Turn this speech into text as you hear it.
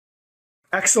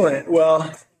Excellent. Well,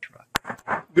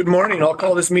 good morning. I'll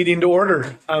call this meeting to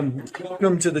order.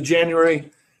 Welcome to the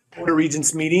January Board of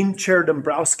Regents meeting. Chair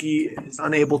Dombrowski is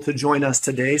unable to join us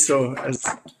today, so as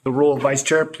the role of Vice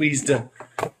Chair, pleased to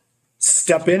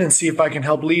step in and see if I can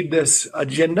help lead this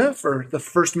agenda for the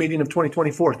first meeting of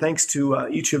 2024. Thanks to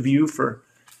each of you for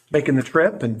making the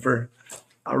trip and for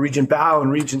Regent Bow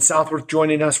and Regent Southworth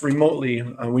joining us remotely.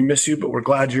 We miss you, but we're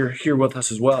glad you're here with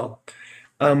us as well.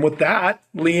 With that,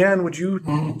 Leanne, would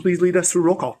you please lead us through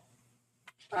roll call?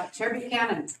 Chair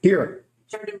Buchanan. Here.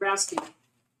 Chair Dombrowski.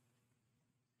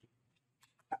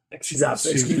 She's out.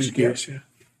 Excuse me.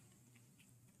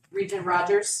 Regent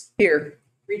Rogers. Here.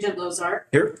 Regent Lozart.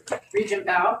 Here. Regent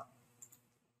Bow.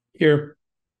 Here.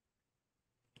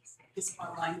 Is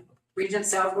online. Regent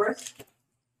Southworth.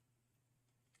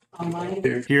 Online.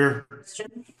 Here.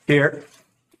 Christian. Here.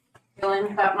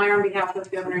 Dylan Fatmeyer on behalf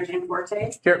of Governor Jim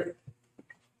Forte. Here.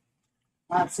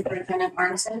 Superintendent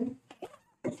Arnson.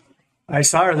 I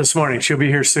saw her this morning. She'll be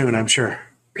here soon, I'm sure.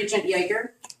 Regent Yeager.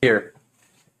 Here.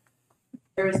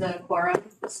 There is a quorum,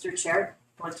 Mr. Chair.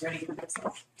 Board's ready for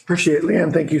business. Appreciate it,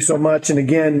 Leanne. Thank you so much. And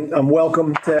again,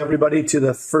 welcome to everybody to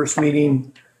the first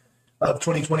meeting of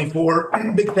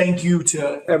 2024. Big thank you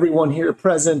to everyone here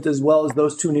present, as well as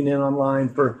those tuning in online,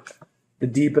 for the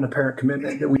deep and apparent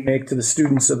commitment that we make to the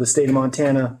students of the state of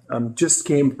Montana. Just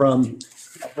came from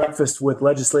a breakfast with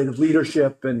legislative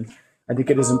leadership, and I think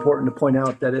it is important to point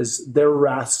out that as they're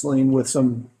wrestling with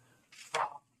some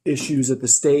issues at the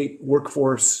state,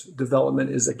 workforce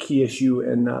development is a key issue.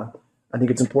 And I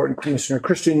think it's important, Commissioner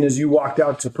Christian, as you walked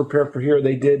out to prepare for here,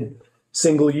 they did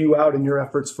single you out in your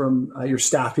efforts from your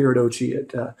staff here at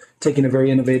OCHI at taking a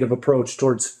very innovative approach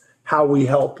towards how we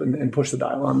help and push the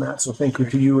dial on that. So thank you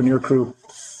to you and your crew.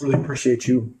 Really appreciate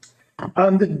you.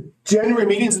 The January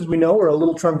meetings, as we know, are a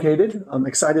little truncated. I'm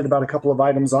excited about a couple of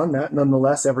items on that.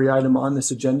 Nonetheless, every item on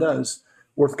this agenda is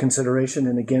worth consideration.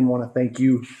 And again, want to thank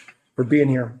you for being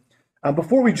here.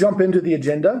 Before we jump into the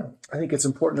agenda, I think it's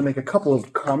important to make a couple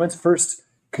of comments. First,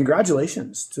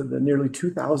 congratulations to the nearly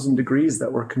 2,000 degrees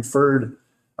that were conferred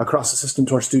across the system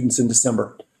to our students in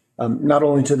December. Not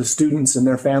only to the students and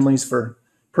their families for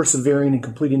persevering and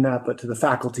completing that, but to the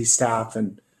faculty, staff,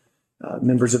 and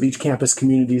members of each campus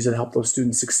communities that help those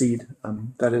students succeed.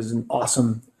 That is an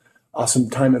awesome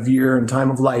time of year and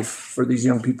time of life for these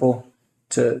young people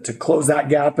to close that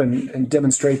gap and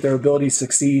demonstrate their ability to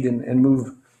succeed and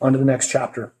move on to the next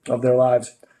chapter of their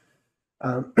lives.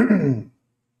 Our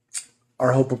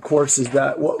hope, of course, is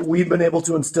that what we've been able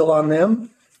to instill on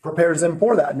them prepares them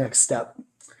for that next step.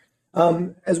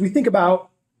 As we think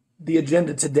about the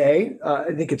agenda today,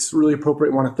 I think it's really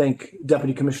appropriate. I want to thank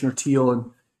Deputy Commissioner Teal and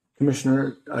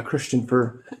Commissioner Christian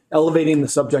for elevating the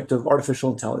subject of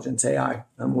artificial intelligence, AI.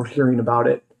 We're hearing about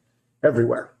it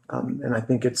everywhere. And I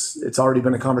think it's already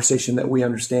been a conversation that we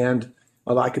understand.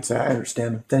 Although I could say I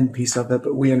understand a thin piece of it,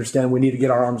 but we understand we need to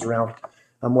get our arms around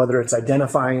whether it's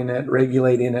identifying it,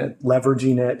 regulating it,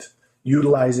 leveraging it,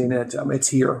 utilizing it. It's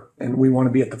here, and we want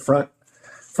to be at the front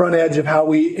edge of how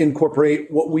we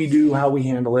incorporate what we do, how we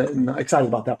handle it. And I'm excited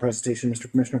about that presentation, Mr.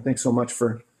 Commissioner. Thanks so much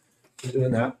for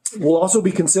doing that. We'll also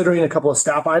be considering a couple of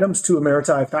staff items, 2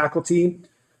 emeriti faculty,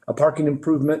 a parking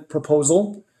improvement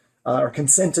proposal, our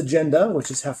consent agenda,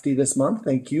 which is hefty this month.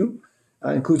 Thank you.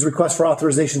 Includes requests for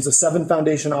authorizations of 7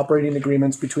 foundation operating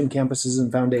agreements between campuses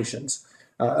and foundations,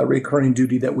 a recurring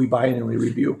duty that we biannually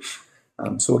review.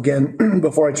 So again,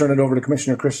 before I turn it over to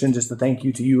Commissioner Christian, just a thank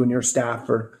you to you and your staff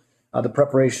for the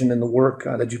preparation and the work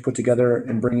that you put together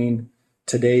in bringing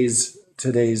today's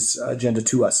agenda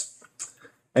to us.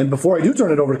 And before I do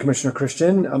turn it over to Commissioner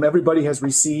Christian, everybody has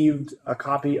received a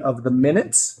copy of the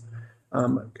minutes.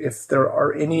 If there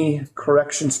are any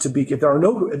corrections if there are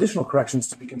no additional corrections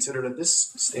to be considered at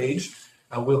this stage,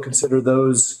 we'll consider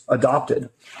those adopted.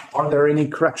 Are there any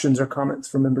corrections or comments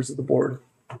from members of the board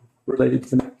related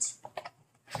to the minutes?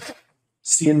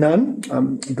 Seeing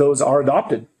none, those are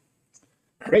adopted.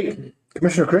 Great.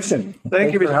 Commissioner Christian.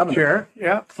 Thank you, Mr. Chair.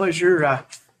 Yeah, pleasure.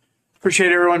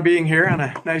 Appreciate everyone being here on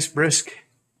a nice brisk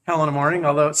Helena morning,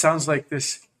 although it sounds like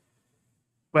this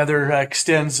weather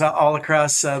extends all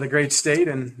across the great state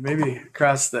and maybe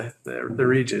across the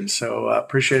region. So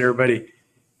appreciate everybody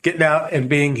getting out and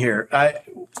being here.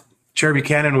 Chair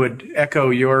Buchanan would echo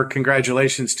your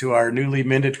congratulations to our newly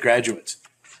minted graduates.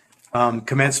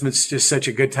 Commencement's just such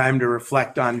a good time to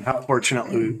reflect on how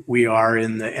fortunate we are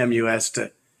in the MUS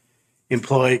to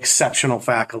employ exceptional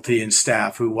faculty and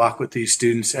staff who walk with these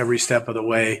students every step of the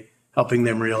way, helping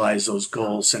them realize those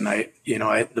goals. And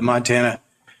the Montana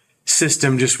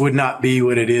system just would not be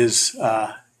what it is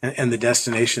and the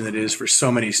destination that it is for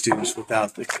so many students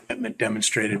without the commitment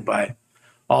demonstrated by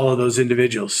all of those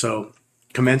individuals. So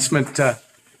commencement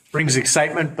brings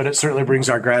excitement, but it certainly brings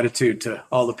our gratitude to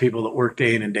all the people that work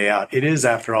day in and day out. It is,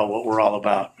 after all, what we're all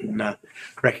about, and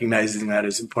recognizing that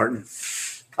is important.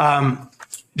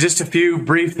 Just a few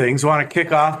brief things. I want to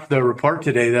kick off the report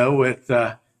today, though, with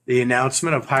the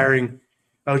announcement of hiring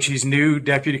Oche's new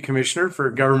Deputy Commissioner for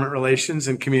Government Relations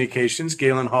and Communications,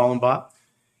 Galen Hollenbach.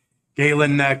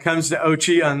 Galen comes to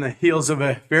Oche on the heels of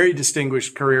a very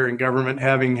distinguished career in government,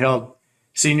 having held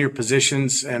senior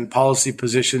positions and policy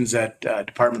positions at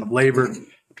Department of Labor,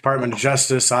 Department of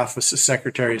Justice, Office of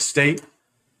Secretary of State.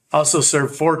 Also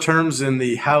served 4 terms in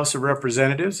the House of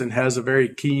Representatives and has a very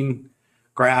keen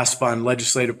grasp on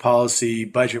legislative policy,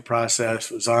 budget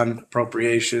process, was on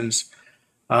appropriations.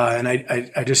 And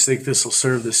I just think this will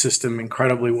serve the system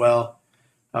incredibly well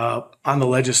on the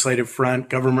legislative front,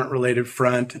 government-related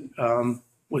front,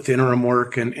 with interim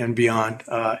work and beyond.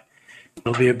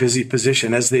 It'll be a busy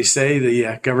position. As they say,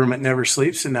 the government never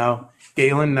sleeps, and now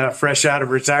Galen, fresh out of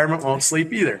retirement, won't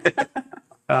sleep either.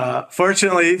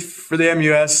 Fortunately for the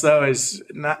MUS, though, is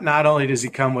not only does he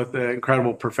come with an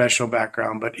incredible professional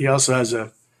background, but he also has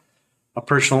a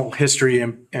personal history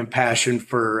and passion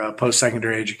for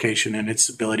post-secondary education and its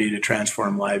ability to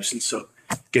transform lives. And so,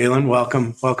 Galen,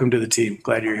 welcome to the team.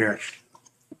 Glad you're here.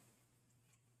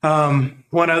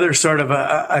 One other sort of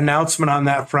announcement on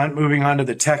that front, moving on to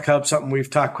the Tech Hub, something we've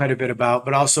talked quite a bit about,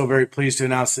 but also very pleased to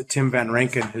announce that Tim Van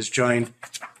Renken has joined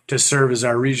to serve as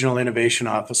our Regional Innovation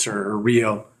Officer, or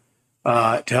RIO,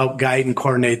 to help guide and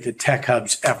coordinate the Tech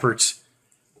Hub's efforts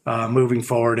moving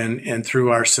forward and through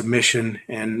our submission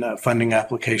and funding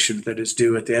application that is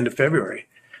due at the end of February.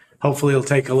 Hopefully it'll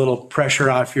take a little pressure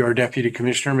off your Deputy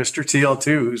Commissioner, Mr. Teal,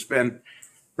 too, who's been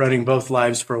running both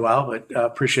lives for a while, but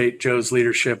appreciate Joe's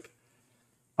leadership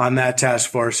on that task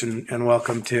force and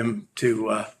welcome Tim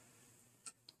to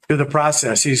the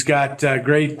process. He's got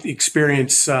great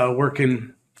experience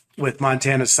working with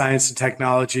Montana Science and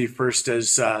Technology, first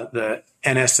as the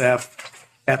NSF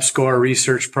EPSCoR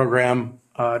Research Program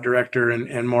Director,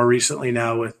 and more recently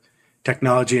now with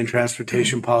Technology and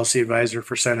Transportation Policy Advisor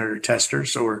for Senator Tester.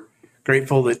 So we're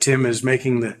grateful that Tim is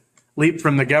making the leap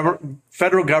from the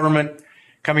federal government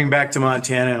coming back to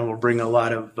Montana, and will bring a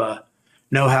lot of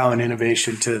know-how and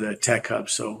innovation to the Tech Hub.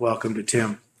 So welcome to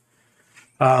Tim.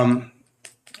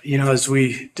 As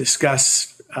we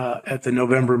discussed at the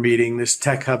November meeting, this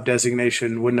Tech Hub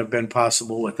designation wouldn't have been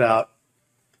possible without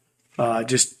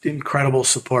just incredible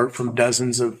support from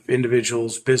dozens of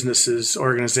individuals, businesses,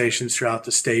 organizations throughout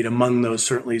the state. Among those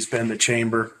certainly has been the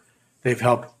Chamber. They've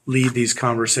helped lead these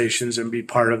conversations and be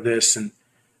part of this, and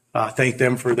thank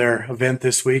them for their event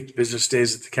this week, Business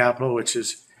Days at the Capitol, which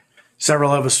is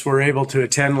several of us were able to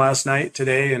attend last night,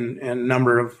 today, and a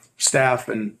number of staff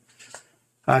and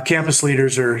campus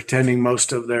leaders are attending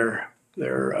most of their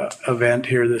event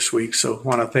here this week. So I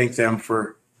want to thank them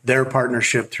for their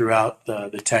partnership throughout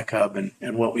the Tech Hub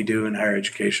and what we do in higher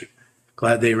education.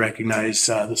 Glad they recognize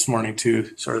this morning,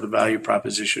 too, sort of the value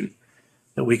proposition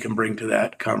that we can bring to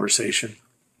that conversation.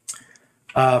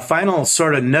 Final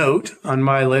sort of note on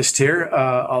my list here,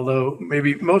 although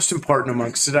maybe most important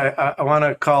amongst it, I want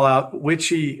to call out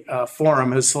WICHE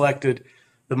Forum has selected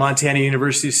the Montana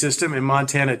University System and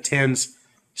Montana 10's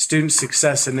Student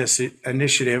Success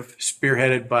Initiative,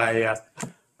 spearheaded by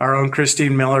our own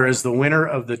Christine Miller, as the winner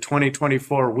of the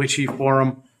 2024 WICHE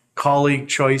Forum Colleague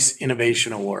Choice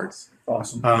Innovation Award.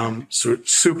 Awesome. So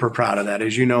super proud of that.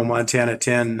 As you know, Montana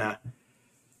 10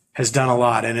 has done a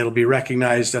lot, and it'll be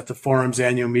recognized at the forum's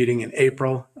annual meeting in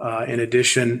April. In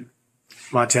addition,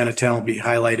 Montana 10 will be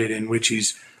highlighted in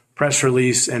WICHE's press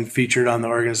release and featured on the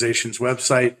organization's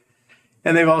website.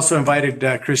 And they've also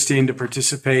invited Christine to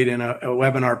participate in a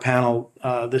webinar panel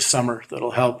this summer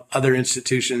that'll help other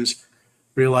institutions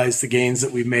realize the gains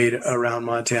that we've made around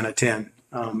Montana 10.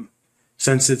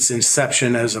 Since its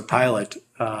inception as a pilot,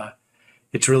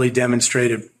 it's really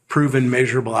demonstrated proven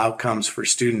measurable outcomes for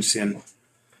students in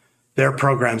their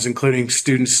programs, including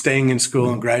students staying in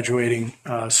school and graduating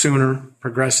sooner,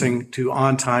 progressing to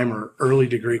on-time or early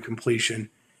degree completion,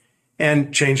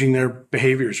 and changing their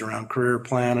behaviors around career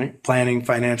planning,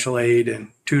 financial aid, and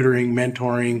tutoring,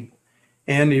 mentoring,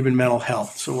 and even mental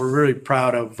health. So we're really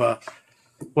proud of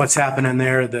what's happening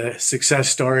there. The success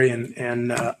story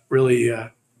and really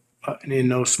in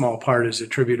no small part is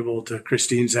attributable to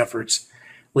Christine's efforts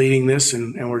leading this,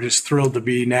 and we're just thrilled to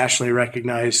be nationally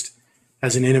recognized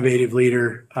as an innovative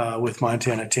leader with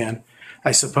Montana 10.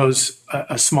 I suppose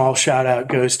a small shout out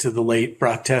goes to the late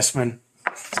Brock Tessman,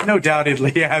 no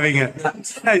doubtedly having a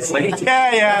nice,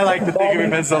 yeah, I like to think of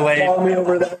him as a late. Call me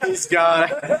over that. He's gone.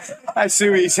 I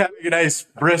assume he's having a nice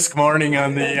brisk morning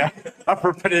on the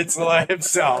Upper Peninsula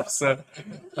himself. So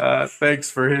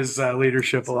thanks for his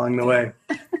leadership along the way.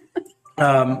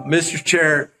 Mr.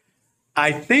 Chair,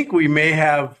 I think we may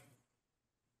have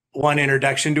one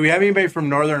introduction. Do we have anybody from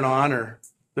Northern On or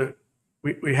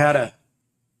we had a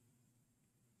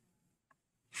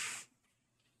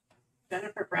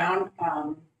Jennifer Brown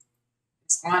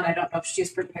is on. I don't know if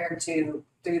she's prepared to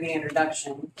do the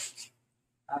introduction.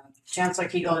 Chancellor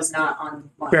Kegel is not on.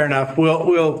 Fair enough.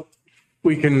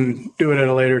 We can do it at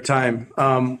a later time.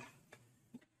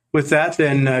 With that,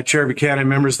 then, Chair Buchanan,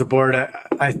 members of the board,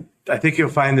 I think you'll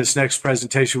find this next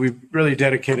presentation, we've really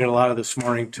dedicated a lot of this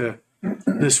morning to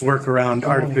this work around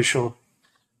artificial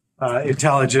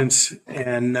intelligence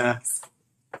and,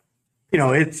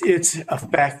 its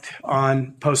effect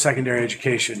on post-secondary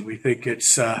education. We think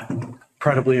it's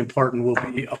incredibly important, will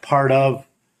be a part of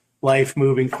life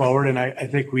moving forward. And I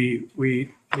think we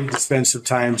need to spend some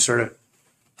time sort of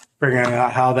figuring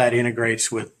out how that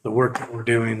integrates with the work that we're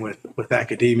doing with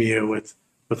academia, with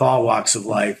all walks of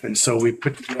life. And so we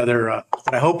put together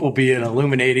what I hope will be an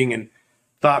illuminating and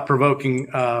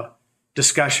thought-provoking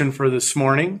discussion for this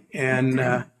morning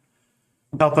and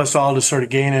help us all to sort of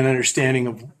gain an understanding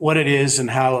of what it is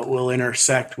and how it will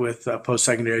intersect with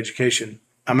post-secondary education.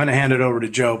 I'm going to hand it over to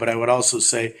Joe, but I would also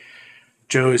say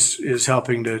Joe is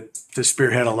helping to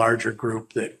spearhead a larger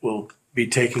group that will be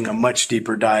taking a much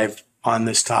deeper dive on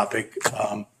this topic,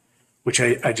 which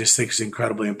I just think is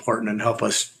incredibly important and help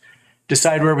us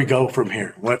decide where we go from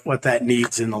here, what that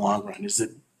needs in the long run. Is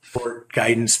it board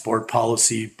guidance, board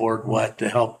policy, board what, to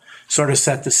help sort of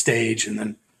set the stage and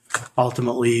then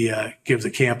ultimately give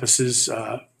the campuses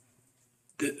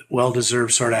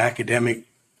well-deserved sort of academic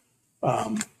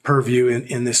purview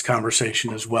in this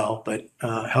conversation as well, but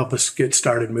help us get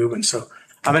started moving. So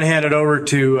I'm going to hand it over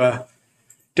to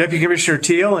Deputy Commissioner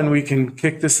Teal, and we can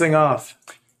kick this thing off.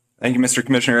 Thank you, Mr.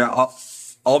 Commissioner.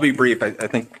 I'll be brief. I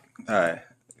think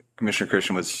Commissioner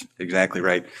Christian was exactly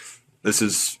right. This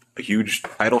is a huge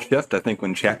title shift. I think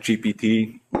when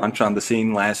ChatGPT launched on the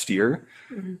scene last year,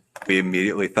 we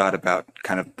immediately thought about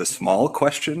kind of the small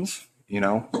questions.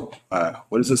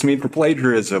 What does this mean for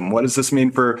plagiarism? What does this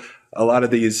mean for a lot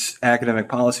of these academic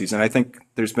policies? And I think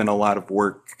there's been a lot of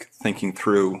work thinking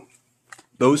through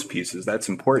those pieces. That's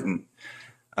important.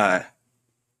 But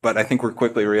I think we're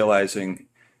quickly realizing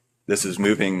this is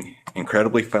moving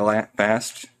incredibly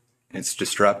fast. It's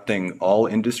disrupting all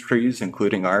industries,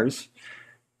 including ours.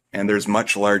 And there's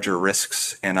much larger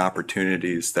risks and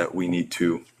opportunities that we need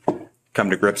to come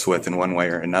to grips with in one way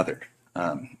or another.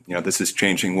 This is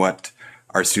changing what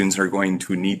our students are going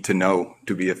to need to know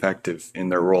to be effective in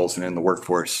their roles and in the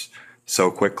workforce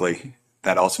so quickly.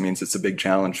 That also means it's a big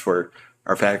challenge for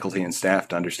our faculty and staff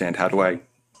to understand, how do I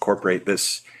incorporate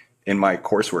this in my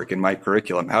coursework, in my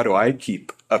curriculum? How do I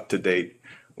keep up to date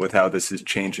with how this is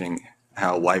changing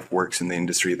how life works in the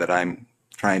industry that I'm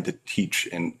trying to teach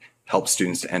and help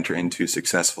students to enter into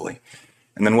successfully?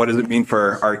 And then what does it mean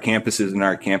for our campuses and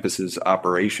our campuses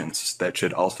operations that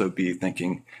should also be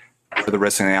thinking, what are the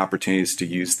risks and the opportunities to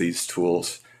use these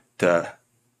tools to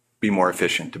be more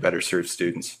efficient, to better serve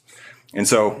students? And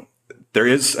so there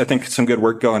is, I think, some good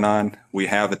work going on. We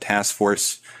have a task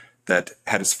force that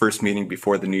had its first meeting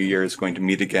before the new year, is going to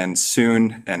meet again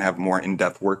soon and have a more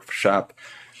in-depth workshop.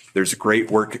 There's great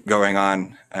work going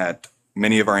on at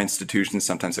many of our institutions,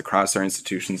 sometimes across our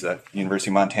institutions. At University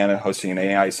of Montana hosting an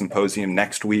AI symposium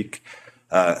next week.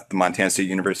 The Montana State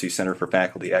University Center for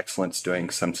Faculty Excellence doing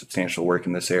some substantial work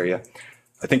in this area.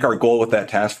 I think our goal with that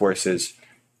task force is,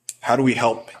 how do we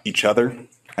help each other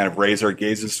kind of raise our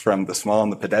gazes from the small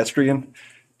and the pedestrian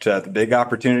to the big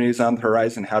opportunities on the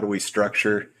horizon? How do we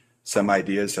structure some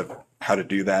ideas of how to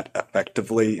do that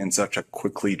effectively in such a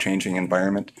quickly changing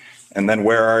environment? And then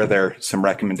where are there some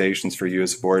recommendations for you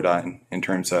as a board on in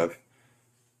terms of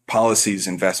policies,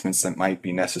 investments that might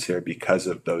be necessary because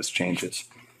of those changes?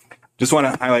 Just want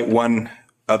to highlight one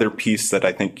other piece that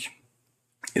I think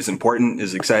is important,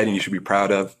 is exciting, you should be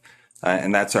proud of,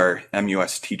 and that's our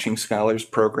MUS Teaching Scholars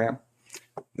Program.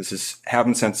 This has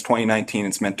happened since 2019.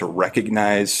 It's meant to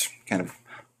recognize kind of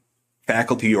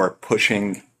faculty who are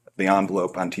pushing the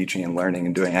envelope on teaching and learning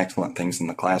and doing excellent things in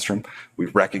the classroom.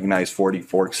 We've recognized 40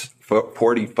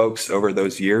 folks over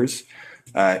those years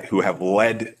who have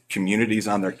led communities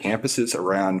on their campuses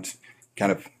around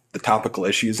kind of the topical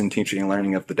issues in teaching and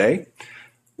learning of the day.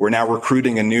 We're now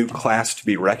recruiting a new class to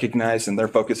be recognized, and their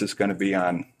focus is going to be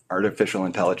on artificial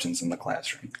intelligence in the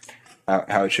classroom.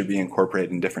 how it should be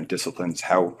incorporated in different disciplines,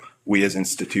 how we as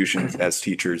institutions, as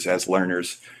teachers, as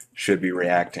learners should be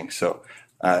reacting. So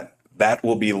that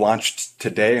will be launched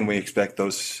today, and we expect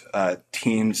those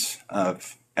teams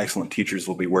of excellent teachers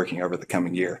will be working over the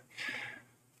coming year.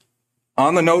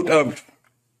 On the note of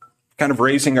kind of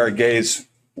raising our gaze,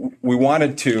 we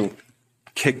wanted to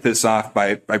kick this off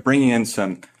by bringing in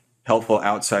some helpful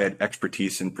outside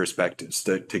expertise and perspectives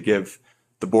to give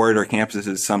the board or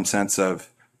campuses some sense of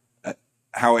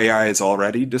how AI is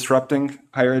already disrupting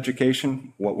higher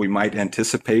education, what we might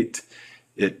anticipate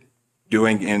it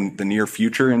doing in the near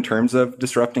future in terms of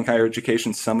disrupting higher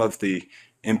education, some of the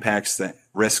impacts, that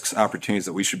risks, opportunities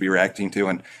that we should be reacting to.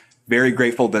 And very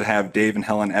grateful to have Dave and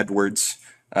Helen Edwards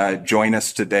join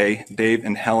us today. Dave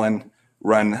and Helen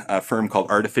run a firm called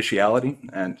Artificiality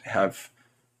and have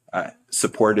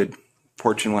supported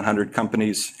Fortune 100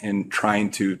 companies in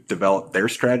trying to develop their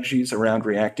strategies around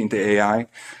reacting to AI.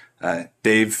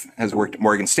 Dave has worked at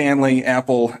Morgan Stanley,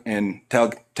 Apple, in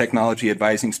technology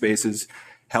advising spaces.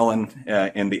 Helen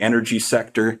in the energy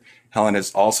sector. Helen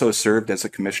has also served as a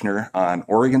commissioner on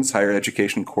Oregon's Higher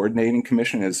Education Coordinating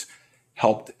Commission, has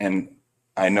helped and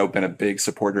I know been a big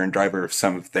supporter and driver of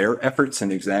some of their efforts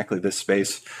in exactly this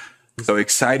space. So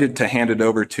excited to hand it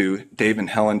over to Dave and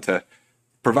Helen to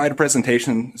provide a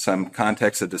presentation, some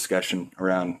context of discussion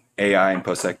around AI and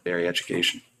post-secondary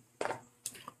education.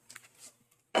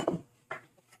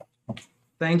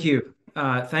 Thank you.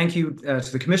 Thank you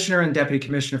to the Commissioner and Deputy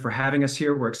Commissioner for having us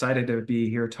here. We're excited to be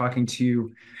here talking to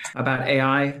you about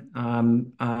AI.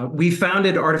 We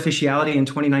founded Artificiality in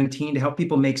 2019 to help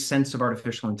people make sense of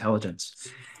artificial intelligence.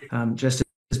 Just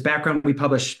as background, we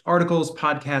publish articles,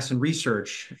 podcasts, and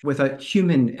research with a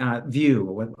human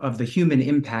view of the human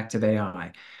impact of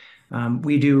AI.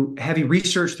 We do heavy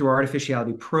research through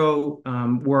Artificiality Pro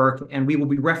work, and we will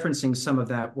be referencing some of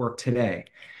that work today.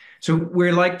 So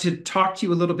we'd like to talk to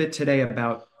you a little bit today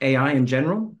about AI in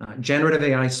general, generative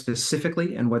AI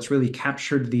specifically, and what's really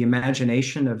captured the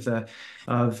imagination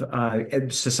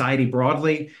of society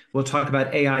broadly. We'll talk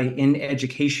about AI in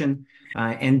education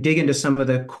and dig into some of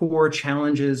the core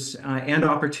challenges and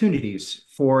opportunities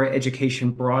for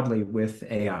education broadly with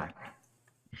AI.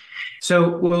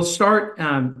 So we'll start,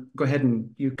 go ahead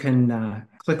and you can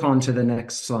click on to the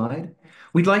next slide.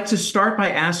 We'd like to start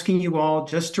by asking you all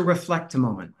just to reflect a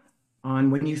moment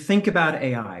on when you think about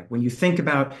AI, when you think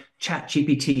about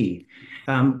ChatGPT,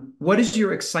 what is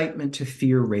your excitement to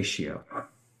fear ratio?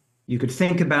 You could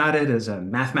think about it as a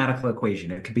mathematical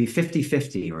equation. It could be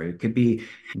 50-50, or it could be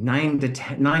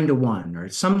 9-1, or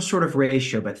some sort of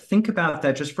ratio. But think about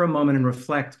that just for a moment and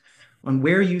reflect on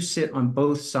where you sit on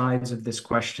both sides of this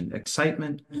question,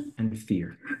 excitement and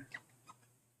fear.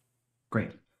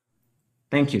 Great.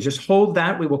 Thank you. Just hold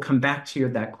that. We will come back to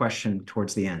that question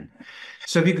towards the end.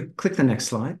 So if you could click the next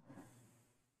slide.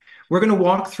 We're going to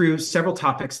walk through several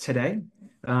topics today.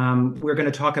 We're going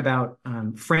to talk about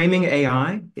framing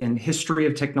AI in history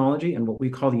of technology and what we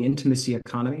call the intimacy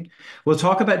economy. We'll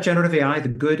talk about generative AI, the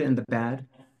good and the bad.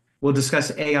 We'll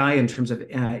discuss AI in terms of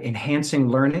enhancing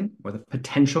learning, or the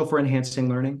potential for enhancing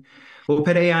learning. We'll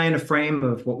put AI in a frame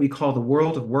of what we call the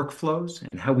world of workflows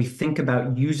and how we think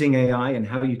about using AI and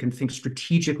how you can think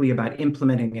strategically about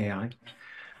implementing AI.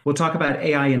 We'll talk about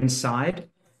AI inside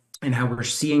and how we're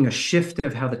seeing a shift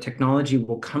of how the technology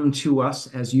will come to us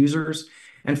as users.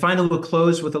 And finally, we'll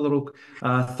close with a little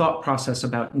thought process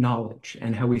about knowledge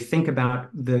and how we think about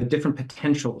the different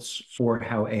potentials for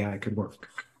how AI could work.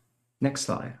 Next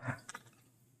slide.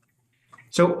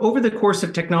 So over the course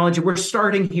of technology, we're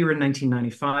starting here in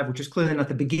 1995, which is clearly not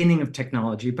the beginning of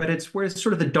technology, but it's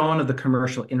sort of the dawn of the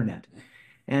commercial internet.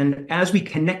 And as we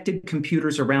connected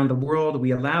computers around the world,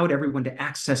 we allowed everyone to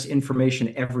access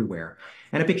information everywhere.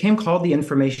 And it became called the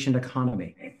information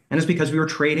economy. And it's because we were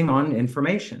trading on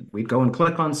information. We'd go and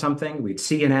click on something, we'd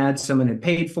see an ad someone had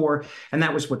paid for, and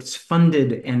that was what's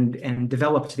funded and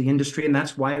developed the industry. And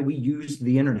that's why we used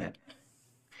the internet.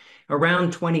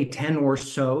 Around 2010 or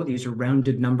so, these are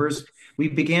rounded numbers, we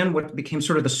began what became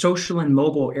sort of the social and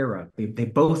mobile era. They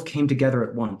both came together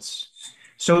at once.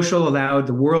 Social allowed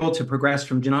the world to progress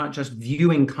from not just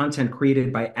viewing content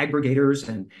created by aggregators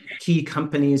and key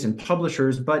companies and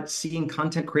publishers, but seeing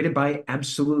content created by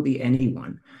absolutely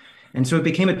anyone. And so it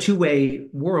became a two-way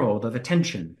world of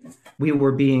attention. We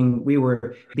were being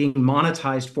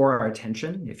monetized for our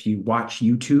attention. If you watch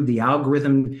YouTube, the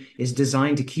algorithm is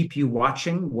designed to keep you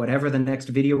watching whatever the next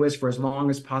video is for as long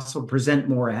as possible, present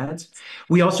more ads.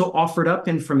 We also offered up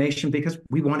information because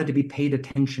we wanted to be paid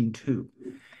attention to.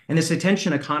 And this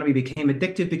attention economy became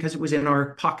addictive because it was in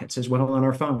our pockets as well on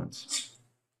our phones.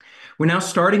 We're now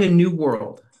starting a new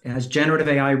world as generative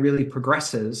AI really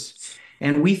progresses,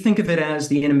 and we think of it as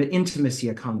the intimacy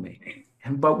economy.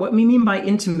 But what we mean by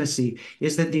intimacy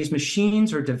is that these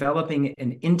machines are developing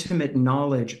an intimate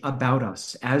knowledge about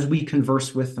us as we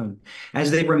converse with them. As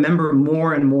they remember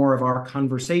more and more of our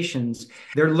conversations,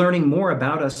 they're learning more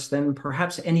about us than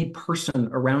perhaps any person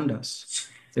around us.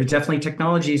 There are definitely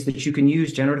technologies that you can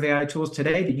use, generative AI tools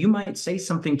today, that you might say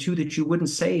something to that you wouldn't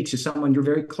say to someone you're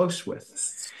very close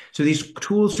with. So these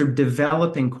tools are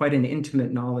developing quite an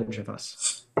intimate knowledge of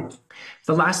us.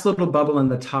 The last little bubble in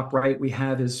the top right we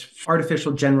have is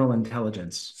artificial general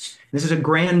intelligence. This is a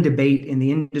grand debate in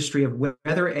the industry of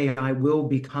whether AI will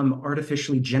become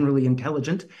artificially generally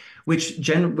intelligent, which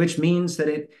means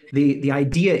that the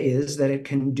idea is that it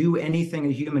can do anything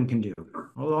a human can do.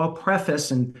 Although I'll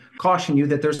preface and caution you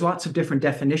that there's lots of different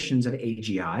definitions of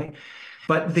AGI.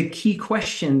 But the key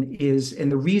question is,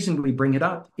 and the reason we bring it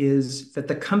up, is that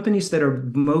the companies that are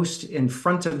most in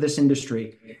front of this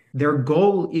industry, their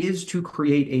goal is to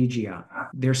create AGI.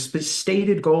 Their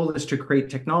stated goal is to create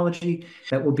technology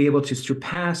that will be able to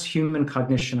surpass human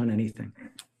cognition on anything.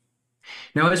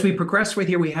 Now, as we progress right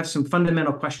here, we have some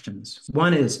fundamental questions.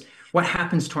 One is, what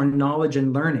happens to our knowledge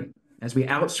and learning as we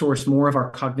outsource more of our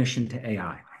cognition to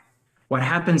AI? What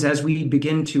happens as we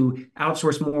begin to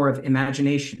outsource more of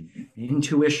imagination,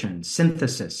 intuition,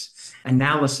 synthesis,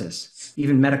 analysis,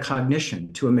 even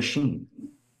metacognition to a machine?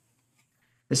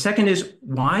 The second is,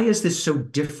 why is this so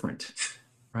different,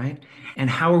 right? And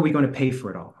how are we going to pay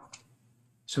for it all?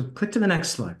 So click to the next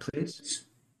slide, please.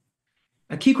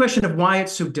 A key question of why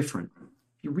it's so different.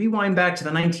 If you rewind back to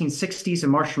the 1960s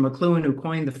and Marshall McLuhan, who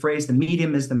coined the phrase, the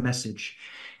medium is the message.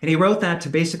 And he wrote that to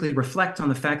basically reflect on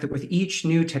the fact that with each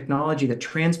new technology that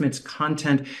transmits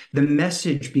content, the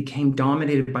message became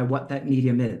dominated by what that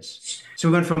medium is. So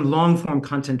we went from long form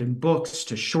content in books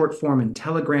to short form in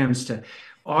telegrams to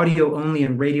audio only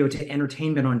and radio to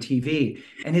entertainment on TV.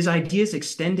 And his ideas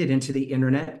extended into the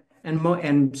internet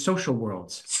and social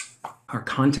worlds. Our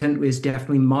content is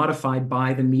definitely modified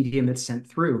by the medium it's sent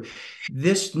through.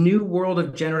 This new world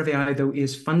of generative AI, though,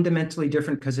 is fundamentally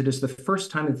different because it is the first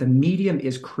time that the medium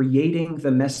is creating the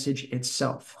message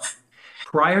itself.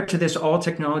 Prior to this, all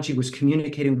technology was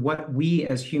communicating what we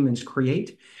as humans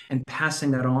create and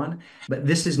passing that on, but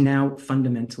this is now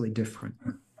fundamentally different.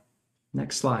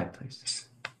 Next slide, please.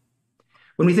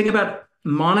 When we think about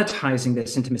monetizing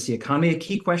this intimacy economy, a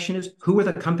key question is, who are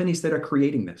the companies that are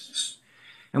creating this?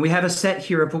 And we have a set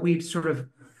here of what we sort of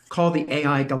call the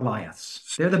AI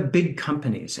Goliaths. They're the big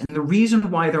companies. And the reason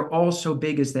why they're all so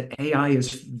big is that AI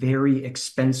is very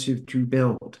expensive to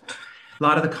build. A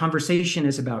lot of the conversation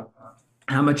is about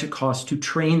how much it costs to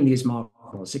train these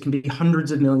models. It can be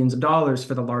hundreds of millions of dollars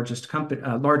for the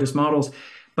largest models.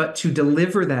 But to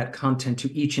deliver that content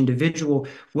to each individual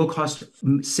will cost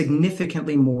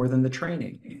significantly more than the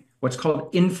training. What's called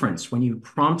inference, when you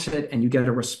prompt it and you get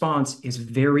a response, is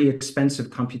very expensive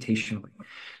computationally.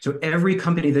 So every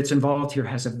company that's involved here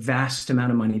has a vast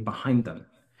amount of money behind them.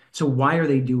 So why are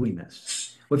they doing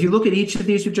this? Well, if you look at each of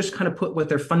these, you just kind of put what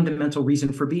their fundamental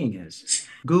reason for being is.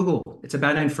 Google, it's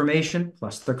about information,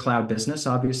 plus their cloud business,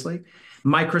 obviously.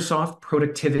 Microsoft,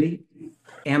 productivity.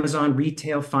 Amazon,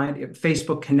 retail,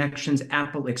 Facebook connections,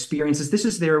 Apple experiences. This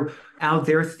is out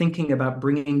there thinking about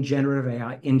bringing generative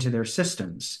AI into their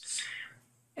systems.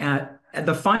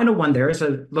 The final one there is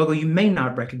a logo you may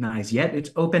not recognize yet. It's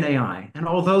OpenAI. And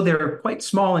although they're quite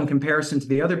small in comparison to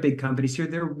the other big companies here,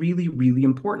 they're really, really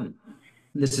important.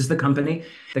 This is the company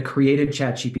that created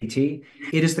ChatGPT.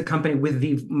 It is the company with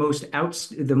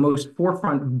the most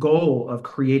forefront goal of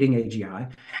creating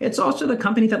AGI. It's also the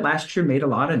company that last year made a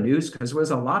lot of news because there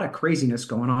was a lot of craziness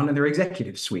going on in their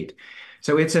executive suite.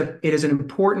 So it is an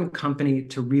important company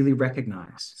to really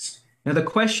recognize. Now, the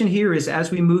question here is,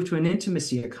 as we move to an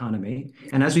intimacy economy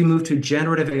and as we move to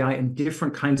generative AI and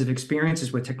different kinds of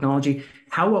experiences with technology,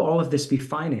 how will all of this be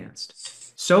financed?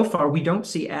 So far, we don't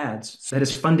see ads that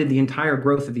has funded the entire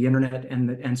growth of the internet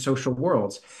and social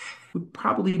worlds.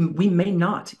 We may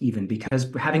not even,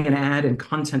 because having an ad and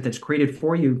content that's created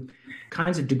for you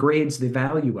kinds of degrades the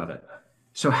value of it.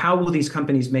 So how will these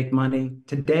companies make money?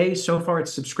 Today, so far,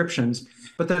 it's subscriptions,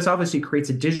 but this obviously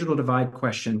creates a digital divide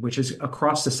question, which is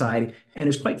across society and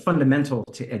is quite fundamental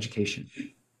to education.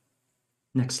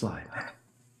 Next slide.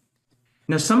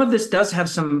 Now, some of this does have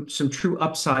some true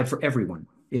upside for everyone.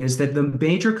 Is that the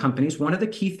major companies, one of the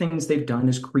key things they've done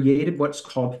is created what's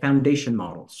called foundation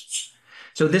models.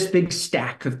 So this big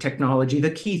stack of technology,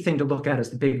 the key thing to look at is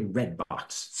the big red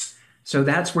box. So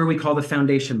that's where we call the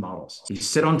foundation models. These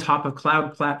sit on top of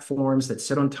cloud platforms that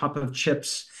sit on top of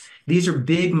chips, These are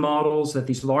big models that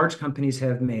these large companies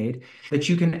have made that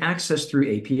you can access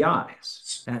through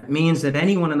APIs. That means that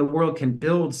anyone in the world can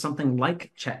build something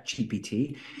like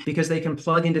ChatGPT because they can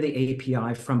plug into the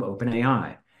API from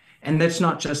OpenAI. And that's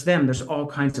not just them. There's all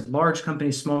kinds of large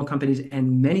companies, small companies,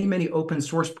 and many, many open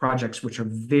source projects, which are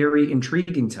very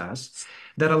intriguing to us,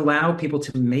 that allow people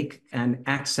to make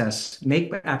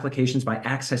applications by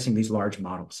accessing these large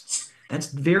models. That's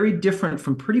very different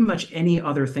from pretty much any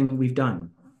other thing we've done.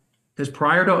 Because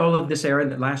prior to all of this era,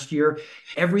 last year,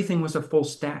 everything was a full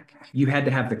stack. You had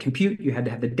to have the compute, you had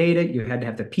to have the data, you had to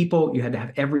have the people, you had to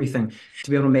have everything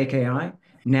to be able to make AI.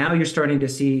 Now you're starting to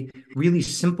see really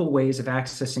simple ways of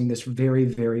accessing this very,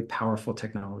 very powerful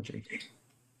technology.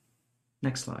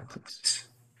 Next slide, please.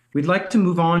 We'd like to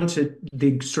move on to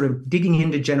the sort of digging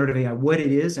into generative AI, what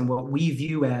it is and what we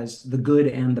view as the good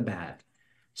and the bad.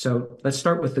 So let's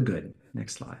start with the good.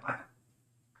 Next slide.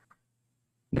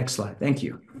 Next slide. Thank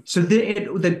you. So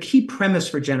the key premise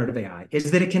for generative AI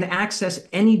is that it can access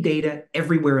any data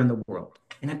everywhere in the world,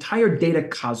 an entire data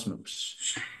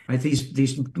cosmos. Right?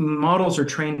 These models are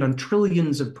trained on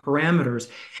trillions of parameters,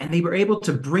 and they were able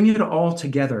to bring it all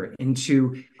together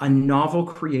into a novel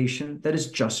creation that is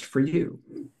just for you.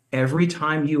 Every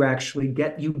time you actually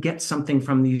get something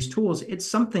from these tools, it's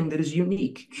something that is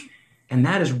unique. And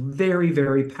that is very,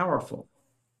 very powerful.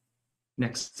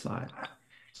 Next slide.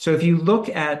 So if you look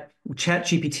at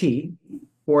ChatGPT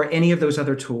or any of those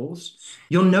other tools,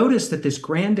 you'll notice that this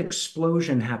grand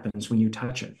explosion happens when you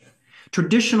touch it.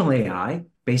 Traditional AI,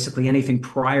 basically anything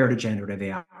prior to generative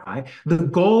AI, the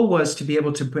goal was to be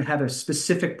able to have a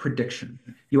specific prediction.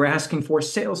 You were asking for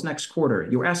sales next quarter.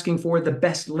 You were asking for the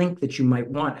best link that you might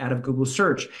want out of Google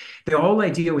search. The whole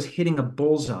idea was hitting a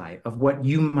bullseye of what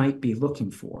you might be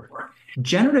looking for.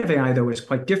 Generative AI, though, is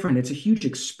quite different. It's a huge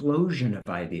explosion of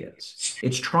ideas.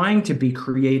 It's trying to be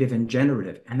creative and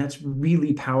generative, and that's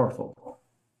really powerful.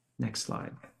 Next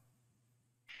slide.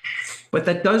 But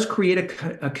that does create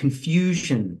a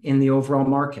confusion in the overall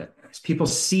market as people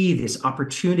see this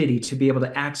opportunity to be able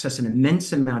to access an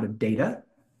immense amount of data.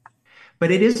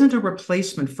 But it isn't a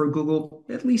replacement for Google,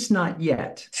 at least not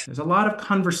yet. There's a lot of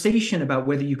conversation about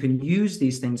whether you can use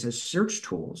these things as search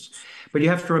tools. But you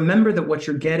have to remember that what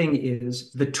you're getting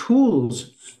is the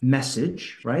tool's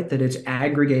message, right? That it's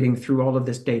aggregating through all of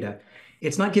this data.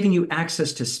 It's not giving you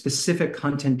access to specific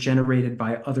content generated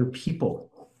by other people.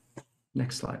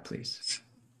 Next slide, please.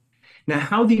 Now,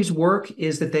 how these work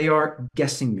is that they are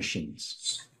guessing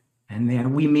machines.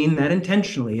 And we mean that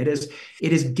intentionally. It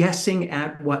is guessing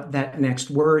at what that next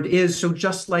word is. So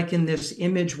just like in this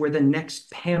image where the next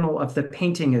panel of the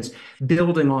painting is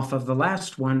building off of the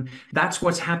last one, that's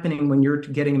what's happening when you're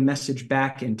getting a message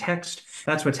back in text.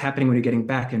 That's what's happening when you're getting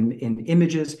back in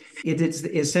images. It's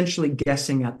essentially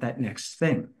guessing at that next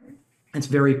thing. It's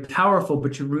very powerful,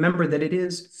 but you remember that it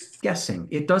is guessing.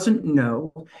 It doesn't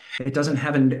know. It doesn't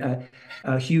have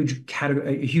a huge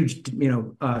category,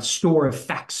 store of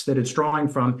facts that it's drawing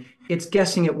from. It's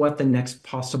guessing at what the next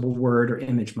possible word or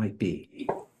image might be.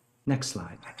 Next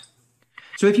slide.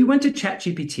 So if you went to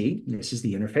ChatGPT, this is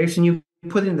the interface, and you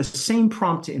put in the same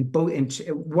prompt in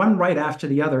one right after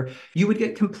the other, you would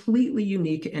get completely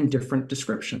unique and different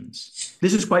descriptions.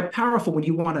 This is quite powerful when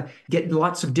you want to get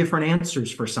lots of different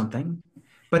answers for something,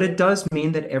 but it does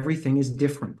mean that everything is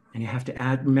different. And you have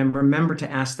to remember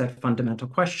to ask that fundamental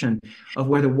question of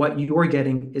whether what you're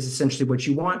getting is essentially what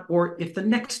you want, or if the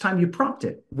next time you prompt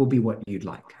it will be what you'd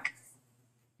like.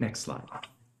 Next slide.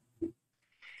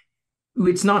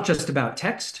 It's not just about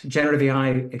text. Generative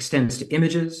AI extends to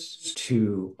images,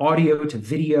 to audio, to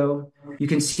video. You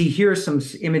can see here some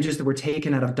images that were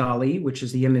taken out of DALL-E, which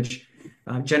is the image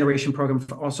generation program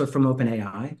also from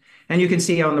OpenAI. And you can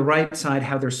see on the right side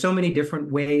how there's so many different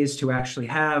ways to actually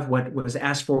have what was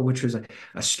asked for, which was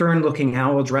a stern-looking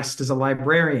owl dressed as a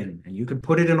librarian. And you could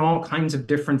put it in all kinds of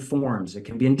different forms. It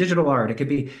can be in digital art. It could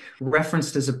be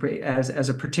referenced as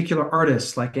a particular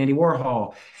artist like Andy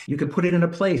Warhol. You could put it in a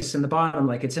place in the bottom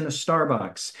like it's in a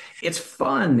Starbucks. It's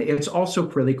fun. It's also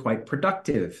really quite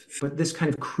productive. But this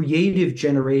kind of creative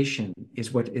generation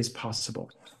is what is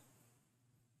possible.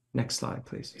 Next slide,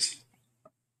 please.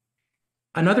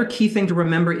 Another key thing to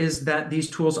remember is that these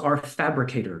tools are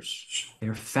fabricators.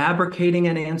 They're fabricating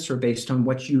an answer based on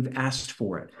what you've asked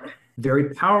for it.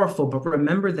 Very powerful, but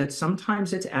remember that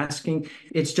sometimes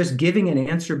it's just giving an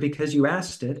answer because you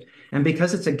asked it. And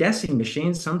because it's a guessing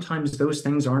machine, sometimes those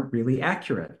things aren't really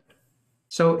accurate.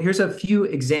 So here's a few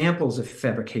examples of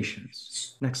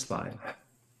fabrications. Next slide.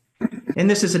 And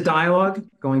this is a dialogue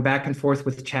going back and forth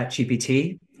with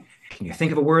ChatGPT. Can you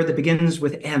think of a word that begins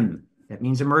with M? That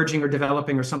means emerging or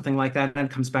developing or something like that, and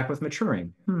it comes back with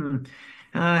maturing.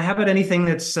 How about anything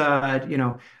that's,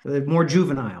 more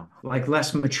juvenile, like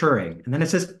less maturing? And then it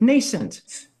says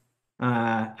nascent.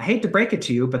 I hate to break it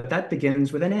to you, but that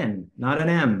begins with an N, not an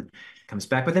M. Comes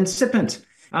back with incipient.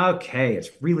 Okay, it's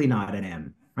really not an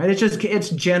M, right? It's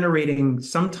generating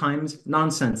sometimes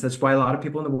nonsense. That's why a lot of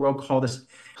people in the world call this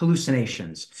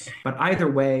hallucinations. But either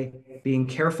way, being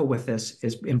careful with this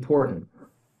is important.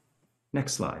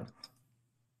 Next slide.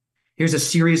 Here's a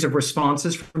series of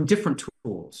responses from different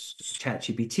tools: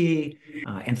 ChatGPT,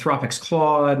 Anthropic's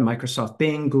Claude, Microsoft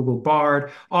Bing, Google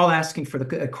Bard, all asking for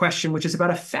a question which is about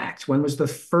a fact. When was the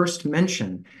first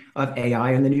mention of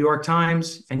AI in the New York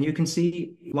Times? And you can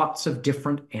see lots of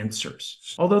different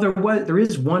answers. Although there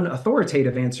is one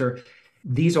authoritative answer,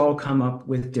 these all come up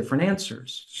with different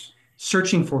answers.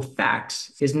 Searching for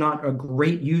facts is not a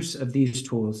great use of these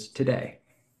tools today.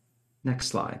 Next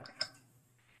slide.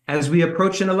 As we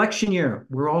approach an election year,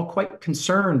 we're all quite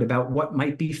concerned about what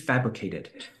might be fabricated.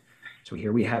 So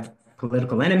here we have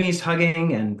political enemies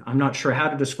hugging, and I'm not sure how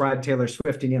to describe Taylor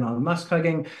Swift and Elon Musk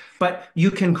hugging, but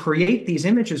you can create these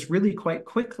images really quite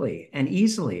quickly and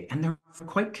easily, and they're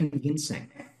quite convincing.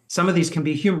 Some of these can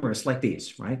be humorous, like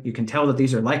these, right? You can tell that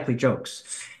these are likely jokes,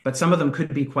 but some of them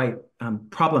could be quite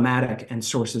problematic and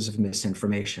sources of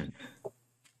misinformation.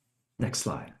 Next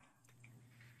slide.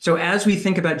 So as we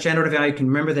think about generative AI, you can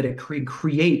remember that it can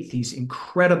create these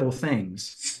incredible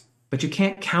things, but you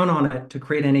can't count on it to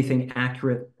create anything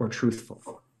accurate or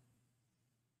truthful.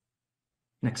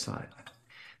 Next slide.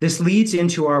 This leads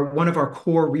into one of our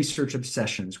core research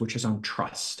obsessions, which is on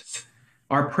trust.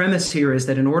 Our premise here is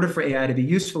that in order for AI to be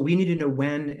useful, we need to know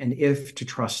when and if to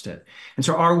trust it. And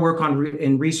so our work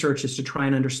in research is to try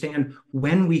and understand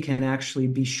when we can actually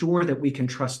be sure that we can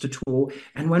trust a tool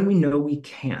and when we know we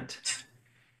can't.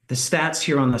 The stats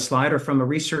here on the slide are from a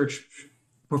research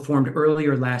performed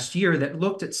earlier last year that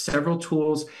looked at several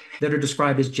tools that are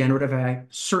described as generative AI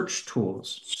search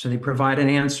tools. So they provide an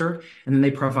answer, and then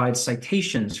they provide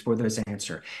citations for those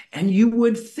answers. And you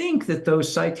would think that those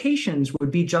citations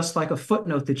would be just like a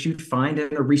footnote that you'd find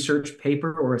in a research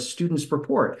paper or a student's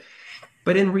report.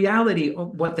 But in reality,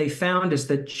 what they found is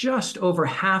that just over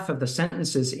half of the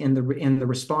sentences in the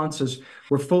responses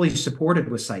were fully supported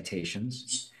with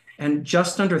citations. And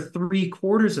just under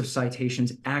 3/4 of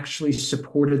citations actually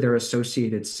supported their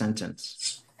associated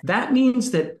sentence. That means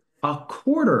that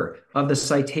 1/4 of the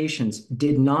citations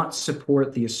did not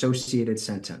support the associated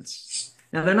sentence.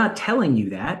 Now, they're not telling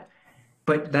you that,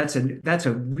 but that's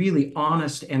a really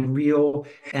honest and real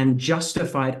and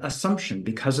justified assumption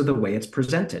because of the way it's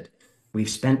presented. We've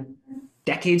spent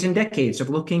decades and decades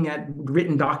of looking at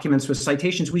written documents with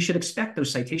citations. We should expect those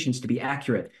citations to be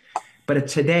accurate. But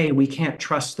today, we can't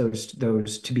trust those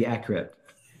to be accurate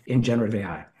in generative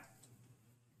AI.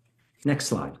 Next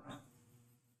slide.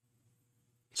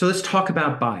 So let's talk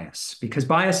about bias, because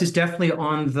bias is definitely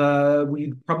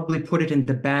we probably put it in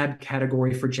the bad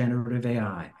category for generative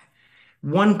AI.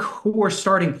 One core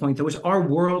starting point, though, is our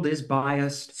world is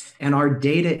biased and our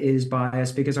data is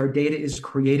biased because our data is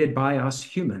created by us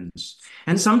humans.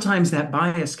 And sometimes that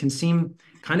bias can seem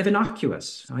kind of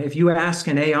innocuous. If you ask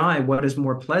an AI what is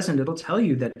more pleasant, it'll tell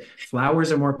you that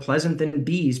flowers are more pleasant than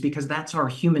bees because that's our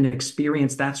human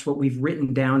experience. That's what we've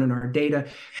written down in our data.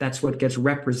 That's what gets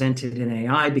represented in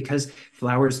AI because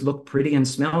flowers look pretty and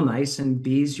smell nice, and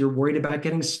bees, you're worried about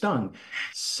getting stung.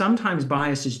 Sometimes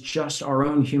bias is just our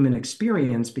own human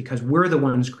experience because we're the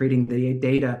ones creating the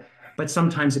data, but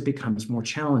sometimes it becomes more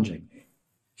challenging.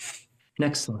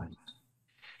 Next slide.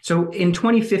 So in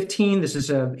 2015, this is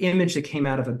an image that came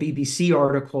out of a BBC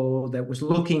article that was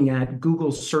looking at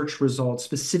Google search results,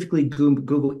 specifically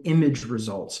Google image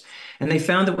results. And they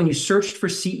found that when you searched for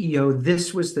CEO,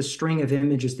 this was the string of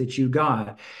images that you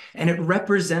got. And it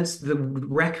represents the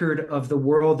record of the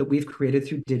world that we've created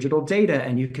through digital data.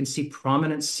 And you can see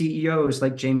prominent CEOs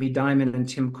like Jamie Dimon and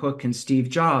Tim Cook and Steve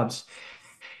Jobs.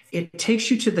 It takes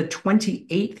you to the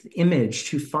 28th image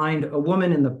to find a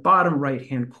woman in the bottom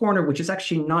right-hand corner, which is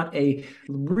actually not a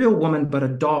real woman, but a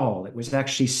doll. It was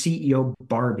actually CEO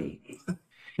Barbie.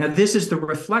 Now, this is the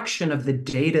reflection of the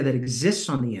data that exists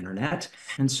on the internet.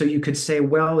 And so you could say,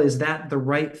 well, is that the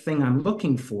right thing I'm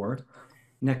looking for?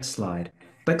 Next slide.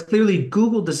 But clearly,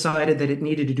 Google decided that it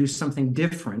needed to do something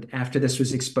different after this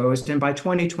was exposed. And by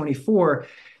 2024,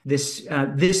 this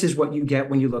is what you get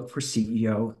when you look for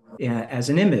CEO as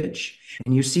an image.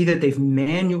 And you see that they've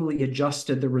manually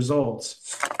adjusted the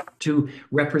results to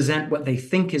represent what they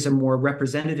think is a more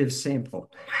representative sample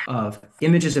of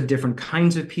images of different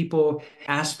kinds of people,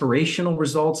 aspirational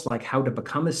results like how to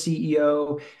become a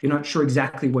CEO. You're not sure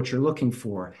exactly what you're looking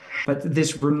for, but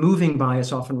this removing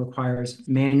bias often requires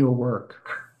manual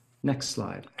work. Next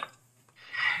slide.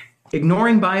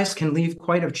 Ignoring bias can leave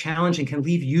quite a challenge and can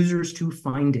leave users to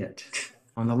find it.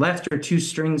 On the left are two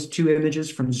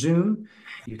images from Zoom.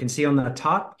 You can see on the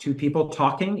top, two people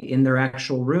talking in their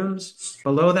actual rooms.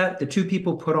 Below that, the two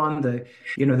people put on the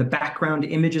background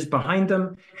images behind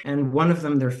them, and one of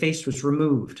them, their face was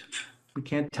removed. We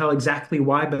can't tell exactly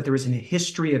why, but there is a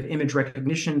history of image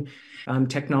recognition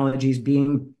technologies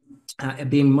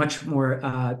having much more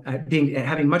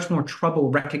trouble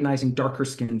recognizing darker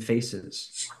skinned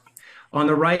faces. On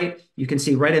the right, you can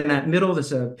see right in that middle,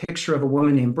 there's a picture of a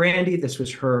woman named Brandy. This was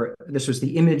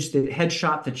the image, the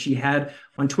headshot that she had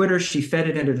on Twitter. She fed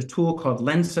it into a tool called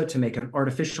Lensa to make an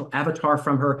artificial avatar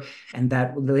from her. And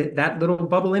that little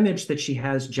bubble image that she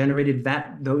has generated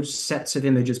those sets of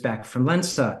images back from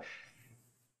Lensa,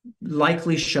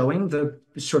 likely showing the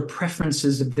sort of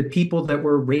preferences of the people that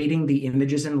were rating the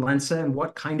images in Lensa and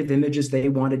what kind of images they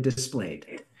wanted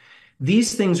displayed.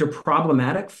 These things are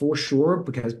problematic for sure,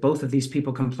 because both of these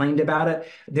people complained about it.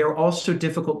 They're also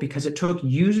difficult because it took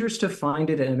users to find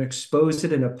it and expose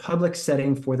it in a public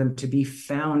setting for them to be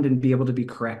found and be able to be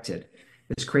corrected.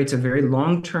 This creates a very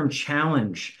long-term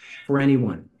challenge for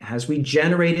anyone. As we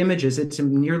generate images, it's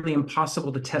nearly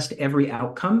impossible to test every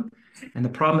outcome. And the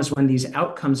problem is when these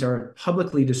outcomes are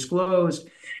publicly disclosed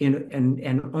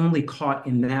and only caught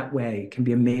in that way, it can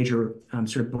be a major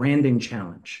sort of branding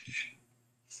challenge.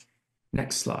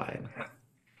 Next slide.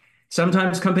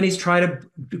 Sometimes companies try to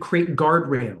create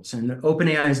guardrails, and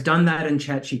OpenAI has done that in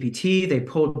ChatGPT. They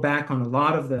pulled back on a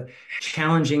lot of the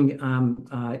challenging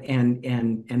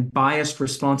and biased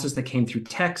responses that came through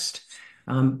text.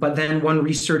 But then one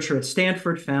researcher at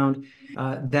Stanford found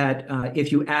that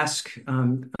if you ask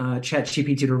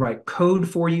ChatGPT to write code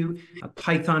for you, a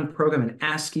Python program, an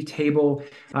ASCII table,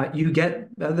 you get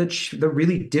the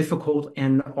really difficult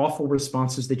and awful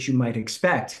responses that you might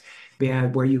expect,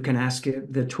 where you can ask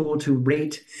the tool to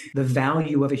rate the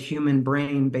value of a human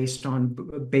brain based on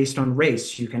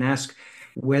race. You can ask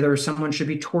whether someone should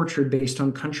be tortured based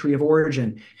on country of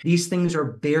origin. These things are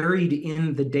buried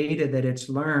in the data that it's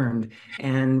learned,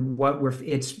 and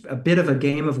it's a bit of a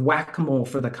game of whack-a-mole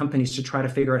for the companies to try to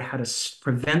figure out how to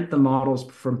prevent the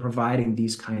models from providing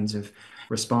these kinds of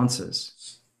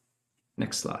responses.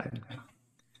 Next slide.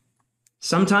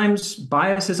 Sometimes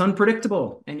bias is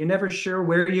unpredictable and you're never sure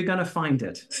where you're going to find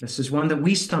it. This is one that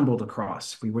we stumbled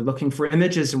across. We were looking for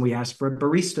images and we asked for a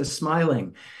barista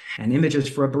smiling and images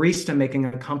for a barista making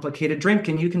a complicated drink.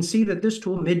 And you can see that this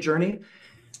tool, Midjourney,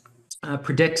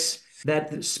 predicts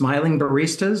that smiling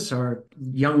baristas are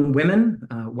young women,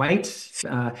 white,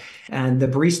 and the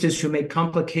baristas who make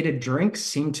complicated drinks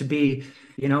seem to be,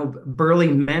 burly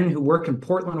men who work in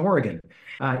Portland, Oregon.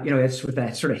 It's with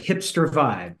that sort of hipster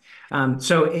vibe.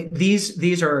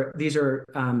 These are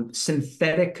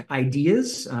synthetic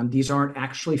ideas. These aren't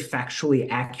actually factually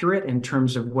accurate in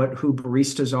terms of who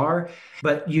baristas are,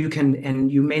 but you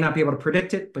may not be able to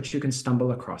predict it, but you can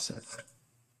stumble across it.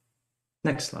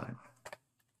 Next slide.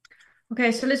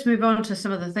 Okay, so let's move on to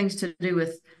some of the things to do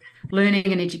with learning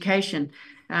and education.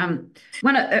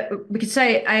 We could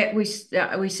say we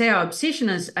say our obsession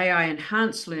is AI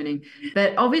enhanced learning,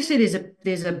 but obviously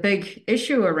there's a big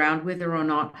issue around whether or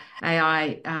not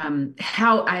AI,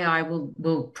 how AI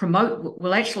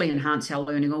will actually enhance our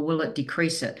learning, or will it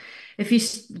decrease it? If you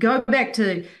go back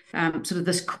to sort of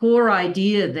this core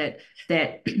idea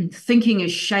that thinking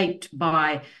is shaped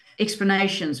by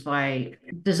explanations, by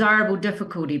desirable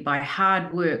difficulty, by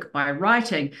hard work, by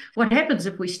writing. What happens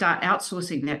if we start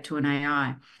outsourcing that to an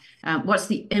AI? What's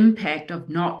the impact of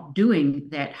not doing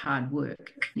that hard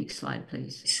work? Next slide,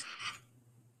 please.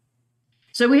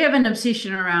 So we have an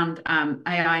obsession around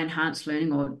AI enhanced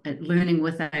learning, or learning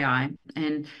with AI.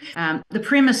 And the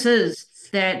premise is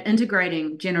that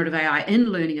integrating generative AI in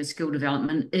learning and skill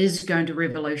development is going to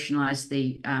revolutionize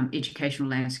the educational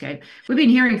landscape. We've been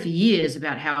hearing for years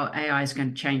about how AI is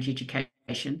going to change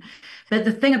education. But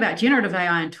the thing about generative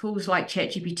AI and tools like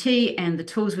ChatGPT and the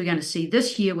tools we're going to see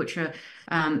this year, which are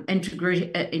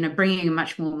bringing a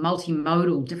much more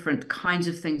multimodal, different kinds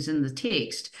of things in the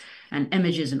text and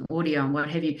images and audio and what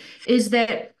have you, is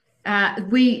that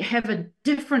we have a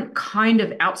different kind of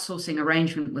outsourcing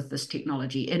arrangement with this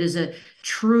technology. It is a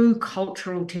true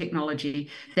cultural technology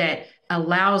that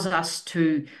allows us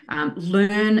to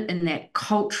learn in that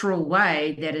cultural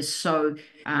way that is so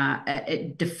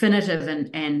definitive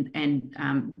and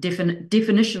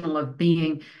definitional of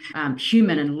being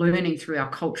human and learning through our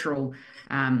cultural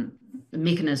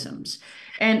mechanisms.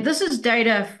 And this is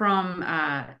data from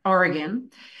Oregon,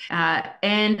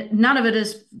 and none of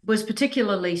it was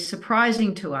particularly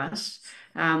surprising to us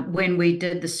when we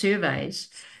did the surveys.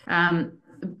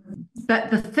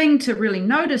 But the thing to really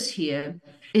notice here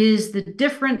is the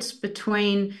difference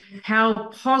between how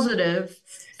positive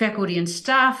faculty and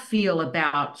staff feel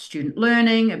about student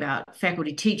learning, about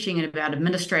faculty teaching, and about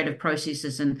administrative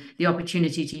processes and the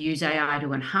opportunity to use AI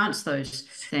to enhance those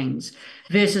things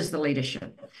versus the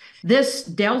leadership. This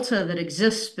delta that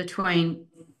exists between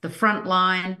the front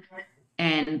line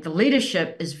and the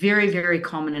leadership is very, very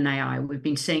common in AI. We've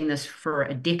been seeing this for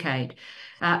a decade.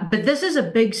 But this is a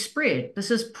big spread.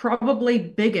 This is probably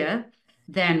bigger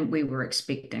than we were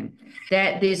expecting.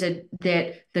 That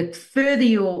the further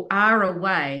you are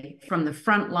away from the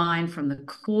front line, from the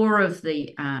core of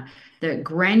the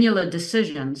granular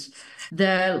decisions,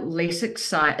 the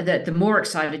more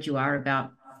excited you are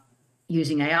about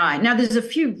using AI. Now, there's a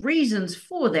few reasons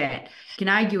for that. You can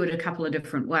argue it a couple of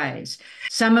different ways.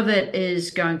 Some of it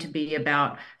is going to be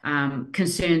about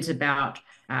concerns about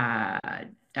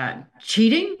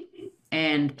cheating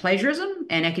and plagiarism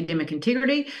and academic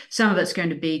integrity. Some of it's going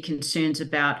to be concerns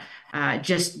about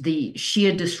just the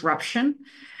sheer disruption.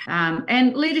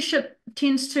 And leadership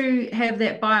tends to have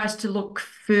that bias to look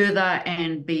further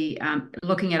and be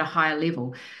looking at a higher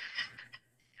level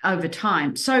over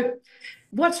time. So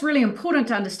what's really important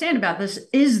to understand about this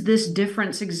is this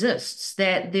difference exists,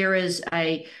 that there is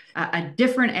a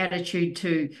different attitude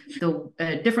to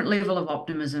a different level of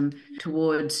optimism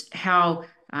towards how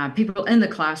people in the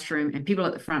classroom and people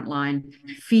at the front line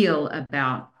feel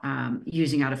about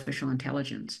using artificial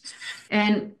intelligence.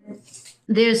 And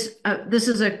this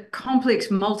is a complex,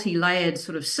 multi-layered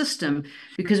sort of system,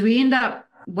 because we end up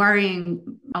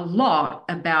worrying a lot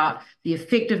about the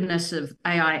effectiveness of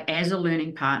AI as a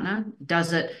learning partner.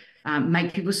 Does it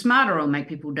make people smarter or make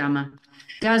people dumber?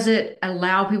 Does it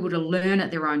allow people to learn at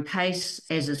their own pace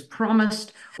as is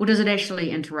promised, or does it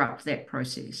actually interrupt that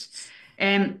process?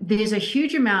 And there's a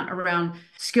huge amount around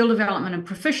skill development and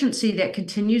proficiency that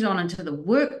continues on into the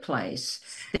workplace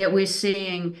that we're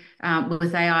seeing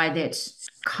with AI that's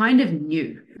kind of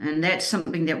new. And that's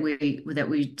something that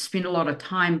we spend a lot of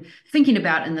time thinking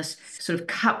about in this sort of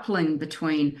coupling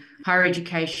between higher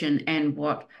education and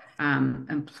what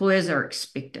employers are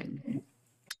expecting.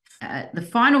 The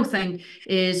final thing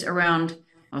is around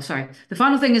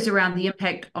the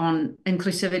impact on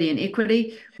inclusivity and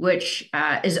equity, which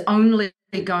is only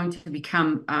going to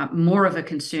become more of a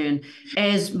concern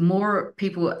as more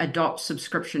people adopt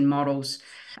subscription models,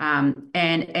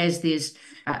 and as there's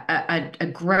a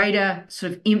greater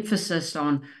sort of emphasis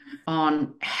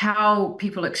on how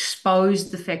people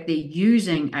expose the fact they're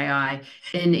using AI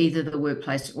in either the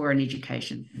workplace or in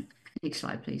education. Next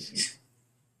slide, please.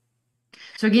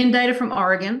 So again, data from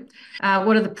Oregon.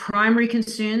 What are the primary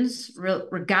concerns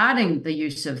regarding the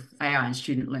use of AI in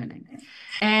student learning?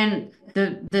 And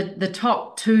the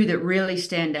top two that really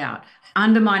stand out: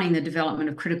 undermining the development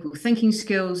of critical thinking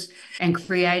skills and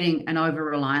creating an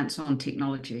over-reliance on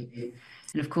technology.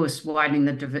 And of course, widening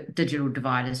the digital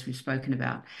divide, as we've spoken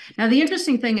about. Now, the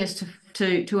interesting thing is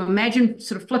to imagine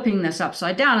sort of flipping this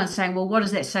upside down and saying, well, what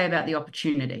does that say about the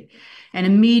opportunity? And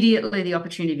immediately the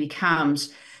opportunity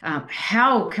becomes,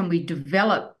 how can we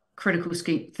develop critical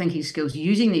thinking skills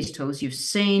using these tools? You've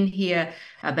seen here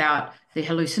about the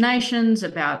hallucinations,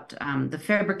 about the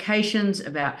fabrications,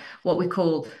 about what we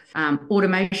call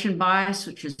automation bias,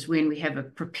 which is when we have a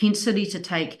propensity to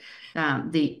take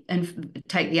the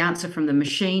answer from the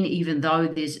machine, even though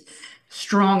there's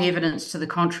strong evidence to the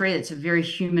contrary. It's a very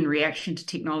human reaction to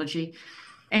technology.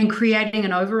 And creating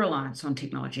an over-reliance on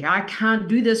technology. I can't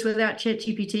do this without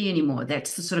ChatGPT anymore.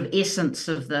 That's the sort of essence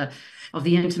of the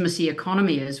intimacy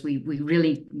economy, is we've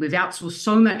outsourced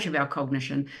so much of our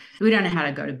cognition that we don't know how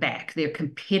to go to back. They're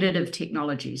competitive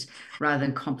technologies rather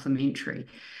than complementary.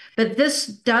 But this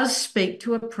does speak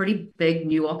to a pretty big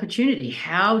new opportunity.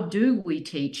 How do we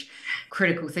teach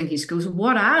critical thinking skills?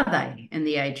 What are they in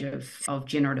the age of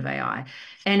generative AI?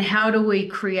 And how do we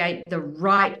create the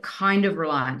right kind of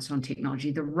reliance on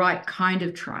technology, the right kind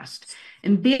of trust?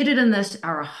 Embedded in this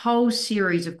are a whole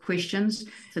series of questions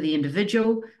for the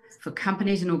individual, for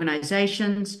companies and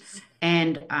organizations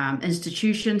and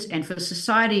institutions, and for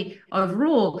society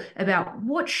overall, about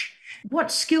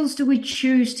what skills do we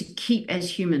choose to keep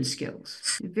as human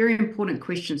skills? Very important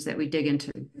questions that we dig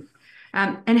into.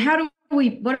 And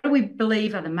what do we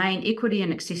believe are the main equity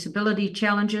and accessibility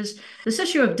challenges? This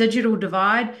issue of digital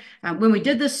divide. When we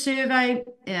did this survey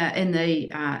in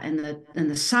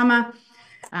the summer,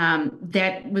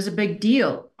 that was a big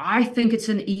deal. I think it's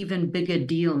an even bigger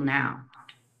deal now,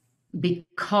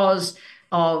 because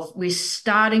we're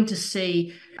starting to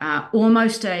see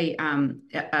almost a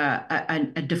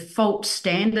default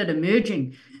standard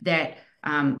emerging that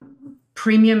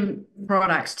premium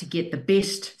products to get the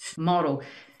best model,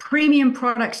 premium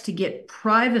products to get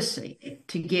privacy,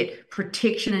 to get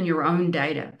protection in your own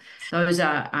data.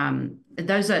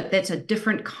 That's a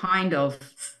different kind of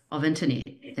internet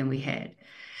than we had.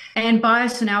 And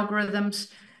bias and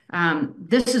algorithms,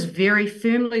 this is very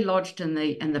firmly lodged in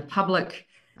the public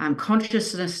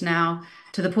consciousness now,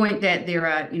 to the point that there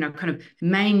are, kind of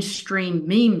mainstream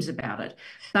memes about it.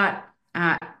 But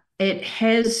it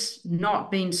has not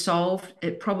been solved.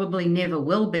 It probably never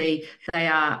will be. They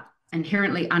are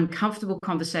inherently uncomfortable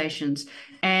conversations,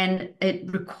 and it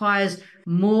requires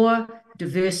more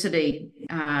diversity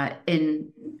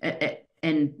in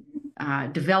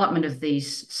development of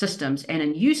these systems, and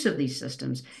in use of these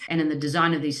systems, and in the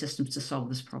design of these systems to solve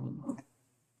this problem.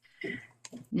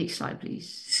 Next slide,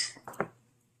 please.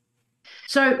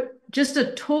 So just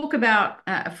to talk about,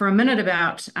 for a minute,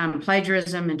 about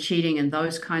plagiarism and cheating and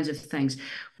those kinds of things.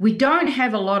 We don't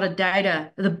have a lot of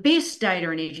data. The best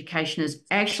data in education is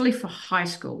actually for high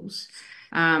schools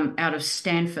out of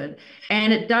Stanford.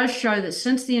 And it does show that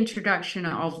since the introduction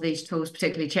of these tools,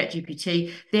 particularly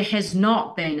ChatGPT, there has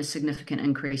not been a significant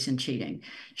increase in cheating.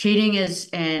 Cheating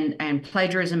and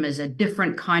plagiarism is a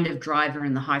different kind of driver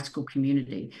in the high school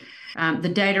community. The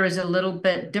data is a little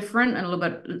bit different and a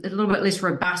little bit less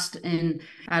robust, and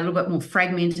a little bit more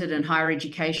fragmented in higher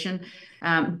education.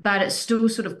 But it still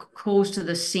sort of calls to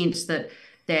the sense that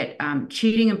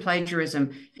cheating and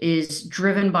plagiarism is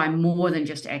driven by more than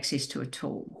just access to a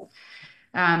tool.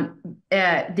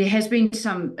 There has been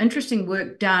some interesting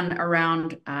work done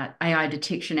around AI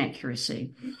detection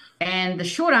accuracy. And the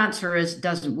short answer is it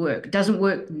doesn't work. It doesn't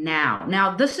work now.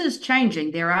 Now, this is changing.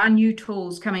 There are new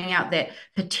tools coming out that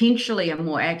potentially are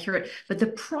more accurate. But the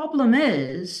problem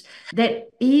is that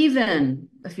even,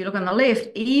 if you look on the left,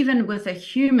 even with a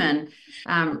human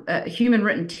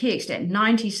written text at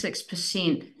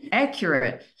 96%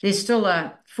 accurate, there's still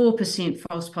a 4%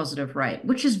 false positive rate,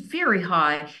 which is very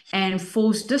high and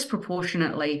falls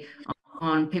disproportionately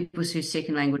on people whose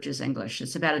second language is English.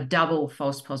 It's about a double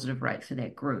false positive rate for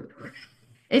that group.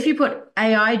 If you put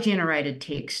AI generated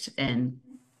text in,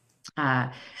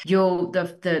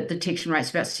 the detection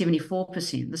rate's about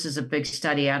 74%. This is a big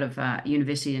study out of a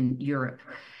university in Europe.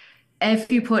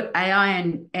 If you put AI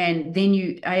in, and then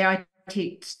you AI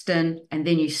text in, and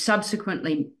then you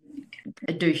subsequently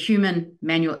do human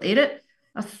manual edit,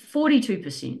 a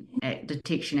 42%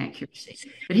 detection accuracy.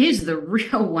 But here's the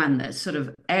real one that's sort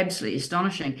of absolutely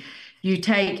astonishing. You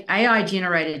take AI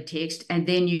generated text and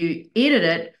then you edit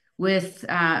it with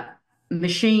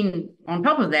machine on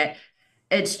top of that.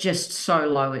 It's just so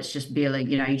low. It's just barely,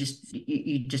 you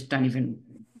just don't even,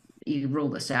 you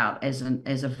rule this out as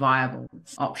a viable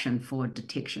option for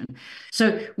detection.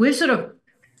 So we've sort of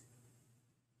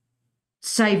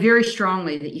say very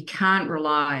strongly that you can't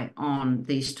rely on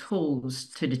these tools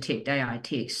to detect AI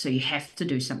text, so you have to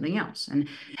do something else. And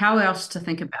how else to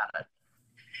think about it?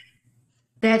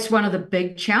 That's one of the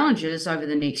big challenges over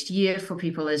the next year for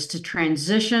people, is to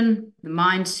transition the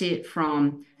mindset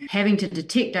from having to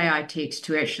detect AI text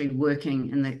to actually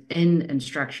working in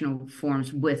instructional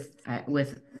forms with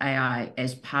AI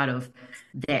as part of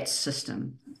that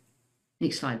system.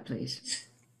 Next slide, please.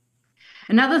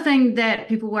 Another thing that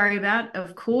people worry about,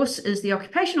 of course, is the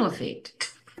occupational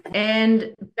effect.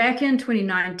 And back in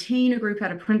 2019, a group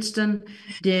out of Princeton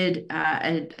did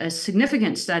a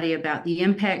significant study about the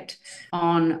impact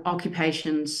on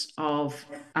occupations of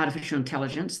artificial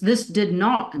intelligence. This did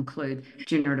not include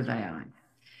generative AI.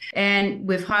 And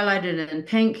we've highlighted in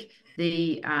pink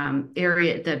the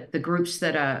area, the groups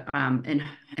that are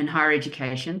in higher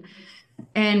education.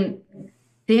 And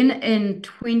then in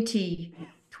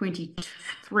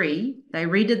 2023, they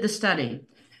redid the study.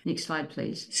 Next slide,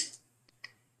 please.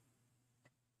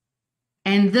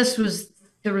 And this was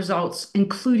the results,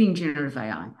 including generative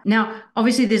AI. Now,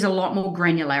 obviously, there's a lot more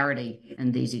granularity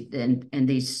in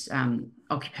these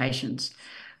occupations,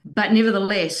 but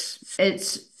nevertheless,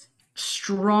 it's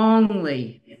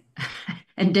strongly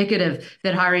indicative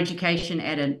that higher education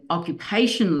at an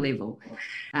occupation level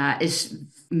is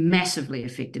massively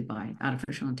affected by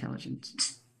artificial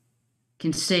intelligence.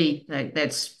 You can see that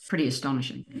that's pretty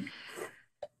astonishing.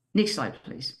 Next slide,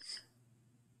 please.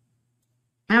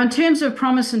 Now, in terms of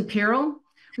promise and peril,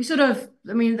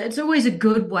 it's always a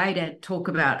good way to talk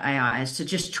about AI is to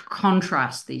just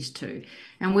contrast these two.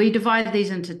 And we divide these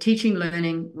into teaching,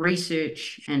 learning,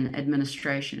 research, and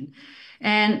administration.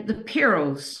 And the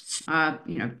perils are,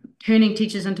 turning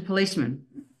teachers into policemen,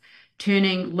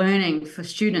 turning learning for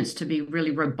students to be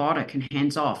really robotic and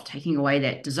hands-off, taking away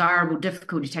that desirable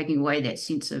difficulty, taking away that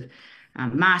sense of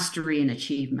mastery and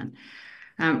achievement.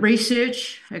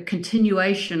 Research, a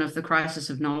continuation of the crisis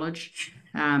of knowledge,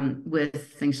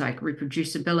 with things like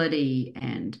reproducibility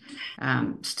and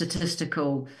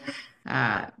statistical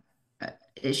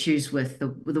issues with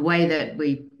the way that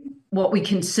what we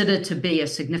consider to be a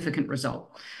significant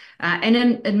result. And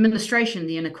in administration,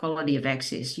 the inequality of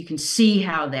access, you can see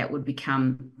how that would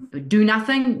do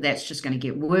nothing. That's just going to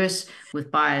get worse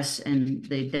with bias in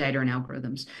the data and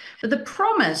algorithms. But the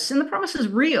promise is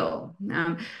real.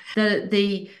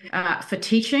 For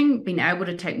teaching, being able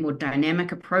to take more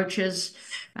dynamic approaches,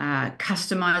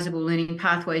 customizable learning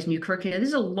pathways, new curricula.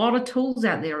 There's a lot of tools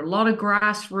out there, a lot of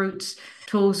grassroots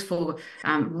tools for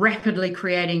rapidly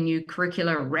creating new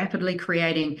curricula, rapidly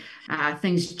creating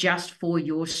things just for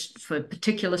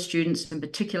particular students in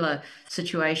particular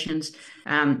situations.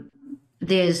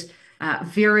 There's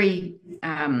very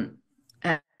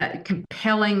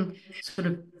compelling sort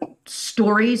of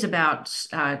stories about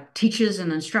teachers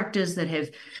and instructors that have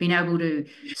been able to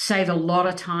save a lot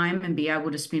of time and be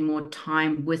able to spend more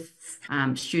time with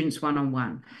students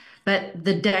one-on-one. But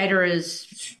the data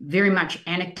is very much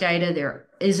anecdotal. There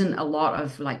isn't a lot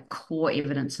of like core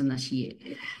evidence in this yet.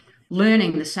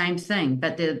 Learning, the same thing,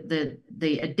 but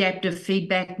the adaptive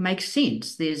feedback makes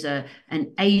sense. There's an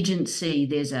agency,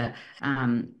 there's a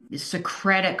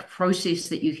Socratic process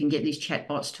that you can get these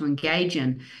chatbots to engage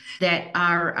in that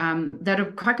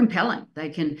are quite compelling. They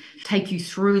can take you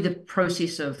through the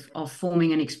process of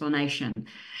forming an explanation.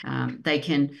 They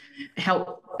can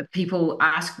help people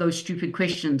ask those stupid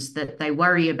questions that they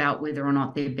worry about whether or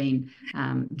not they're being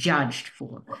judged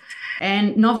for.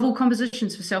 And novel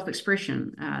compositions for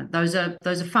self-expression. Those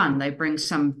are fun. They bring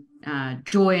some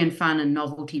joy and fun and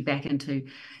novelty back into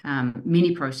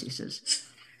many processes.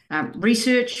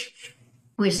 Research,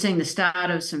 we're seeing the start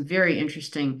of some very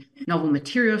interesting novel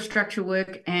material structure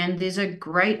work, and there's a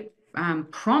great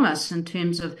promise in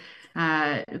terms of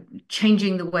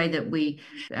changing the way that we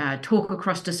talk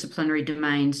across disciplinary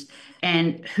domains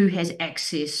and who has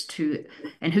access to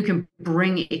and who can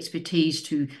bring expertise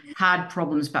to hard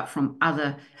problems, but from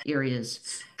other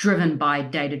areas, driven by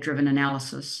data-driven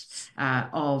analysis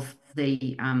of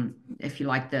the, if you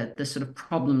like, the sort of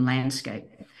problem landscape.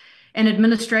 And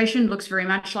administration looks very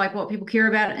much like what people care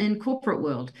about in corporate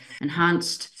world,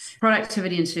 enhanced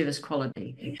productivity and service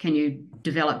quality. Can you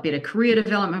develop better career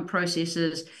development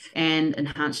processes and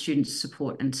enhance student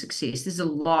support and success? There's a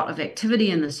lot of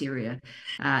activity in this area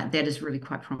that is really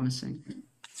quite promising.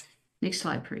 Next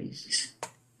slide, please.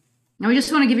 Now, we just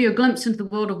want to give you a glimpse into the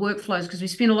world of workflows because we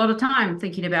spend a lot of time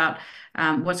thinking about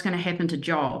what's going to happen to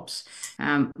jobs.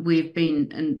 We've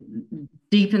been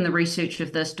deep in the research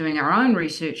of this, doing our own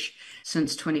research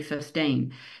since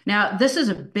 2015. Now, this is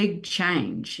a big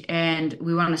change, and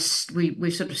we're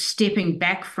sort of stepping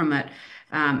back from it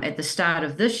at the start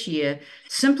of this year,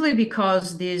 simply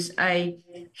because there's a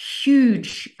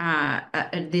huge,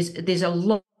 there's a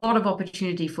lot of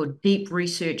opportunity for deep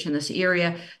research in this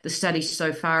area. The studies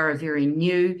so far are very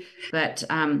new, but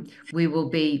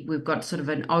we've got sort of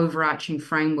an overarching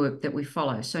framework that we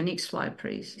follow. So next slide,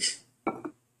 please.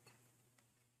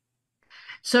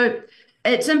 So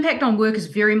its impact on work is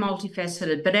very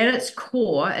multifaceted, but at its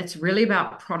core, it's really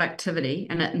about productivity,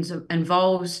 and it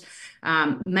involves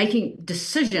making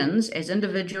decisions as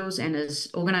individuals and as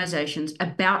organizations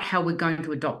about how we're going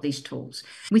to adopt these tools.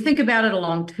 We think about it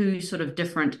along two sort of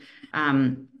different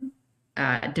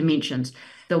dimensions: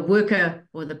 the worker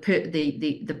or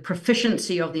the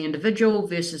proficiency of the individual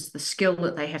versus the skill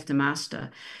that they have to master.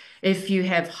 If you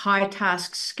have high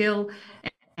task skill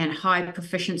and high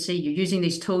proficiency, you're using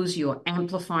these tools, you're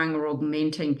amplifying or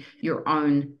augmenting your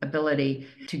own ability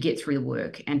to get through the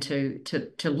work and to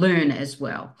learn as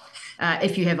well.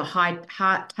 If you have a high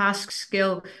task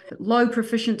skill, but low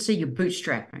proficiency, you're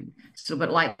bootstrapping. It's a little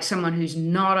bit like someone who's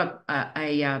not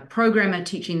a programmer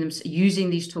teaching them,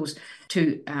 using these tools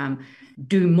to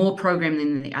do more programming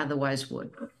than they otherwise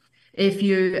would. If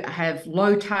you have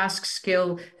low task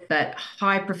skill but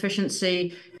high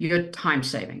proficiency, you're time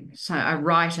saving. So a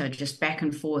writer just back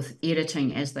and forth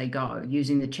editing as they go,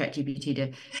 using the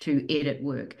ChatGPT to edit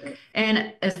work.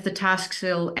 And if the task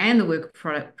skill and the work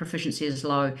proficiency is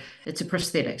low, it's a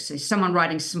prosthetic. So someone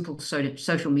writing simple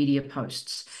social media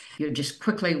posts, you're just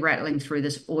quickly rattling through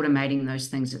this, automating those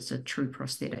things. It's a true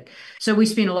prosthetic. So we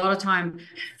spend a lot of time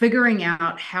figuring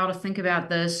out how to think about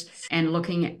this and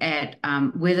looking at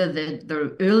whether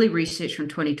the early research from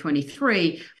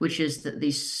 2023, which is that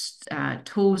these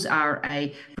tools are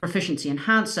a proficiency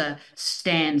enhancer,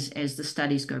 stands as the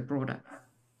studies go broader.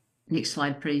 Next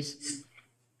slide, please.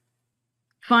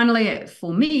 Finally,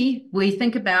 for me, we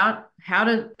think about how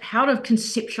to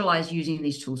conceptualize using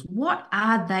these tools. What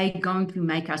are they going to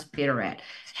make us better at?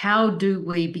 How do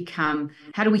we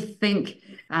think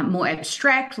more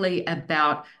abstractly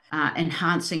about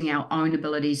enhancing our own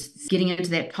abilities, getting into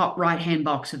that top right-hand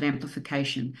box of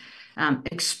amplification,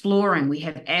 exploring. We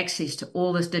have access to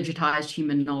all this digitized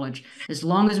human knowledge. As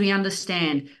long as we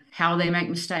understand how they make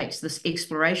mistakes, this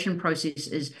exploration process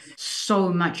is so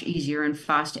much easier and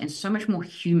faster and so much more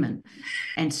human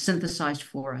and synthesized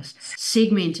for us.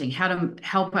 Segmenting, how to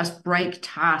help us break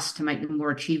tasks to make them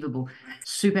more achievable,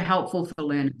 super helpful for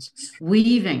learners.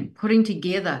 Weaving, putting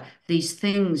together these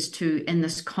things in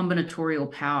this combinatorial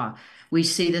power. We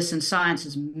see this in science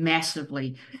as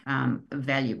massively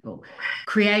valuable.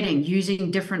 Creating,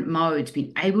 using different modes,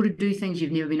 being able to do things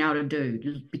you've never been able to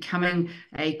do, becoming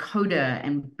a coder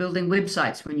and building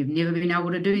websites when you've never been able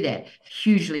to do that,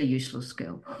 hugely useful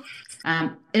skill.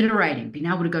 Iterating, being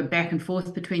able to go back and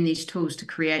forth between these tools to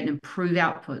create and improve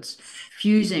outputs.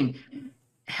 Fusing,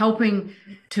 helping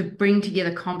to bring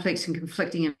together complex and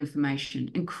conflicting information.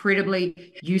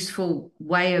 Incredibly useful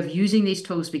way of using these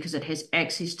tools because it has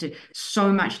access to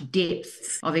so much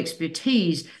depth of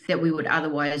expertise that we would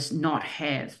otherwise not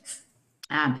have.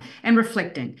 And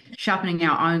reflecting, sharpening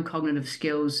our own cognitive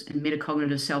skills and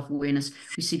metacognitive self-awareness.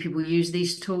 We see people use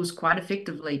these tools quite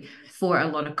effectively for a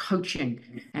lot of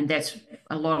coaching, and that's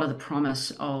a lot of the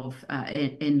promise of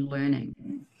in learning.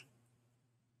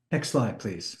 Next slide,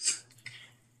 please.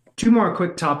 Two more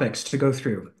quick topics to go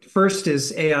through. First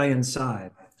is AI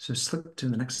inside. So slip to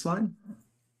the next slide.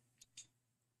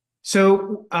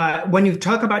 So when you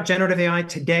talk about generative AI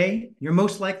today, you're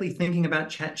most likely thinking about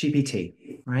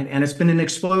ChatGPT, right? And it's been an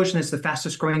explosion. It's the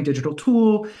fastest growing digital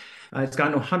tool. It's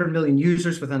gotten 100 million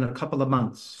users within a couple of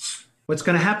months. What's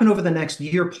going to happen over the next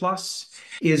year plus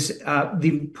is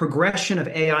the progression of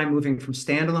AI moving from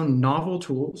standalone novel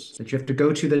tools that you have to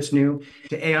go to that's new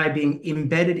to AI being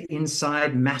embedded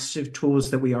inside massive tools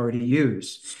that we already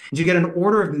use. And you get an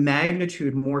order of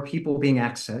magnitude more people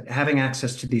having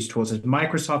access to these tools. As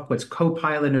Microsoft puts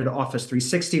Copilot into Office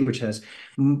 360, which has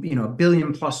a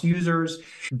billion plus users.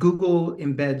 Google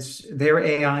embeds their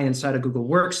AI inside of Google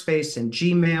Workspace and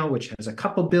Gmail, which has a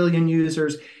couple billion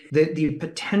users. The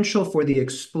potential for the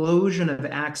explosion of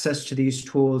access to these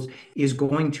tools is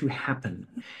going to happen.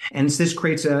 And this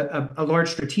creates a large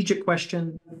strategic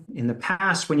question. In the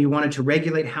past, when you wanted to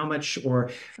regulate how much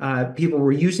people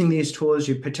were using these tools,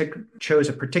 you chose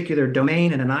a particular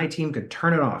domain and an IT team could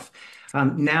turn it off.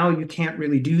 Now you can't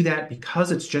really do that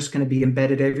because it's just going to be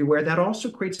embedded everywhere. That also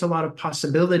creates a lot of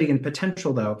possibility and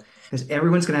potential, though, because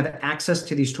everyone's going to have access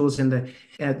to these tools and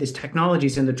these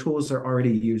technologies and the tools they're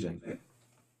already using.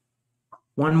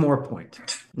 One more point.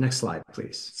 Next slide,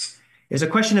 please. Is a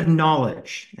question of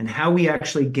knowledge and how we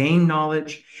actually gain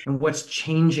knowledge and what's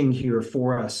changing here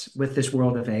for us with this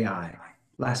world of AI.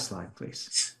 Last slide,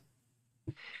 please.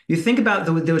 You think about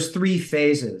those three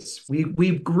phases.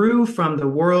 We grew from the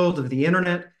world of the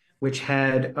internet, which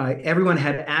had everyone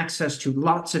had access to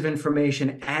lots of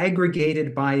information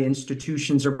aggregated by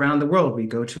institutions around the world. We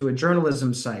go to a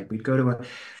journalism site. We'd go to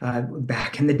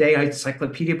back in the day,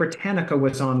 Encyclopedia Britannica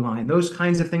was online. Those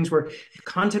kinds of things where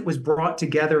content was brought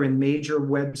together in major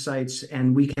websites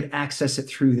and we could access it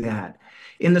through that.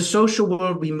 In the social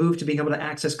world, we moved to being able to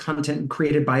access content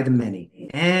created by the many.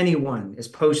 Anyone is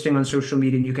posting on social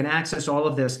media and you can access all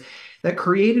of this. That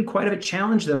created quite a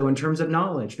challenge, though, in terms of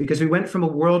knowledge, because we went from a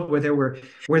world where there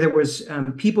was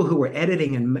people who were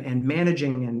editing and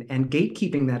managing and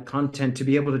gatekeeping that content to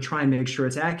be able to try and make sure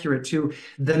it's accurate to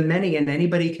the many, and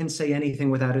anybody can say anything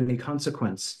without any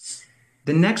consequence.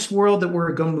 The next world that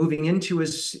we're moving into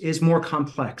is more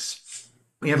complex.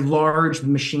 We have large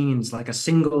machines like a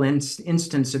single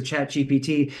instance of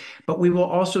ChatGPT, but we will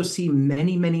also see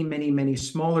many, many, many, many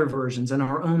smaller versions and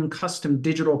our own custom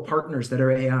digital partners that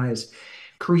are AIs,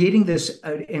 creating this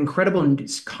incredible and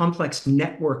complex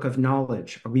network of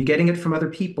knowledge. Are we getting it from other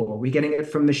people? Are we getting it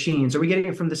from machines? Are we getting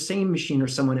it from the same machine or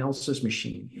someone else's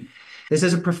machine? This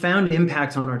has a profound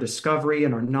impact on our discovery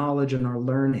and our knowledge and our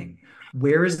learning.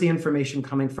 Where is the information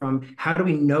coming from? How do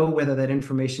we know whether that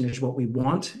information is what we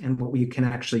want and what we can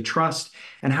actually trust?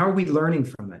 And how are we learning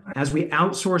from it? As we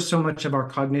outsource so much of our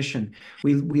cognition,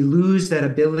 we lose that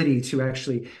ability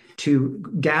to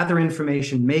gather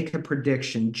information, make a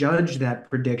prediction, judge that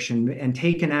prediction, and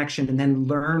take an action, and then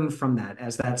learn from that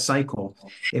as that cycle.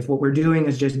 If what we're doing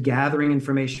is just gathering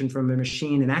information from a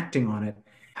machine and acting on it,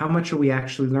 how much are we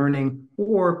actually learning?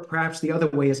 Or perhaps the other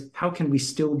way is, how can we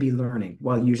still be learning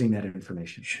while using that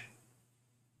information?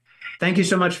 Thank you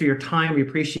so much for your time. We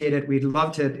appreciate it. We'd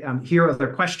love to hear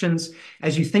other questions.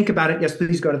 As you think about it, yes,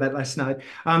 please go to that last slide.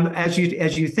 As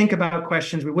you think about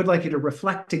questions, we would like you to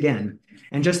reflect again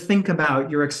and just think about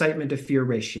your excitement to fear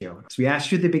ratio. So we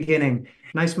asked you at the beginning,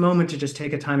 nice moment to just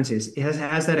take a time and say,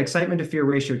 has that excitement to fear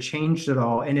ratio changed at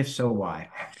all? And if so, why?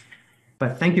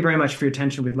 But thank you very much for your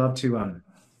attention. We'd love to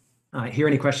hear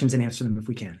any questions and answer them if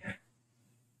we can.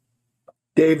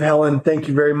 Dave, Helen, thank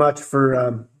you very much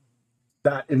for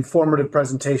that informative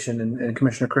presentation. And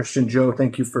Commissioner Christian, Joe,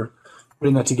 thank you for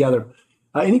putting that together.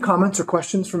 Any comments or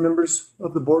questions from members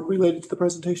of the board related to the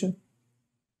presentation?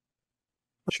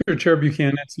 Sure, Chair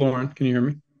Buchanan, it's Lauren. Can you hear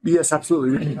me? Yes,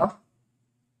 absolutely.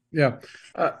 Yeah.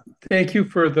 Thank you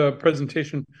for the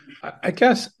presentation. I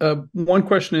guess one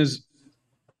question is,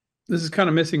 this is kind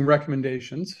of missing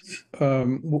recommendations.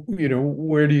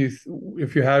 Where do you,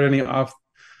 if you had any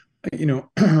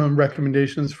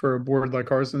recommendations for a board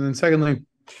like ours? And then secondly,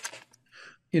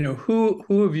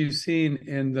 who have you seen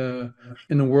in the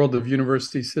world of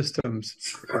university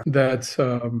systems that's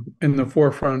in the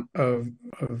forefront of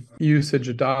usage,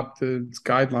 adopted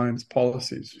guidelines,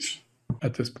 policies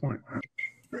at this point?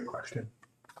 Great question.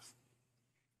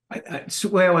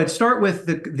 Well, I'd start with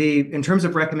in terms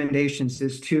of recommendations,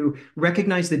 is to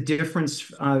recognize the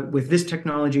difference with this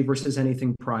technology versus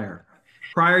anything prior.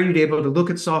 Prior, you'd be able to look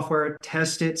at software,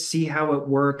 test it, see how it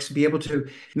works, be able to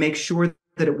make sure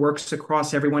that it works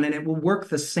across everyone, and it will work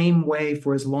the same way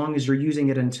for as long as you're using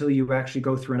it until you actually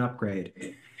go through an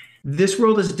upgrade. This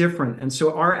world is different, and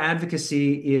so our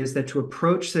advocacy is that to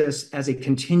approach this as a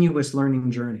continuous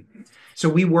learning journey. So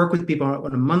we work with people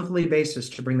on a monthly basis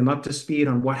to bring them up to speed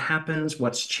on what happens,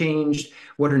 what's changed,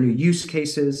 what are new use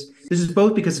cases. This is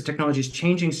both because the technology is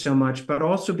changing so much, but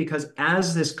also because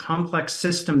as this complex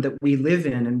system that we live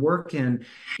in and work in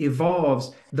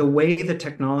evolves, the way the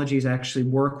technologies actually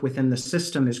work within the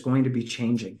system is going to be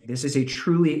changing. This is a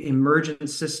truly emergent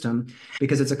system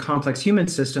because it's a complex human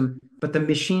system, but the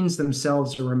machines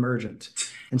themselves are emergent.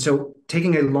 And so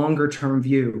taking a longer term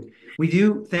view, we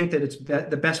do think that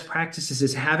the best practices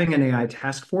is having an AI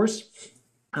task force.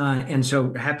 And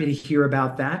so happy to hear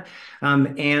about that.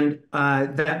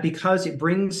 That because it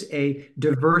brings a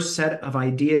diverse set of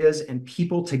ideas and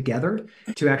people together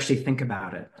to actually think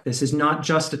about it. This is not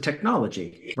just a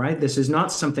technology, right? This is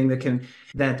not something that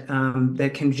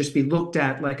can just be looked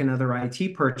at like another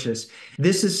IT purchase.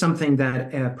 This is something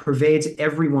that pervades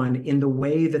everyone in the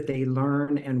way that they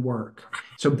learn and work.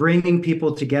 So bringing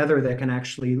people together that can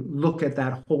actually look at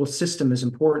that whole system is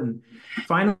important.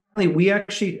 Finally, we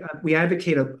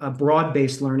advocate a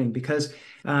broad-based learning because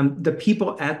the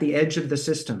people at the edge of the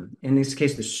system, in this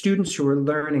case, the students who are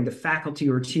learning, the faculty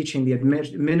who are teaching, the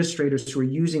administrators who are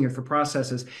using it for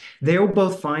processes, they will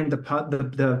both find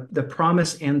the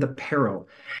promise and the peril,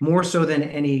 more so than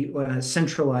any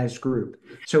centralized group.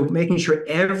 So making sure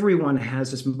everyone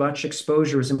has as much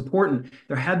exposure is important.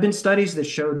 There have been studies that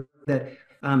show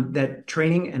that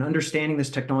training and understanding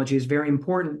this technology is very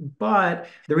important, but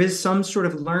there is some sort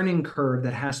of learning curve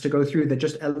that has to go through, that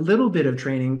just a little bit of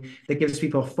training that gives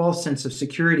people a false sense of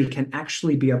security can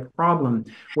actually be a problem,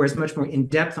 whereas much more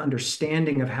in-depth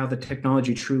understanding of how the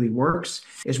technology truly works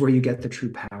is where you get the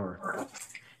true power.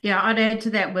 Yeah, I'd add to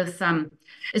that with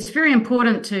it's very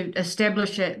important to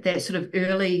establish that sort of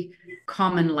early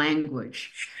common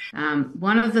language.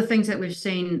 One of the things that we've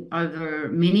seen over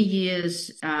many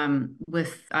years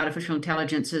with artificial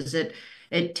intelligence is that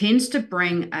it tends to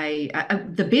bring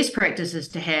the best practice is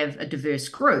to have a diverse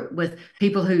group with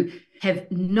people who have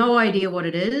no idea what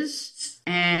it is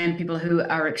and people who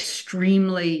are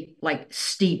extremely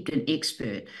steeped and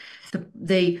expert.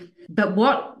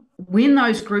 When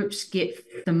those groups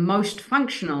get the most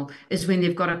functional is when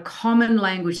they've got a common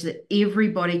language that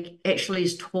everybody actually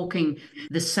is talking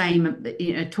the same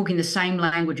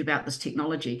language about this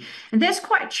technology. And that's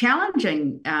quite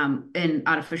challenging in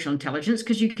artificial intelligence,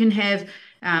 because you can have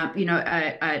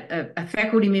a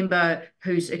faculty member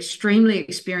who's extremely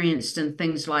experienced in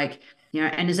things like,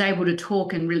 and is able to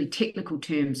talk in really technical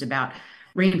terms about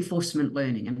reinforcement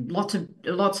learning and lots of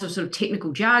sort of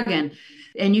technical jargon.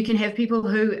 And you can have people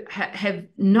who have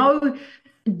no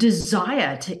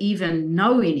desire to even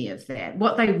know any of that.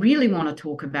 What they really want to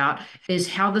talk about is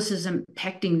how this is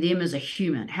impacting them as a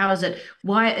human. How is it,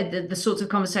 why the sorts of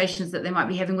conversations that they might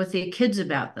be having with their kids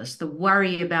about this, the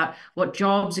worry about what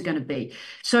jobs are going to be.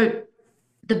 So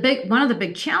one of the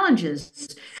big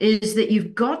challenges is that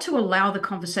you've got to allow the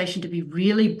conversation to be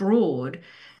really broad,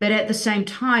 but at the same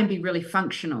time be really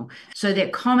functional. So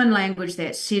that common language,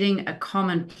 that setting a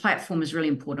common platform is really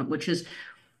important, which is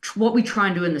what we try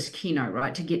and do in this keynote,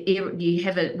 right? To get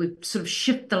we sort of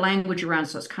shift the language around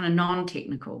so it's kind of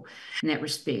non-technical in that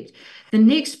respect. The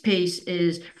next piece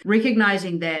is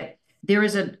recognizing that there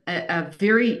is a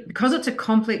very, because it's a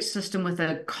complex system with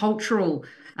a cultural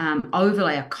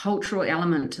overlay, a cultural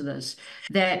element to this,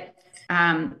 that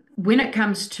when it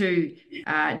comes to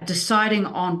deciding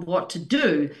on what to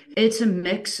do, it's a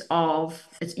mix of,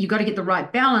 you've got to get the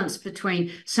right balance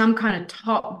between some kind of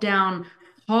top-down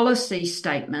policy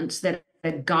statements that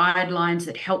are guidelines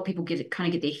that help people get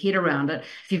their head around it.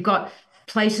 If you've got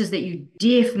places that you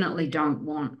definitely don't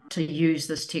want to use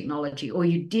this technology, or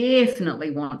you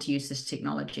definitely want to use this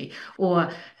technology, or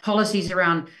policies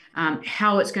around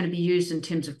how it's going to be used in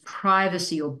terms of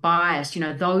privacy or bias,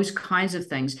 those kinds of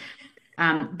things.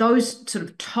 Those sort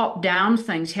of top-down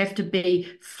things have to be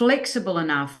flexible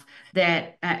enough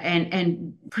that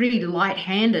and pretty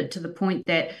light-handed to the point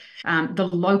that the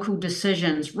local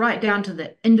decisions, right down to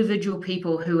the individual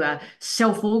people who are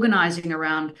self-organizing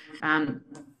around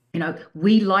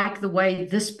we like the way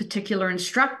this particular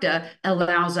instructor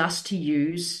allows us to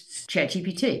use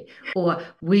ChatGPT, or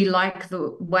we like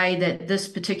the way that this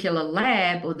particular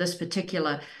lab or this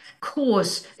particular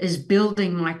course is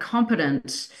building my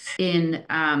competence in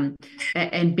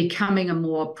and becoming a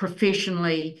more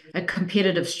a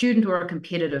competitive student or a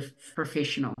competitive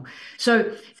professional.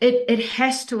 So it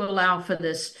has to allow for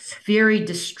this very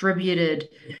distributed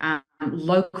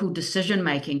local decision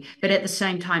making, but at the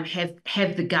same time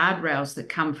have the guardrails that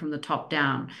come from the top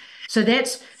down. So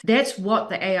that's what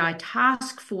the AI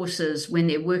task forces, when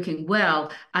they're working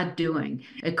well, are doing,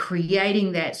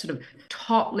 creating that sort of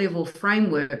top level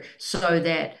framework so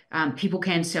that people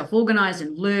can self-organize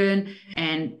and learn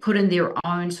and put in their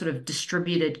own sort of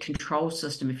distributed control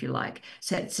system, if you like.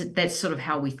 So that's sort of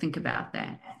how we think about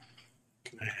that.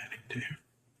 Can I add it too?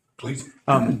 Please.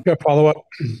 Follow up,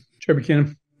 Chair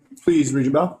Buchanan. Please,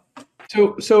 Regent Bell.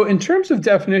 So in terms of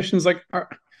definitions, like,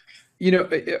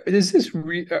 is this?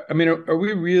 Are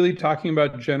we really talking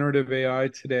about generative AI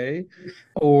today,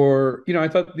 or I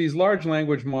thought these large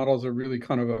language models are really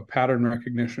kind of a pattern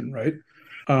recognition, right?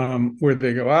 Where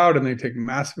they go out and they take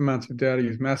massive amounts of data,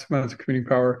 use massive amounts of computing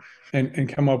power, and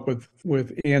come up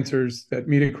with answers that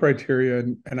meet a criteria,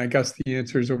 and I guess the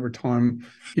answers over time,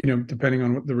 depending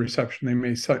on what the reception, they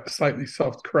may slightly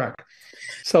self-correct.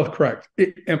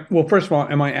 Well, first of all,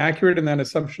 am I accurate in that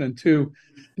assumption? And two,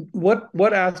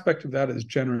 what aspect of that is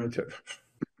generative?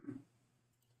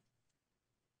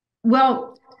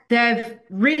 Well, they've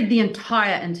read the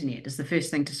entire internet is the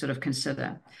first thing to sort of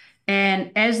consider.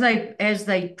 And as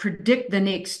they predict the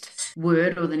next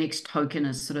word or the next token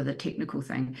is sort of the technical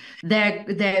thing, they're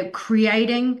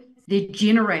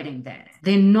generating that.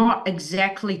 They're not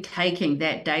exactly taking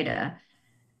that data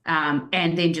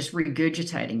and then just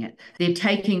regurgitating it. They're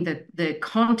taking the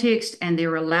context and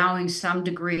they're allowing some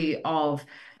degree of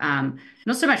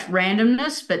not so much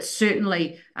randomness, but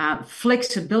certainly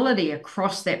flexibility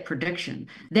across that prediction.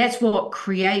 That's what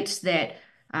creates that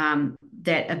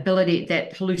ability,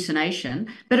 that hallucination,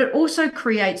 but it also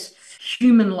creates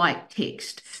human-like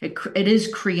text. It is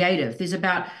creative. There's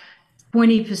about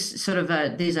 20% sort of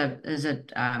there's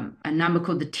a number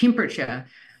called the temperature,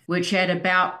 which at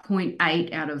about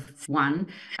 0.8 out of 1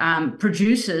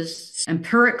 produces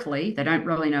empirically, they don't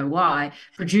really know why,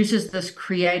 produces this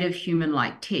creative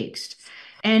human-like text.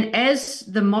 And as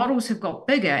the models have got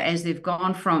bigger, as they've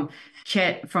gone from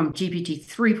GPT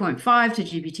 3.5 to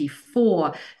GPT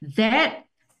 4, that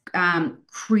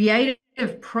creative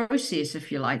process,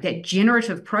 if you like, that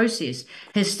generative process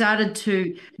has started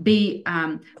to be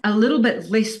a little bit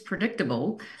less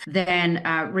predictable than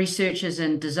researchers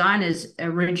and designers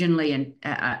originally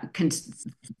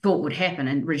thought would happen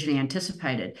and originally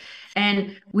anticipated.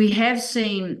 And we have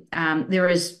seen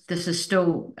this is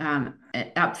still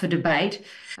up for debate,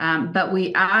 but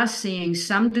we are seeing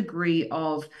some degree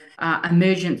of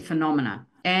emergent phenomena.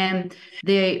 And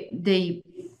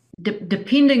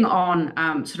depending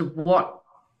on sort of what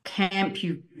camp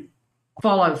you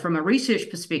follow from a research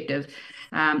perspective,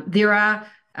 there are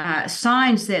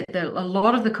signs that a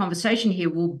lot of the conversation here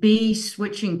will be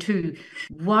switching to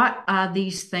what are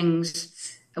these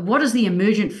things, what is the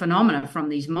emergent phenomena from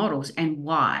these models and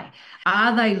why?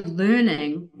 Are they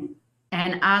learning?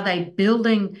 And are they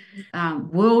building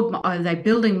are they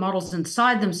building models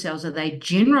inside themselves? Are they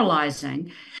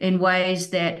generalizing in ways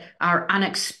that are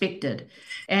unexpected?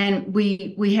 And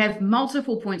we have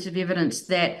multiple points of evidence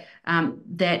that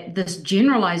that this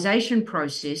generalization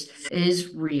process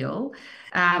is real.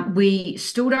 We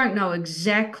still don't know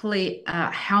exactly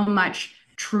how much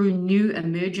true new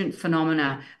emergent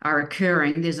phenomena are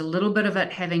occurring. There's a little bit of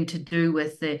it having to do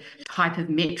with the type of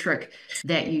metric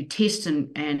that you test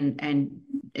and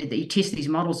that you test these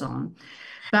models on.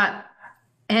 But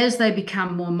as they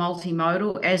become more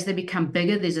multimodal, as they become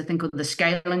bigger, there's a thing called the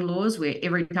scaling laws, where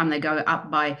every time they go up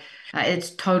by, it's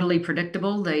totally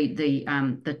predictable.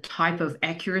 The type of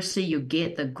accuracy you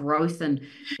get, the growth and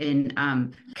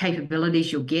in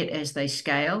capabilities you'll get as they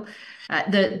scale.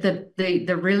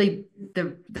 The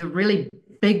really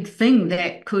big thing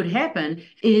that could happen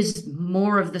is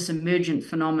more of this emergent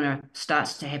phenomena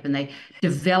starts to happen. They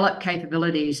develop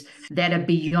capabilities that are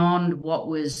beyond what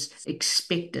was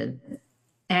expected.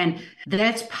 And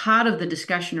that's part of the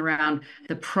discussion around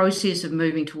the process of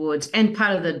moving towards, and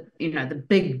part of the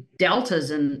big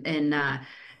deltas and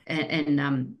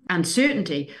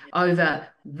uncertainty over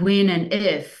when and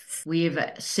if we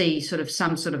ever see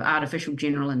some sort of artificial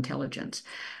general intelligence.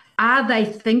 Are they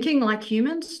thinking like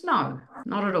humans? No,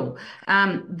 not at all.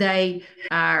 They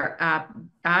are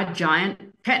giant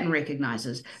pattern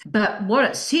recognizers. But what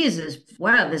it says is,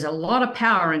 wow, there's a lot of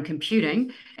power in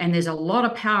computing, and there's a lot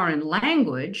of power in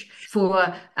language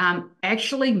for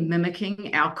actually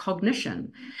mimicking our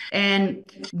cognition. And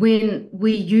when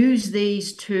we use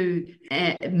these to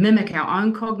mimic our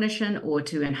own cognition or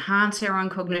to enhance our own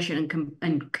cognition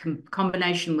in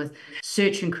combination with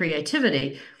search and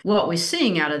creativity, what we're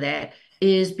seeing out of that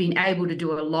is being able to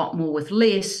do a lot more with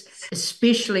less,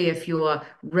 especially if you're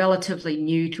relatively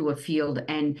new to a field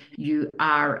and you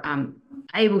are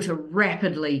able to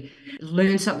rapidly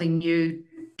learn something new,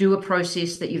 do a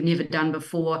process that you've never done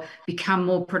before, become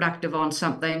more productive on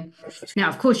something. Now,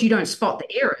 of course, you don't spot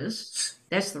the errors.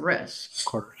 That's the risk.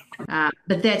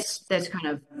 But that's kind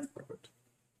of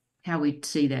how we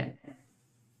see that.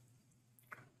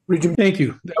 Thank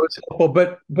you. That was helpful.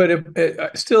 But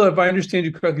if I understand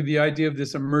you correctly, the idea of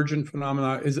this emergent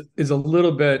phenomena is a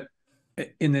little bit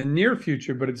in the near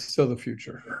future, but it's still the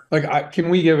future. Like, can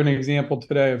we give an example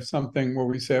today of something where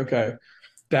we say, okay,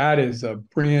 that is a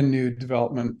brand new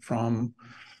development from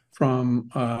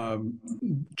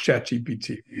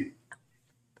ChatGPT?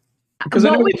 Because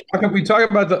I know we talk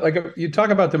about that, like you talk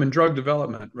about them in drug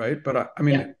development, right? But I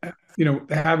mean, I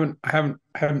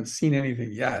haven't seen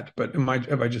anything yet. But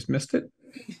have I just missed it?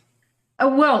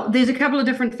 Well, there's a couple of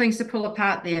different things to pull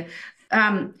apart there.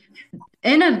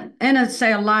 In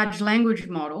a large language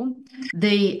model,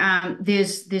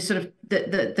 there's sort of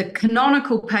the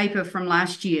canonical paper from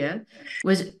last year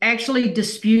was actually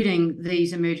disputing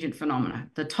these emergent phenomena.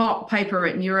 The top paper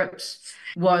at NeurIPS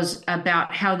was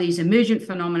about how these emergent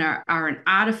phenomena are an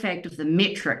artifact of the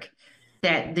metric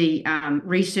that the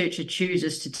researcher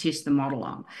chooses to test the model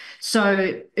on.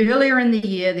 So earlier in the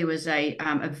year, there was a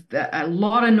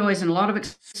lot of noise and a lot of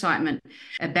excitement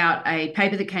about a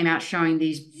paper that came out showing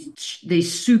these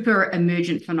super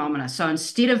emergent phenomena. So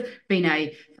instead of being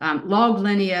a log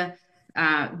linear,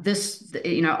 on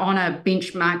a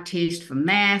benchmark test for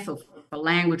math or for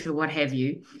language or what have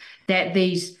you,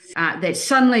 that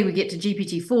suddenly we get to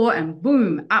GPT-4 and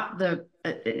boom, up the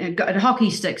hockey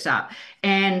sticks up.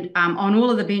 And on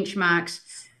all of the benchmarks,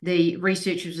 the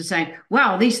researchers were saying,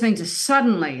 wow, these things are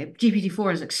suddenly, GPT-4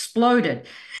 has exploded.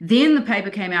 Then the paper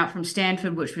came out from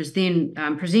Stanford, which was then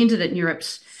presented at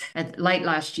NeurIPS late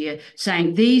last year,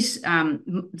 saying these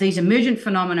emergent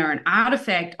phenomena are an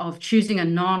artifact of choosing a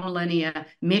non-linear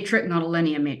metric, not a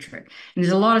linear metric. And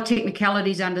there's a lot of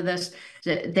technicalities under this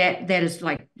that is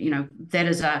like, that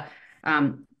is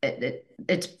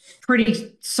it's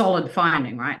pretty solid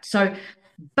finding, right? So,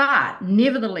 but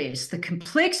nevertheless, the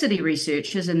complexity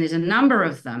researchers, and there's a number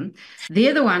of them,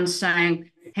 they're the ones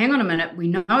saying, hang on a minute, we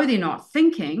know they're not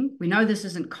thinking, we know this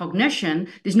isn't cognition,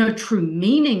 there's no true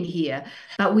meaning here,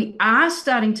 but we are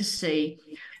starting to see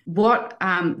what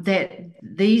that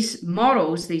these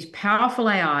models, these powerful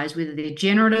AIs, whether they're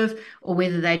generative or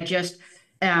whether they just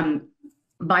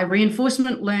by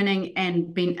reinforcement learning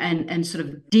and sort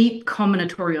of deep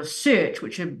combinatorial search,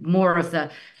 which are more of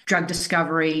the drug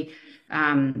discovery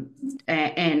and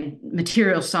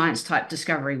material science type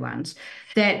discovery ones,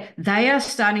 that they are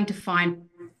starting to find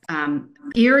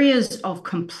areas of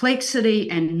complexity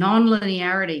and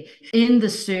non-linearity in the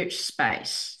search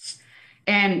space,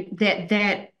 and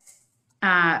that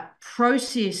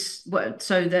process.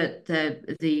 So that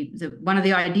the one of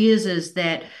the ideas is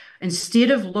that instead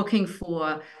of looking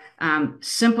for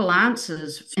simple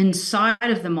answers inside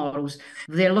of the models,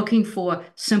 they're looking for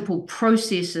simple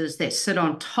processes that sit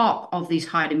on top of these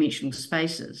high dimensional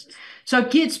spaces. So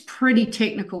it gets pretty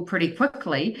technical pretty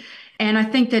quickly. And I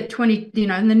think that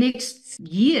in the next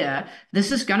year,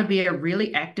 this is going to be a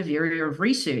really active area of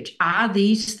research. Are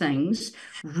these things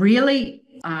really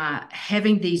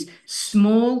having these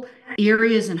small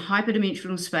areas in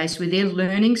hyperdimensional space where they're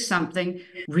learning something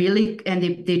really,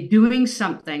 and they're doing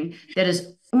something that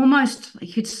is almost,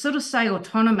 you could sort of say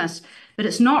autonomous, but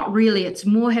it's not really. It's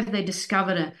more, have they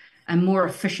discovered a more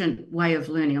efficient way of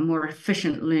learning, a more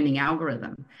efficient learning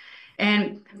algorithm?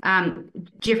 And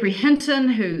Geoffrey Hinton,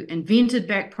 who invented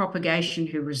backpropagation,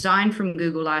 who resigned from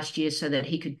Google last year so that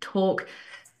he could talk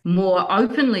more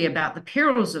openly about the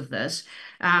perils of this,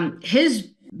 his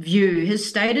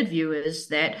stated view is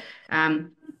that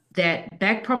that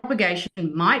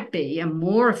backpropagation might be a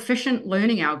more efficient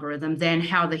learning algorithm than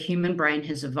how the human brain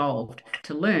has evolved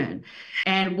to learn.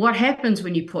 And what happens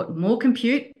when you put more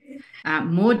compute,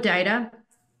 more data,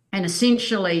 and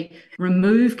essentially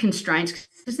remove constraints,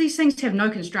 because these things have no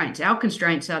constraints. Our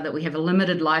constraints are that we have a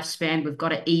limited lifespan, we've got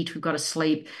to eat, we've got to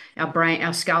sleep,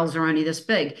 our skulls are only this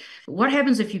big. But what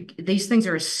happens if these things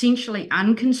are essentially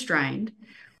unconstrained?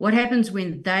 What happens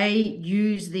when they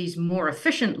use these more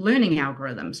efficient learning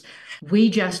algorithms? We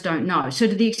just don't know. So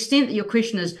to the extent that your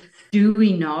question is, do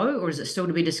we know, or is it still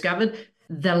to be discovered?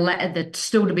 The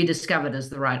still to be discovered is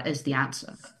the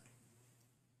answer.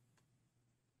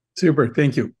 Super,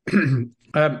 thank you.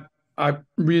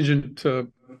 Regent,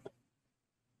 can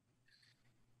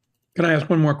I ask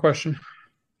one more question?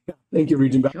 Thank you,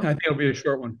 Regent. I think it'll be a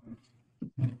short one.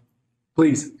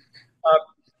 Please.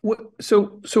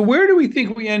 So where do we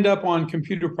think we end up on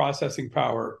computer processing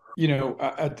power,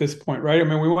 at this point, right? I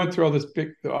mean, we went through all the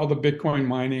Bitcoin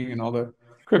mining and all the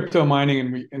crypto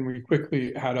mining, and we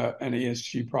quickly had an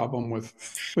ESG problem with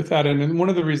that. And then one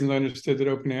of the reasons I understood that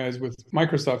OpenAI is with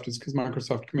Microsoft is because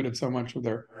Microsoft committed so much of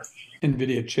their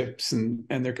NVIDIA chips and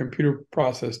their computer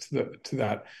process to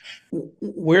that.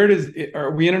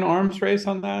 Are we in an arms race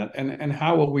on that? And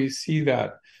how will we see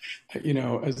that,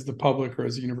 as the public or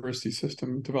as a university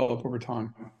system develop over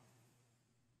time?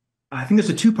 I think there's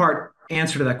a two-part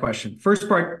answer to that question. First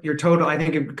part, I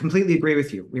think I completely agree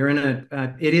with you. We're in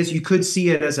you could see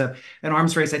it as an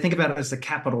arms race. I think about it as a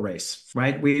capital race,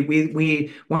 right?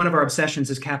 One of our obsessions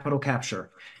is capital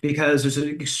capture, because there's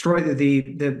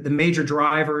the major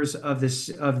drivers of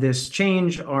this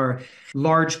change are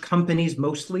large companies,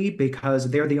 mostly because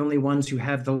they're the only ones who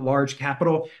have the large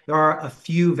capital. There are a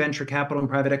few venture capital and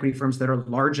private equity firms that are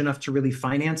large enough to really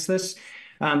finance this.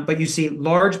 But you see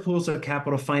large pools of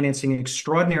capital financing an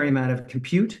extraordinary amount of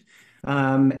compute.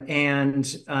 And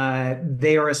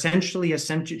they are essentially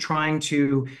trying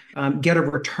to get a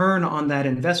return on that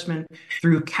investment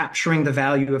through capturing the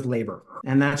value of labor.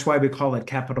 And that's why we call it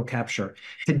capital capture.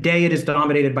 Today, it is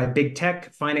dominated by big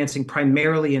tech, financing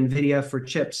primarily NVIDIA for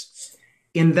chips.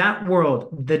 In that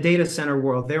world, the data center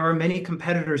world, there are many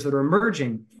competitors that are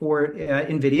emerging for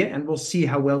NVIDIA, and we'll see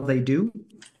how well they do.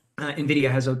 NVIDIA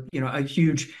has a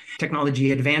huge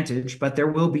technology advantage, but there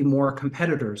will be more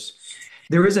competitors.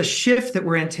 There is a shift that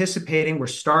we're anticipating, we're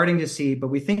starting to see, but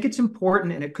we think it's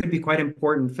important, and it could be quite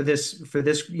important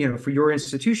for your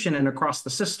institution and across the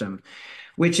system,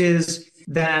 which is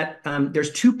that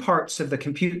there's two parts of the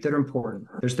compute that are important.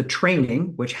 There's the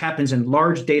training, which happens in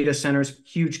large data centers,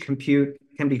 huge compute,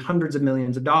 can be hundreds of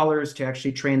millions of dollars to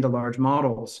actually train the large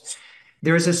models.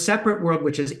 There is a separate world,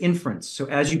 which is inference. So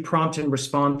as you prompt and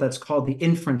respond, that's called the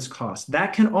inference cost.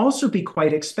 That can also be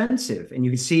quite expensive. And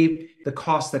you can see the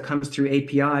cost that comes through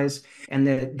APIs, and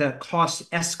the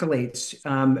cost escalates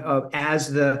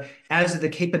as the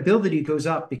capability goes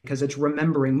up, because it's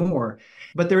remembering more.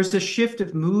 But there's a shift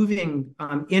of moving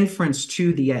inference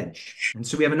to the edge. And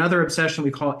so we have another obsession we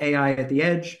call AI at the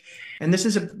edge. And this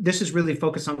is really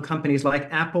focused on companies like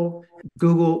Apple,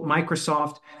 Google,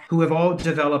 Microsoft, who have all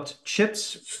developed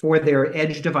chips for their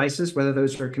edge devices, whether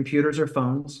those are computers or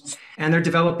phones. And they're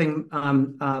developing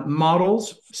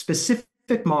models, specific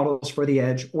models for the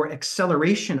edge, or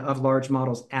acceleration of large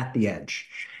models at the edge.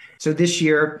 So this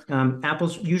year,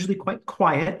 Apple's usually quite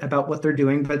quiet about what they're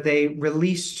doing, but they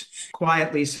released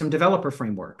quietly some developer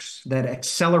frameworks that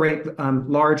accelerate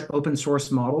large open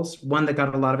source models. One that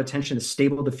got a lot of attention is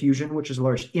Stable Diffusion, which is a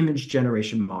large image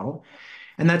generation model.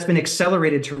 And that's been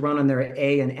accelerated to run on their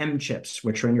A and M chips,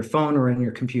 which are in your phone or in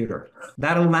your computer.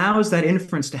 That allows that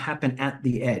inference to happen at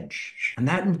the edge. And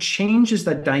that changes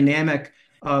the dynamic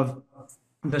of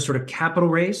the sort of capital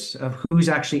race of who's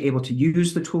actually able to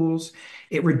use the tools.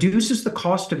 It reduces the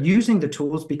cost of using the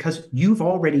tools because you've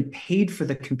already paid for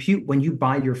the compute when you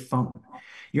buy your phone.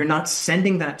 You're not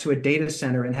sending that to a data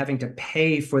center and having to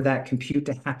pay for that compute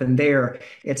to happen there.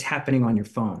 It's happening on your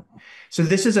phone. So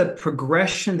this is a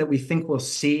progression that we think we'll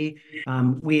see.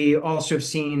 We also have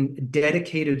seen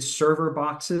dedicated server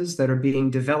boxes that are being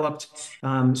developed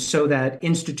so that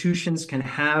institutions can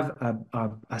have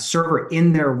a server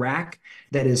in their rack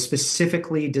that is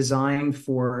specifically designed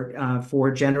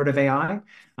for generative AI.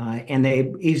 And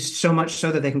they is so much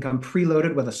so that they can come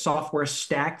preloaded with a software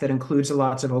stack that includes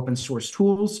lots of open source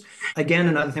tools. Again,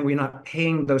 another thing, we're not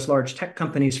paying those large tech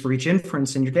companies for each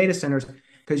inference in your data centers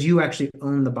because you actually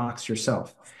own the box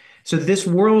yourself. So this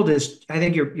world is, I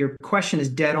think your question is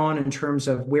dead on in terms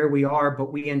of where we are,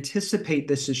 but we anticipate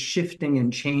this is shifting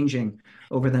and changing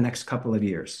over the next couple of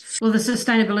years. Well, the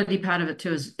sustainability part of it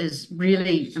too is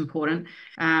really important,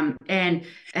 and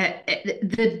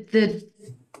the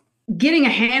getting a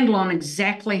handle on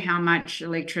exactly how much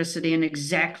electricity and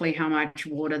exactly how much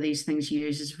water these things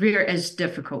use is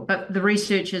difficult. But the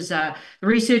research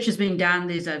has been done.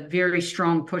 There's a very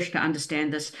strong push to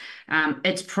understand this.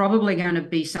 It's probably going to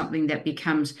be something that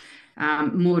becomes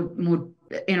more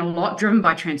in a lot driven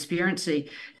by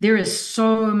transparency. There is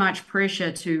so much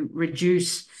pressure to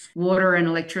reduce water and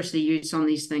electricity use on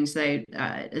these things. They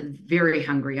are very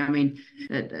hungry. I mean,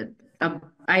 an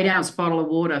 8-ounce bottle of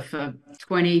water for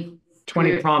 20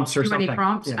 prompts or 20 something.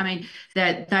 prompts. Yeah. I mean,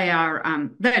 that they are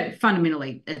that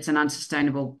fundamentally it's an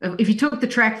unsustainable. If you took the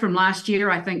track from last year,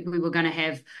 I think we were going to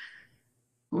have,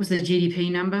 what was the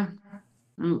GDP number?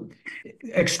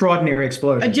 Extraordinary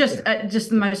explosion. Just the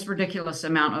most ridiculous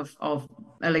amount of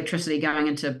electricity going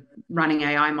into running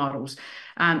AI models.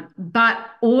 But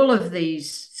all of the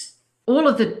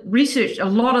research, a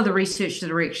lot of the research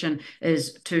direction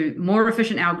is to more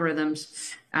efficient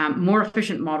algorithms, more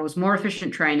efficient models, more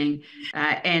efficient training.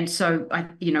 And so,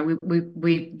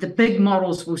 the big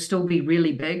models will still be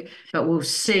really big, but we'll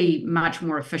see much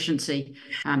more efficiency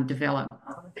develop.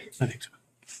 I think so.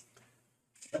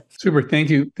 Super. Thank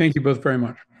you. Thank you both very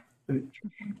much.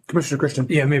 Commissioner Christian.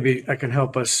 Yeah, maybe I can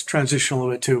help us transition a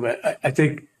little bit too, but I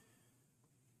think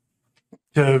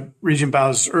to Regent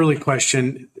Bow's early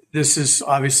question, this is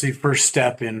obviously first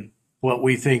step in what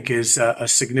we think is a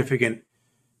significant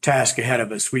task ahead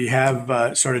of us. We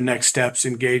have sort of next steps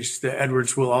engaged. The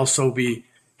Edwards will also be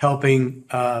helping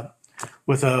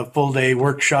with a full day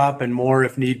workshop and more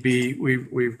if need be.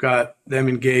 We've got them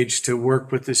engaged to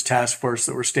work with this task force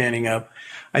that we're standing up.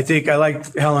 I think I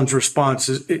like Helen's response.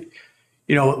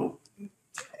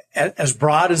 As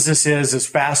broad as this is, as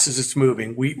fast as it's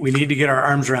moving, we need to get our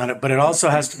arms around it, but it also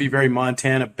has to be very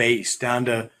Montana based, down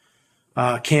to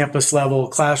campus level,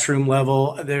 classroom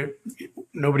level.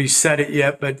 Nobody's said it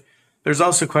yet, but there's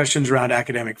also questions around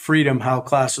academic freedom, how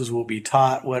classes will be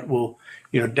taught, what will,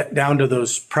 down to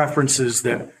those preferences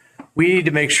that we need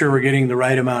to make sure we're getting the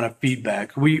right amount of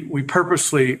feedback. We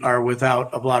purposely are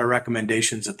without a lot of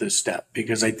recommendations at this step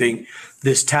because I think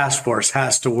this task force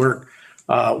has to work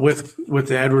with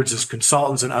the Edwards as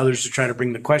consultants and others to try to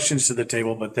bring the questions to the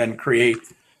table, but then create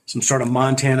some sort of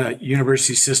Montana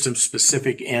university system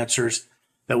specific answers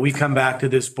that we come back to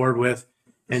this board with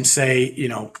and say,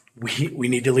 we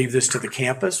need to leave this to the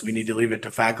campus, we need to leave it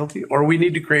to faculty, or we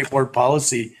need to create board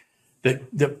policy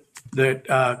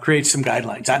that creates some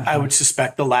guidelines. I would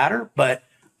suspect the latter, but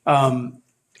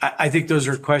I think those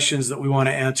are questions that we want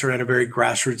to answer at a very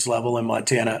grassroots level in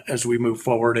Montana as we move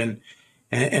forward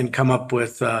and come up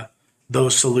with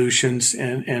those solutions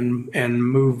and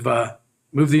move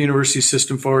the university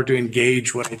system forward to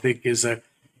engage what I think is a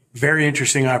very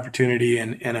interesting opportunity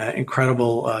and an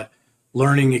incredible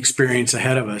learning experience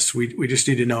ahead of us. We just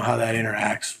need to know how that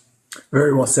interacts.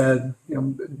 Very well said.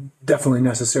 Definitely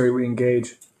necessary we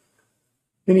engage.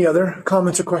 Any other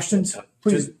comments or questions?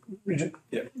 Please, Regent.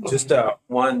 Yeah, just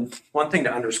one thing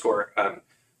to underscore.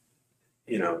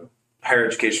 Higher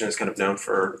education is kind of known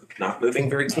for not moving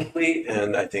very quickly,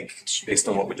 and I think based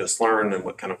on what we just learned and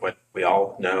what we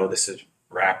all know, this is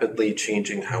rapidly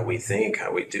changing how we think,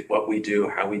 how we do what we do,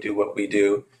 how we do what we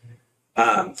do.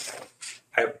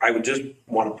 I would just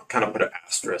want to kind of put an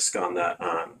asterisk on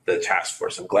the task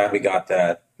force. I'm glad we got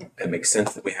that. It makes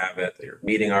sense that we have it. They're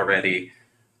meeting already,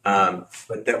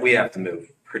 but that we have to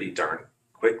move pretty darn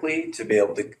quickly to be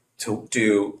able to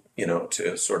do,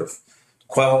 to sort of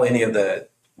quell any of the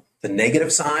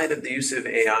negative side of the use of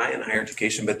AI in higher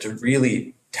education, but to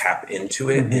really tap into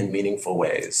it in meaningful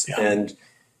ways. Yeah. And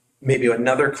maybe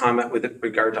another comment with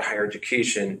regard to higher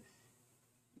education,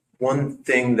 one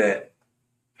thing that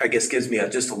I guess gives me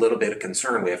just a little bit of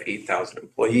concern. We have 8,000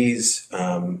 employees.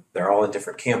 They're all in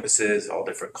different campuses, all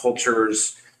different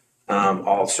cultures,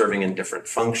 all serving in different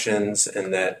functions,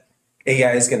 and that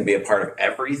AI is going to be a part of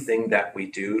everything that we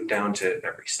do, down to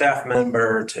every staff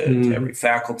member, to every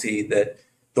faculty, that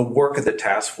the work of the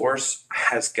task force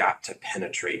has got to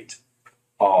penetrate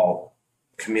all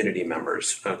community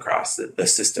members across the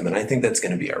system. And I think that's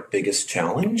going to be our biggest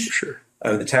challenge. Sure.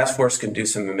 The task force can do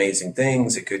some amazing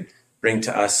things. It could bring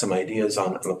to us some ideas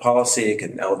on the policy. It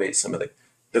can elevate some of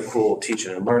the cool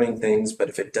teaching and learning things. But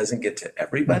if it doesn't get to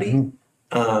everybody,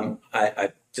 I'm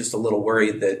just a little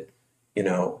worried that,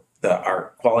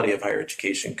 our quality of higher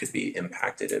education could be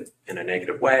impacted in a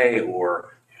negative way,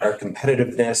 or our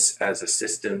competitiveness as a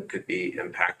system could be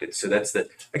impacted. So that's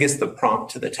the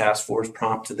prompt to the task force,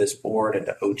 prompt to this board and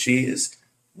to OG is,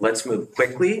 let's move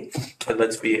quickly, but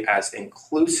let's be as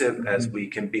inclusive as we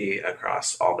can be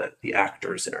across all the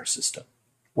actors in our system.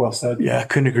 Well said. Yeah, I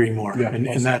couldn't agree more. Yeah, and,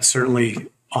 well and said. that's certainly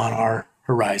on our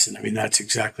horizon. I mean, that's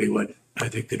exactly what I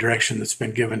think the direction that's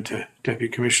been given to Deputy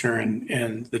Commissioner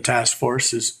and the task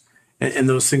force is, and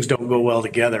those things don't go well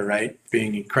together, right?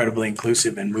 Being incredibly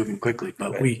inclusive and moving quickly,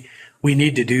 but Right. we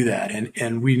need to do that,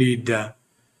 and we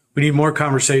need more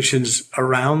conversations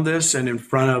around this and in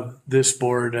front of this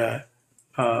board,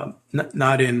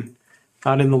 not in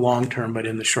the long term, but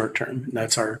in the short term. And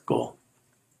that's our goal.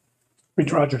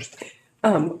 Regent Rogers.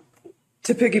 To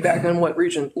piggyback on what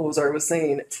Regent Lozar was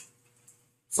saying,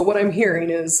 so what I'm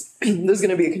hearing is there's going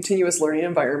to be a continuous learning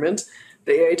environment.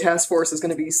 The AI task force is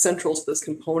going to be central to this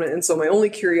component. And so my only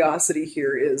curiosity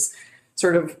here is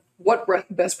sort of what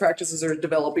best practices are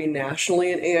developing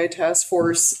nationally in AI task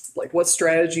force? Like what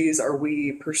strategies are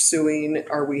we pursuing?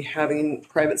 Are we having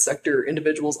private sector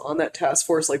individuals on that task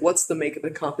force? Like what's the makeup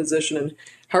and composition, and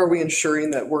how are we ensuring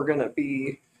that we're going to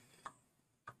be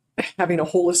having a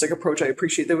holistic approach? I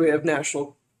appreciate that we have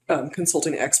national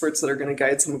consulting experts that are going to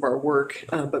guide some of our work,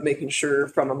 but making sure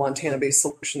from a Montana-based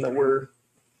solution that we're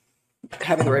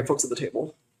having the right folks at the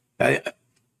table.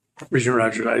 Regent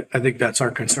Rogers, I think that's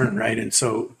our concern, right? And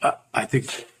so I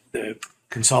think the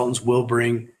consultants will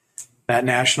bring that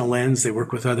national lens. They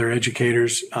work with other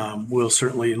educators. We'll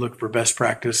certainly look for best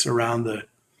practice around the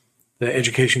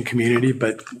education community,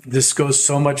 but this goes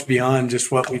so much beyond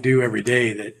just what we do every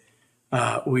day that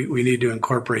we need to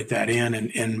incorporate that in,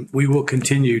 and we will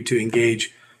continue to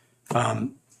engage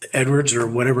Edwards or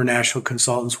whatever national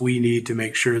consultants we need to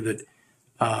make sure that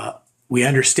we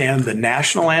understand the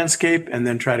national landscape and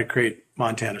then try to create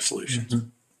Montana solutions. Mm-hmm.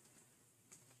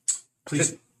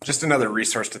 Please. Just another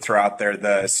resource to throw out there.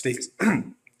 The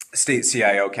state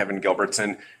CIO, Kevin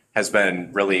Gilbertson, has been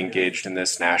really engaged in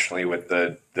this nationally with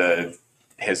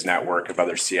his network of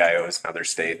other CIOs in other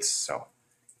states. So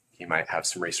he might have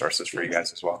some resources for you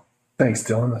guys as well. Thanks,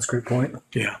 Dylan. That's a great point.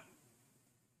 Yeah.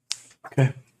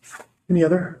 Okay. Any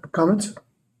other comments?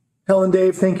 Helen,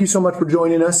 Dave, thank you so much for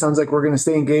joining us. Sounds like we're going to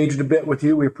stay engaged a bit with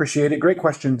you. We appreciate it. Great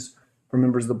questions from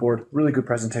members of the board. Really good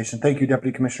presentation. Thank you,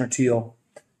 Deputy Commissioner Teal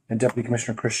and Deputy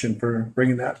Commissioner Christian, for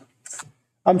bringing that.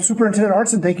 Superintendent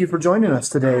Artson, thank you for joining us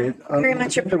today. Very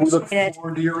much We look appreciate it.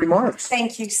 forward to your remarks.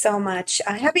 Thank you so much.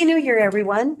 Happy New Year,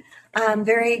 everyone.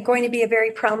 Going to be a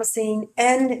very promising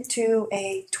end to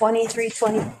a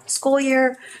 23-20 school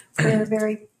year.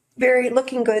 We're very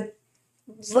looking good.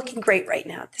 It's looking great right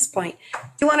now at this point. I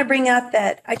do want to bring up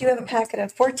that I do have a packet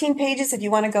of 14 pages if you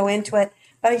want to go into it,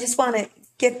 but I just want to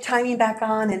get timing back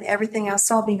on and everything else,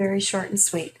 so I'll be very short and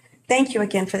sweet. Thank you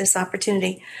again for this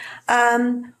opportunity.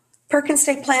 Perkins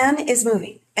State Plan is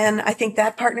moving, and I think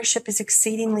that partnership is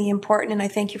exceedingly important, and I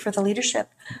thank you for the leadership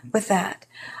with that.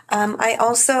 I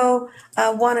also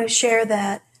want to share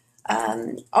that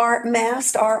our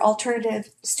MAST, our alternative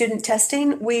student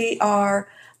testing, we are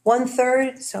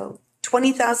 1/3, so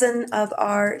 20,000 of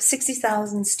our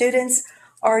 60,000 students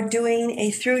are doing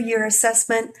a through-year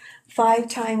assessment 5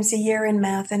 times a year in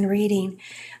math and reading.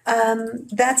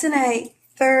 That's in a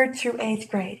 3rd through 8th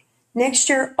grade. Next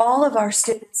year, all of our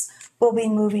students will be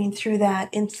moving through that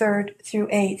in 3rd through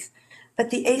 8th. But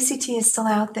the ACT is still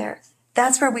out there.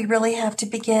 That's where we really have to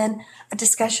begin a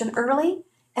discussion early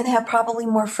and have probably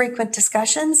more frequent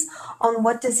discussions on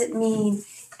what does it mean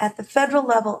at the federal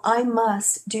level. I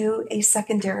must do a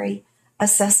secondary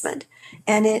assessment,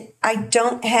 and I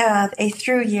don't have a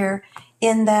through year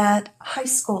in that high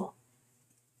school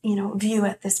view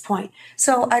at this point.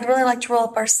 So I'd really like to roll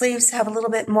up our sleeves, have a little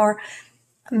bit more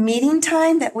meeting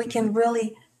time that we can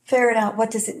really ferret out what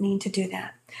does it mean to do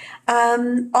that.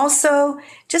 Also,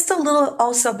 just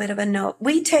a bit of a note.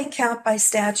 We take count by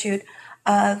statute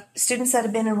of students that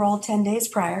have been enrolled 10 days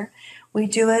prior. We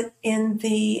do it in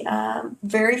the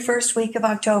very first week of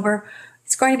October.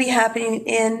 It's going to be happening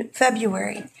in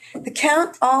February. The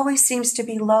count always seems to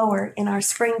be lower in our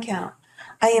spring count.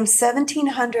 I am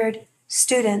 1,700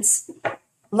 students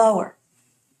lower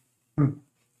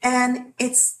And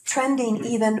it's trending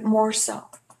even more so.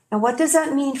 Now, what does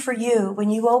that mean for you when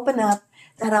you open up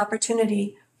that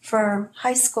opportunity for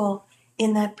high school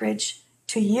in that bridge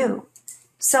to you?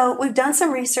 So we've done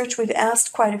some research. We've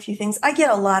asked quite a few things. I get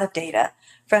a lot of data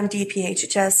from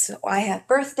DPHHS. So I have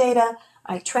birth data,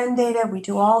 I trend data. We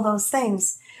do all those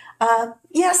things.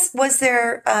 Yes, was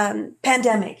there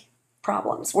pandemic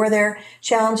problems? Were there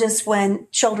challenges when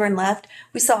children left?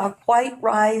 We saw a quite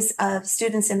rise of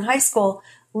students in high school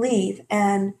leave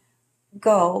and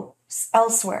go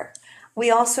elsewhere. We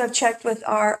also have checked with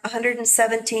our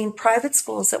 117 private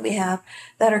schools that we have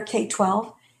that are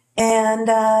K-12, and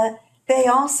they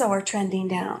also are trending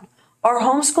down. Our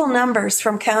homeschool numbers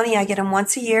from county, I get them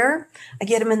once a year. I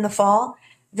get them in the fall.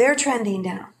 They're trending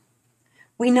down.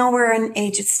 We know we're an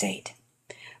aged state.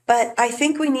 But I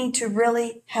think we need to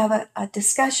really have a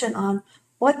discussion on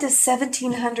what does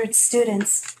 1,700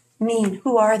 students mean?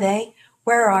 Who are they?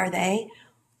 Where are they?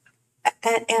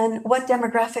 And what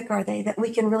demographic are they that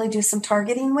we can really do some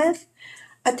targeting with?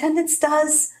 Attendance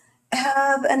does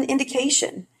have an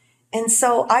indication. And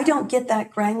so I don't get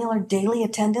that granular daily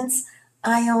attendance.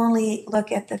 I only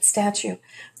look at that statue.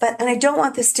 And I don't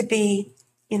want this to be,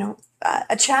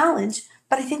 a challenge,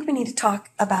 but I think we need to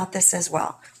talk about this as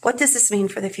well. What does this mean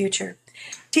for the future?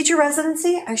 Teacher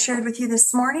residency, I shared with you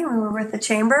this morning when we were with the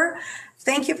chamber.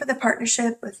 Thank you for the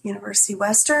partnership with University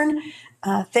Western.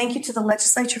 Thank you to the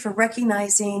legislature for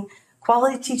recognizing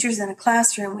quality teachers in a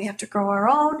classroom. We have to grow our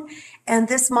own. And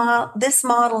this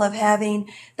model of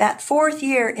having that fourth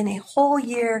year in a whole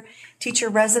year teacher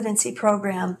residency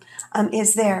program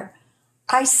is there.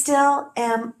 I still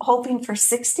am hoping for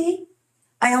 60.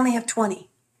 I only have 20.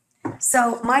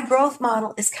 So my growth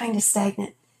model is kind of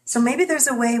stagnant. So maybe there's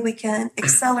a way we can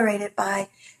accelerate it by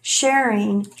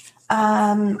sharing,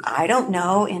 I don't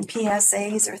know, in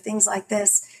PSAs or things like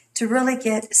this to really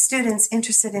get students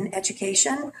interested in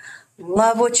education.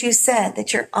 Love what you said,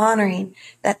 that you're honoring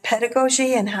that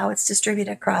pedagogy and how it's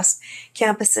distributed across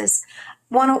campuses.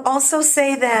 Want to also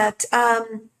say that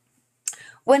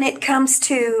when it comes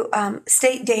to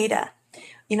state data,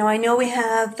 I know we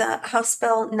have the House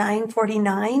Bill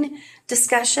 949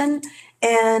 discussion,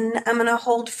 and I'm going to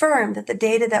hold firm that the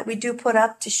data that we do put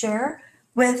up to share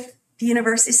with the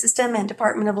university system and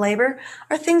Department of Labor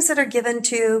are things that are given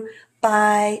to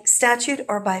by statute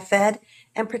or by Fed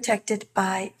and protected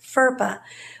by FERPA.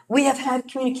 We have had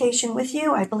communication with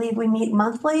you. I believe we meet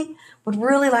monthly. Would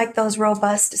really like those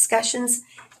robust discussions.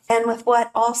 And with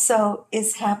what also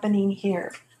is happening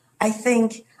here, I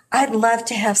think I'd love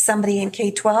to have somebody in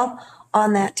K-12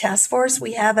 on that task force.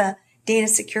 We have a data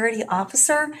security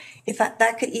officer. If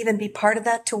that could even be part of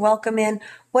that, to welcome in,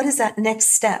 what is that next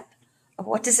step?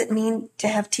 What does it mean to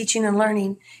have teaching and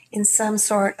learning in some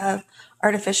sort of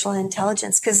artificial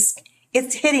intelligence? Because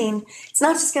it's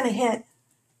not just going to hit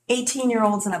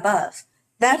 18-year-olds and above.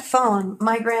 That phone,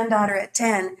 my granddaughter at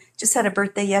 10 just had a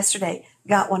birthday yesterday,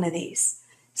 got one of these.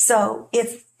 So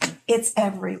it's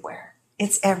everywhere.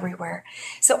 It's everywhere.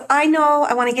 So I know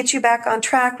I want to get you back on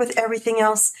track with everything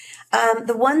else.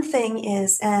 The one thing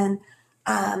is, and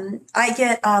I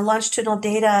get a longitudinal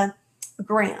data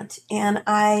grant, and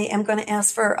I am going to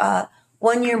ask for a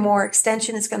 1 year more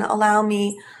extension. It's going to allow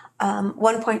me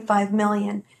 1.5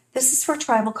 million. This is for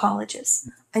tribal colleges.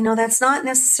 I know that's not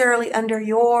necessarily under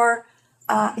your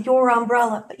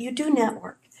umbrella, but you do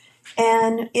network,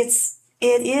 and it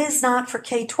is not for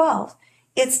K-12.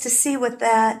 It's to see what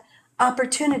that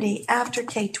opportunity after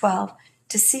K-12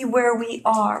 to see where we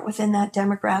are within that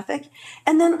demographic,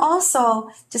 and then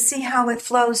also to see how it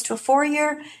flows to a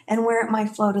 4-year and where it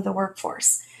might flow to the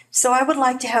workforce. So I would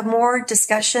like to have more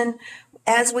discussion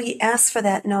as we ask for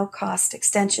that no-cost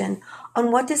extension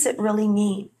on what does it really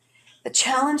mean. The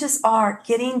challenges are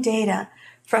getting data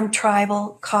from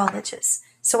tribal colleges.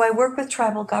 So I work with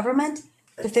tribal government,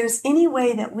 but if there's any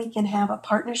way that we can have a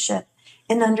partnership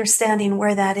in understanding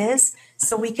where that is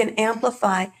so we can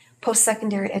amplify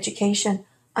post-secondary education,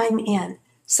 I'm in.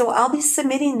 So I'll be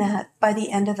submitting that by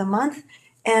the end of the month,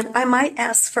 and I might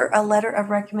ask for a letter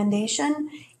of recommendation,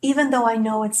 even though I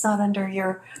know it's not under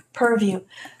your purview.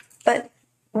 But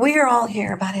we're all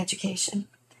here about education,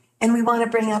 and we want to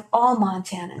bring up all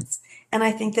Montanans, and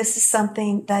I think this is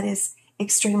something that is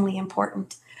extremely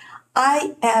important.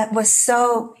 I was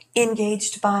so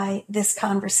engaged by this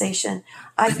conversation.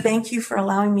 I thank you for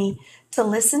allowing me to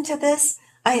listen to this.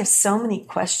 I have so many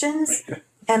questions,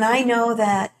 and I know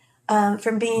that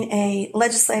from being a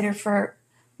legislator for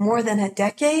more than a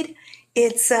decade,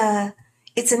 it's an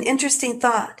interesting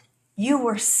thought. You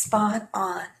were spot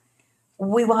on.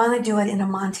 We want to do it in a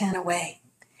Montana way,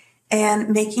 and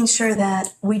making sure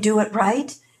that we do it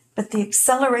right, but the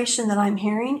acceleration that I'm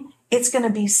hearing, it's going to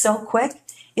be so quick.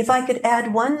 If I could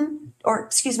add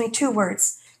two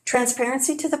words,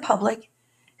 transparency to the public,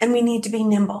 and we need to be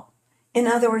nimble. In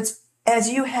other words, as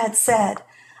you had said,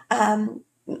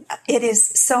 it is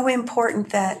so important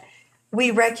that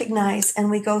we recognize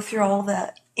and we go through all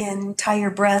the entire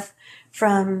breadth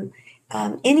from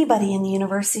anybody in the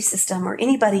university system or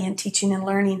anybody in teaching and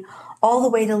learning all the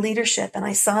way to leadership. And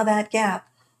I saw that gap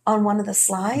on one of the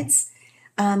slides.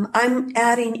 I'm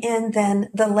adding in then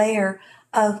the layer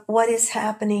of what is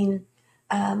happening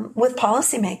with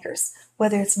policymakers,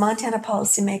 whether it's Montana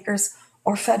policymakers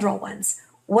or federal ones.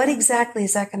 What exactly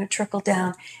is that going to trickle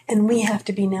down? And we have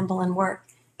to be nimble and work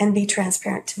and be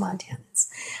transparent to Montanans.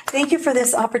 Thank you for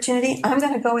this opportunity. I'm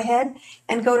going to go ahead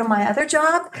and go to my other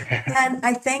job. And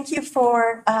I thank you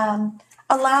for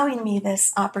allowing me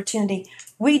this opportunity.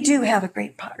 We do have a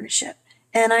great partnership.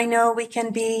 And I know we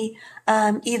can be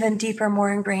even deeper,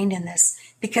 more ingrained in this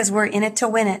because we're in it to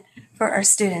win it for our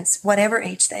students, whatever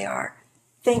age they are.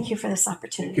 Thank you for this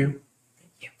opportunity. Thank you.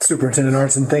 Superintendent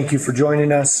Arntzen, thank you for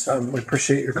joining us. We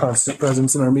appreciate your constant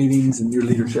presence in our meetings and your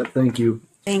leadership. Thank you.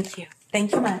 Thank you.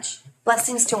 Thank you much.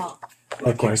 Blessings to all.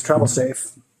 Likewise, travel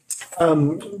safe.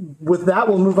 With that,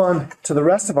 we'll move on to the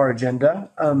rest of our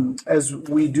agenda. As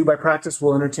we do by practice,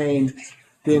 we'll entertain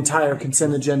the entire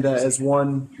consent agenda as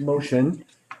one motion.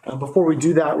 Before we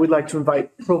do that, we'd like to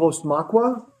invite Provost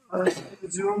Makwa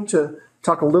to Zoom to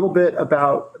talk a little bit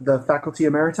about the Faculty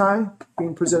Emeriti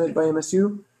being presented by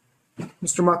MSU.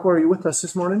 Mr. Makwa, are you with us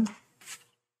this morning?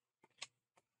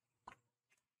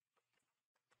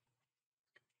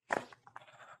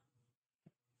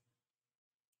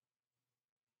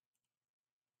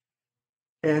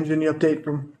 And any update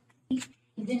from? He's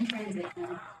in transit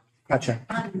now. Gotcha.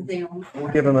 On Zoom. We'll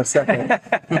give him a second.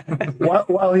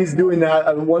 While he's doing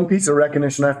that, one piece of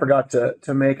recognition I forgot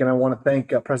to make, and I want to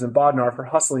thank President Bodnar for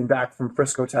hustling back from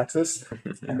Frisco, Texas.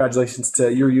 Congratulations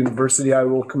to your university.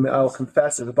 I'll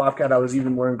confess, as a Bobcat, I was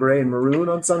even wearing gray and maroon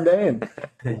on Sunday, and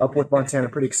up with Montana.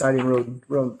 Pretty exciting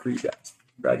road for you guys.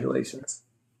 Congratulations.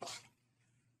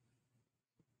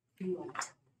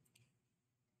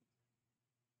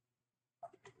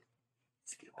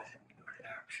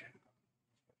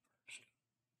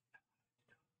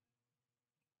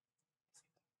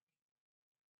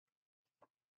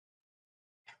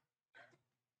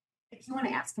 If you want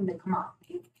to ask him to come up.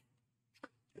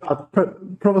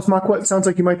 Provost Makwa, it sounds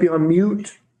like you might be on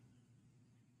mute.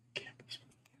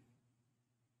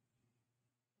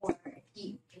 Or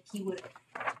if he would.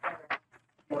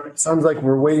 It sounds like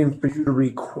we're waiting for you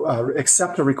to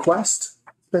accept a request.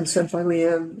 It's been sent by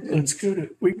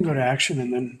Leanne. We can go to action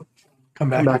and then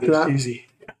come back back to to this that? easy.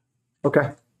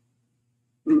 Okay.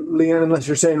 Leanne, unless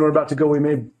you're saying we're about to go, we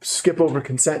may skip over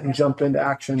consent and jump into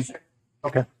action.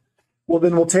 Okay. Well,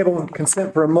 then we'll table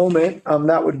consent for a moment.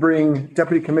 That would bring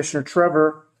Deputy Commissioner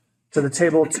Trevor to the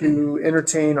table to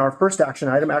entertain our first action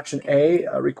item, Action A,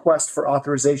 a request for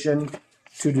authorization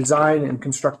to design and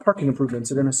construct parking improvements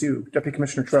at MSU. Deputy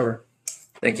Commissioner Trevor.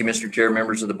 Thank you, Mr. Chair,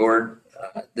 members of the board.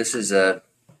 This is a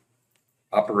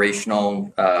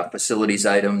operational facilities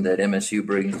item that MSU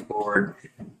brings forward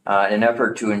in an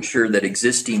effort to ensure that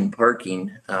existing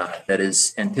parking that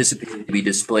is anticipated to be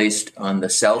displaced on the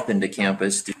south end of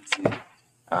campus due to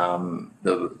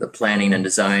the planning and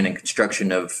design and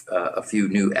construction of a few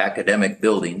new academic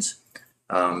buildings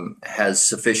has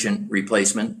sufficient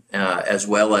replacement, as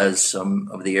well as some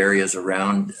of the areas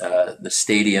around the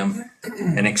stadium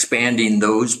and expanding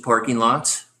those parking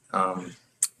lots.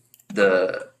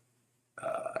 The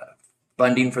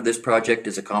funding for this project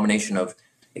is a combination of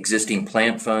existing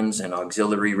plant funds and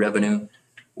auxiliary revenue.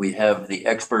 We have the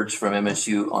experts from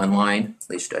MSU online, at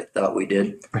least I thought we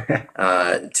did,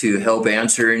 to help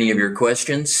answer any of your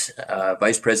questions.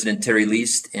 Vice President Terry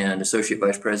Least and Associate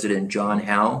Vice President John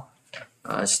Howe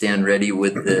stand ready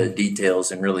with the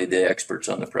details and really the experts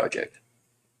on the project.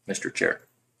 Mr. Chair.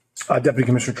 Deputy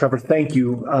Commissioner Trevor, thank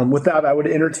you. With that, I would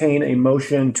entertain a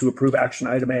motion to approve action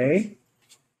item A.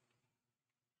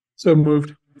 So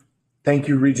moved. Thank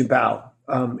you, Regent Bao.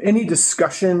 Any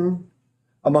discussion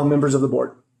among members of the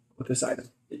board with this item?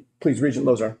 Please, Regent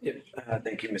Lozar.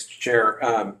 Thank you, Mr.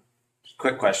 Chair.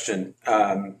 Quick question,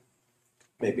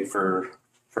 maybe for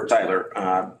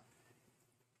Tyler.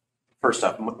 First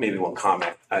off, maybe one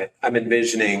comment. I'm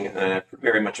envisioning, and I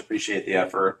very much appreciate the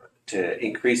effort to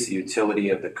increase the utility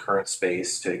of the current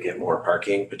space to get more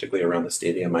parking, particularly around the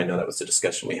stadium. I know that was the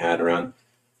discussion we had around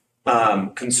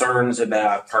concerns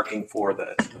about parking for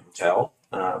the hotel,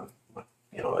 a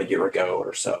year ago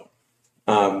or so.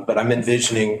 But I'm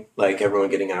envisioning like everyone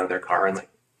getting out of their car and like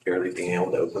barely being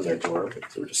able to open their door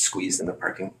because we're just squeezed in the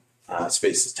parking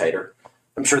space is tighter.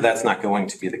 I'm sure that's not going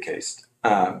to be the case.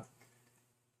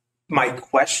 My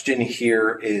question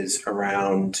here is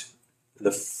around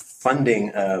the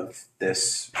funding of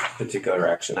this particular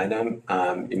action item.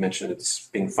 You mentioned it's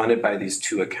being funded by these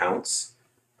two accounts,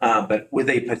 but with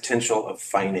a potential of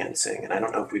financing. And I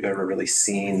don't know if we've ever really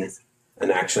seen an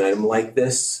action item like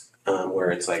this, where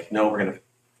it's like, no, we're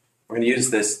gonna use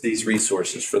these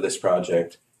resources for this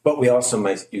project, but we also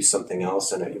might use something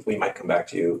else, and we might come back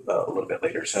to you a little bit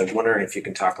later. So I'm wondering if you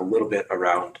can talk a little bit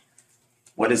around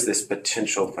what is this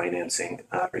potential financing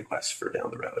request for down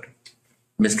the road?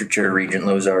 Mr. Chair, Regent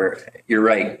Lozar, you're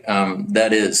right.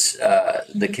 That is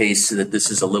the case that this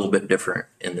is a little bit different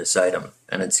in this item,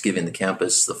 and it's giving the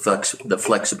campus the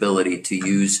flexibility to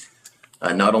use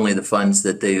not only the funds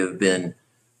that they have been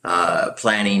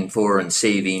planning for and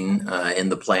saving in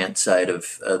the plant side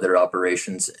of their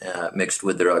operations, mixed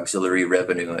with their auxiliary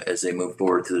revenue as they move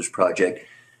forward through this project.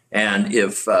 And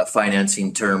if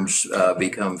financing terms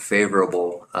become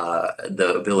favorable,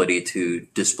 the ability to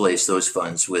displace those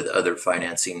funds with other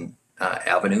financing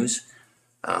avenues.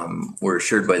 We're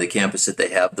assured by the campus that they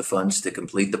have the funds to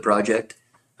complete the project.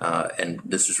 And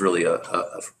this is really a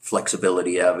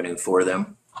flexibility avenue for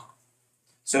them.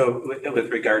 So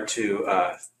with regard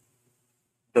to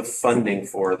the funding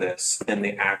for this and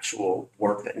the actual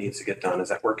work that needs to get done, is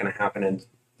that work going to happen in,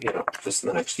 just in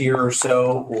the next year or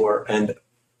so, or and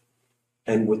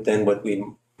then what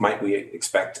might we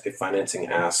expect a financing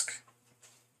ask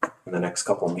in the next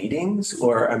couple meetings?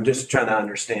 Or I'm just trying to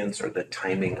understand sort of the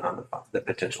timing on the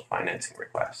potential financing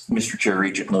request. Mr. Chair,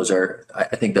 Regent Lozar,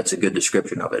 I think that's a good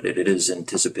description of it. It is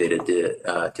anticipated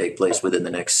to take place within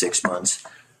the next 6 months.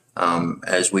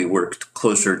 As we work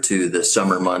closer to the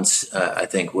summer months, I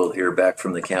think we'll hear back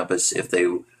from the campus if they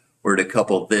were to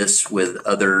couple this with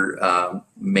other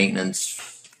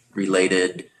maintenance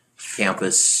related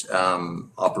campus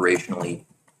operationally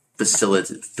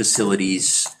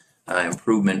facilities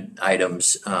improvement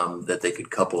items, that they could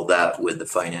couple that with the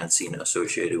financing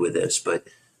associated with this. But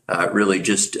really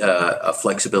just a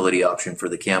flexibility option for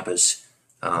the campus.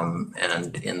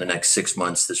 And in the next 6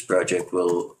 months, this project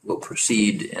will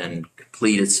proceed and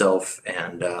complete itself.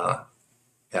 And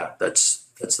yeah, that's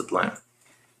the plan.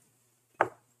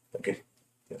 Okay.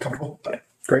 Comfortable?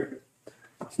 Great.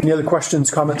 Any other questions,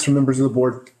 comments from members of the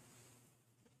board?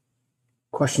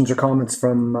 Questions or comments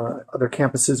from other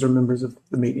campuses or members of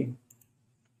the meeting?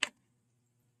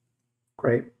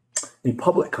 Great. Any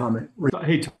public comment?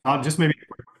 Hey, Todd, just maybe,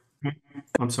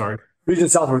 I'm sorry.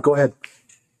 Regent Southworth, go ahead.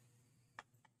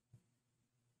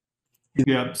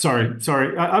 Yeah, sorry.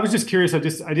 I was just curious. I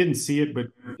didn't see it, but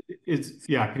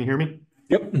can you hear me?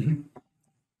 Yep. Mm-hmm.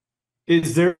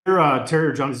 Is there, Terry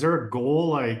or John, is there a goal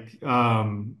like,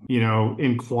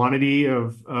 in quantity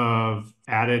of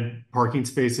added parking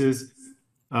spaces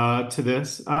to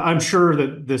this? I'm sure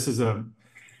that this is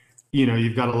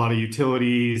you've got a lot of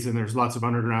utilities and there's lots of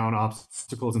underground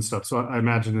obstacles and stuff. So I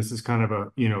imagine this is kind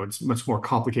of it's much more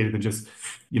complicated than just,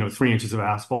 3 inches of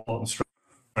asphalt and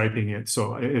striping it.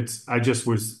 So I just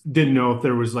didn't know if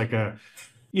there was like a,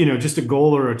 just a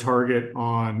goal or a target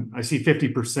on, I see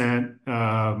 50%,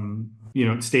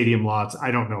 stadium lots.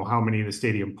 I don't know how many of the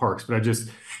stadium parks, but I just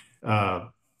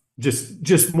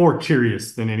more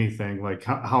curious than anything, like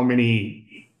how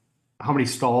many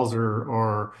stalls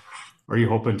are you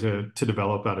hoping to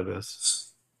develop out of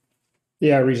this?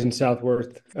 Yeah, Regent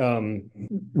Southworth.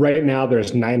 Right now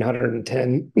there's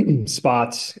 910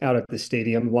 spots out at the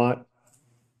stadium lot.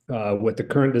 With the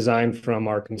current design from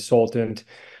our consultant,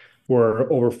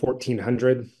 we're over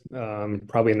 1,400,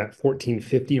 probably in that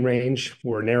 1,450 range.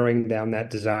 We're narrowing down that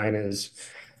design, as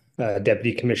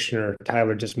Deputy Commissioner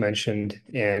Tyler just mentioned,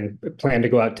 and plan to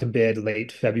go out to bid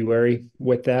late February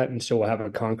with that. And so we'll have a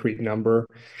concrete number.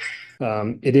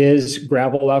 It is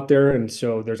gravel out there, and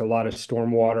so there's a lot of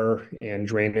stormwater and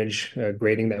drainage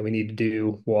grading that we need to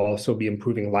do. We'll also be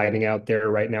improving lighting out there.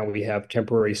 Right now we have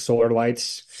temporary solar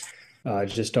lights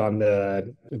just on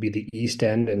the east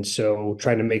end. And so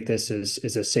trying to make this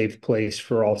is a safe place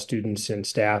for all students and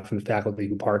staff and faculty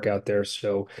who park out there.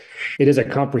 So it is a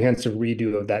comprehensive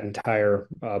redo of that entire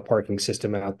parking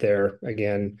system out there.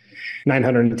 Again,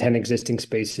 910 existing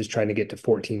spaces, trying to get to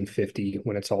 1,450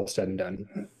 when it's all said and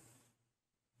done.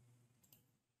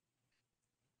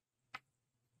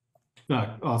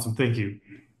 Awesome. Thank you.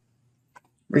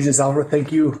 Regent Southworth,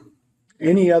 thank you.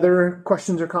 Any other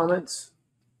questions or comments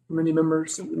from any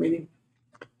members of the meeting?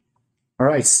 All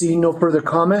right, seeing no further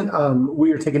comment,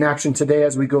 we are taking action today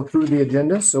as we go through the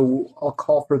agenda. So I'll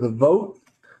call for the vote.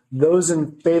 Those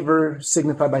in favor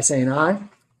signify by saying aye.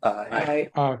 Aye.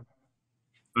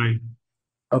 Aye.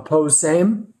 Opposed,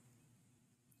 same.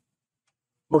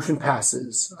 Motion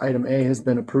passes. Item A has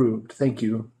been approved. Thank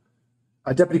you.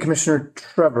 Deputy Commissioner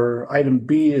Trevor, item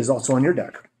B is also on your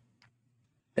deck.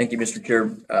 Thank you, Mr.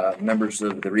 Chair. Members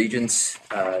of the Regents,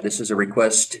 this is a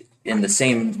request in the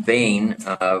same vein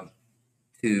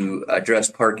to address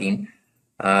parking.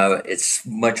 It's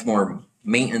much more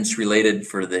maintenance related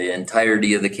for the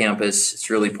entirety of the campus. It's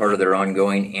really part of their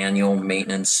ongoing annual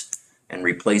maintenance and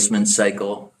replacement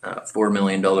cycle, $4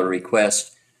 million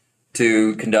request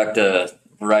to conduct a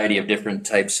variety of different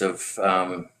types of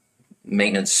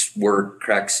maintenance work,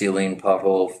 crack sealing,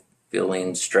 pothole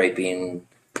filling, striping,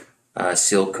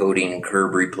 seal coating,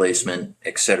 curb replacement,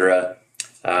 etc.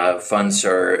 Funds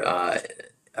are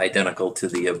identical to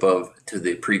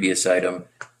the previous item,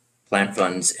 plant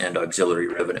funds and auxiliary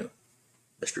revenue.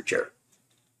 Mr. Chair.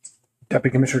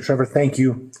 Deputy Commissioner Trevor, thank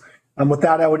you. With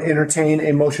that, I would entertain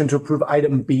a motion to approve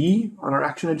item B on our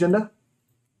action agenda.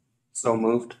 So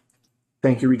moved.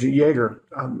 Thank you, Regent Yeager.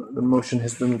 The motion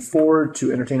has been moved forward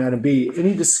to entertain item B.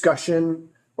 Any discussion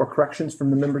or corrections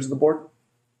from the members of the board?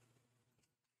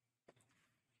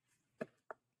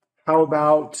 How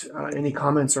about any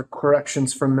comments or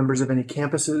corrections from members of any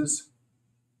campuses?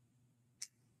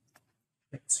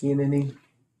 Not seeing any.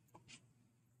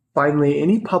 Finally,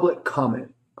 any public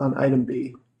comment on item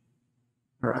B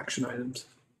or action items?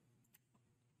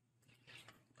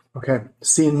 Okay,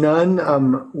 seeing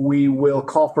none, we will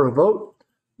call for a vote.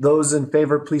 Those in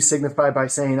favor, please signify by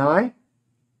saying aye.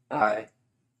 Aye.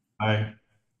 Aye.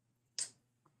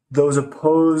 Those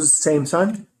opposed, same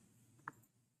sign.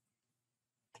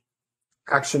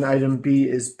 Action item B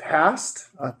is passed.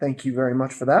 Thank you very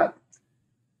much for that.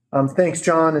 Thanks,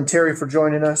 John and Terry, for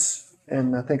joining us.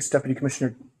 And thanks, Deputy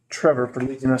Commissioner Trevor, for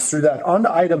leading us through that. On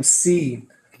to item C.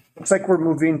 Looks like we're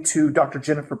moving to Dr.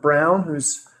 Jennifer Brown,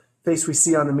 whose face we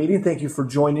see on the meeting. Thank you for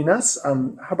joining us.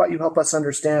 How about you help us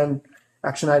understand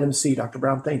action item C, Dr.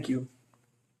 Brown? Thank you.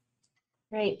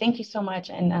 Great. Thank you so much.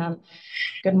 And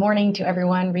good morning to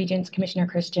everyone, Regents, Commissioner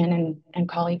Christian, and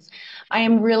colleagues. I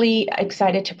am really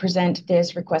excited to present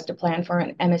this requested plan for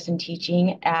an MS in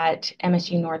teaching at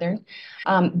MSU Northern.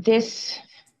 This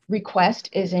request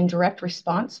is in direct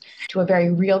response to a very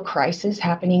real crisis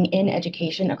happening in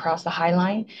education across the High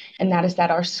Line, and that is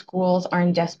that our schools are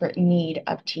in desperate need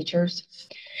of teachers.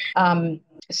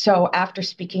 So after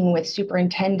speaking with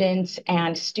superintendents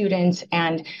and students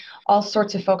and all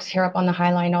sorts of folks here up on the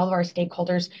High Line, all of our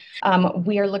stakeholders,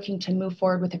 we are looking to move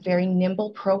forward with a very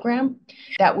nimble program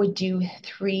that would do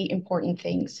three important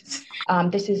things.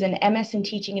 This is an MS in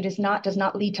teaching. It does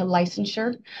not lead to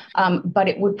licensure, but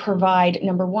it would provide,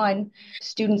 number one,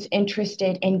 students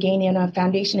interested in gaining a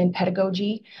foundation in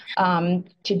pedagogy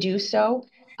to do so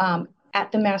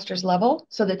at the master's level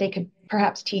so that they could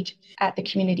perhaps teach at the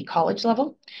community college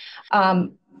level.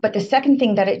 But the second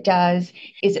thing that it does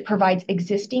is it provides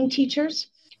existing teachers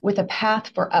with a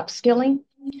path for upskilling.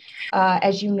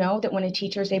 As you know, that when a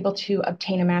teacher is able to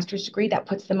obtain a master's degree, that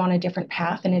puts them on a different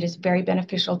path, and it is very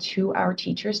beneficial to our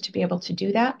teachers to be able to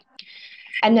do that.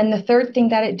 And then the third thing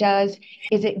that it does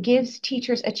is it gives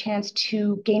teachers a chance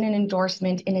to gain an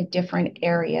endorsement in a different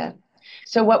area.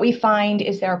 So what we find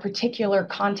is there are particular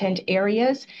content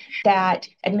areas that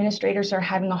administrators are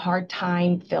having a hard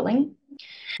time filling.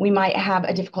 We might have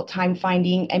a difficult time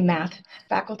finding a math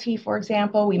faculty, for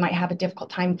example. We might have a difficult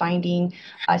time finding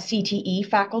a CTE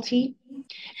faculty.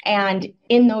 And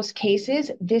in those cases,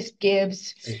 this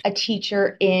gives a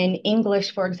teacher in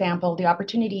English, for example, the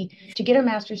opportunity to get a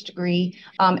master's degree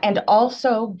and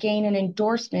also gain an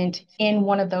endorsement in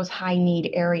one of those high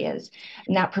need areas.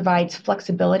 And that provides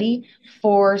flexibility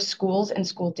for schools and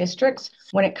school districts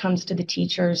when it comes to the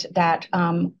teachers that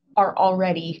are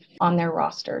already on their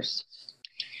rosters.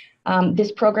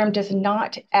 This program does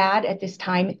not add at this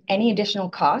time any additional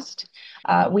cost.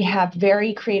 We have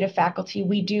very creative faculty.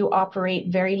 We do operate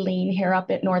very lean here up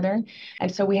at Northern.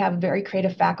 And so we have very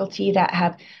creative faculty that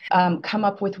have come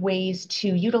up with ways to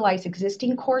utilize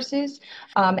existing courses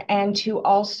and to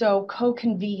also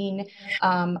co-convene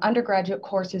undergraduate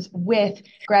courses with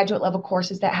graduate level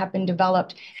courses that have been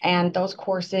developed. And those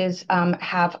courses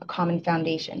have a common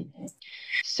foundation.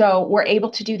 So we're able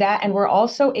to do that. And we're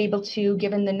also able to,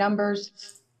 given the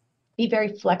numbers, be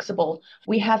very flexible.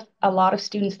 We have a lot of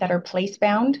students that are place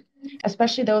bound,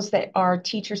 especially those that are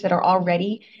teachers that are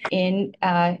already in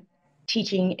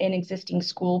teaching in existing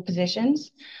school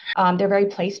positions. They're very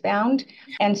place bound.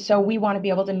 And so we want to be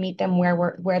able to meet them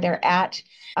where they're at.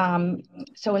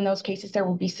 So in those cases, there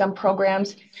will be some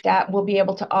programs that will be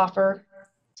able to offer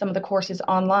some of the courses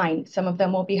online. Some of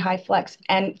them will be high flex.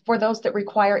 And for those that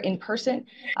require in person,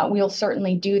 we'll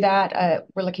certainly do that.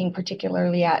 We're looking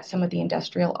particularly at some of the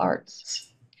industrial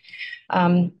arts.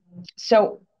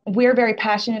 So we're very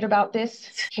passionate about this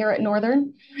here at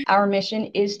Northern. Our mission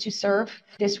is to serve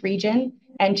this region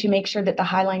and to make sure that the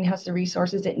Highline has the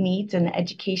resources it needs and the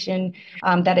education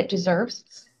that it deserves.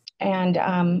 And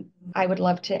I would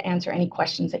love to answer any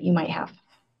questions that you might have.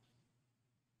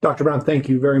 Dr. Brown, thank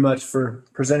you very much for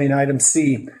presenting item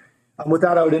C. With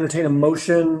that, I would entertain a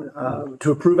motion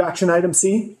to approve action item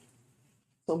C.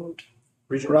 So moved.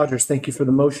 Regent Rogers, thank you for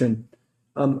the motion.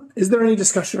 Is there any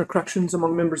discussion or corrections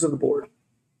among members of the board?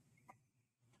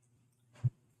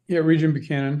 Yeah, Regent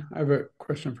Buchanan, I have a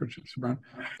question for Mr. Brown.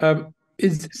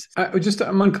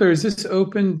 I'm unclear, is this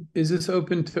open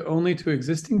to only to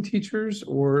existing teachers,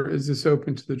 or is this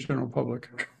open to the general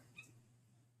public?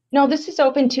 No, this is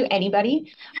open to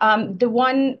anybody. The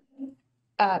one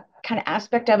kind of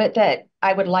aspect of it that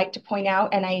I would like to point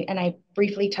out, and I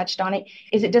briefly touched on it,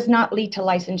 is it does not lead to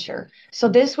licensure. So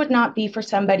this would not be for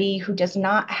somebody who does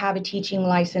not have a teaching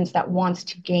license that wants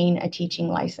to gain a teaching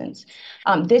license.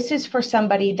 This is for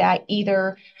somebody that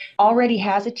either already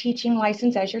has a teaching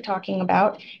license, as you're talking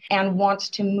about, and wants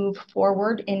to move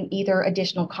forward in either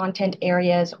additional content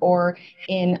areas or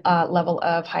in a level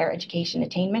of higher education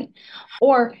attainment.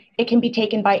 Or it can be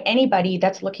taken by anybody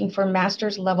that's looking for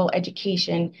master's level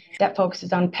education that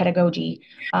focuses on pedagogy.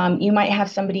 You might have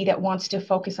somebody that wants to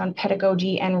focus on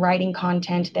pedagogy and writing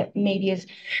content that maybe is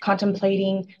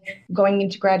contemplating going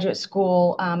into graduate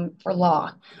school for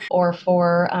law or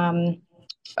for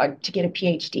to get a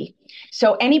PhD.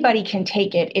 So anybody can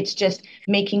take it. It's just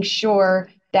making sure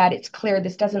that it's clear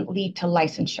this doesn't lead to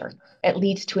licensure. It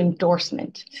leads to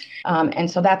endorsement. And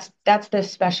so that's the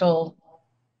special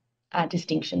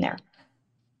distinction there.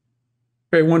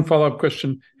 Okay, one follow-up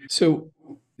question. So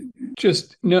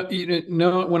just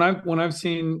when I've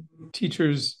seen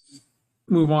teachers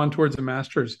move on towards a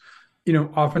master's,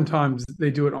 oftentimes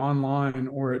they do it online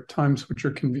or at times which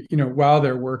are while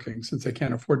they're working, since they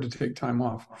can't afford to take time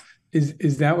off.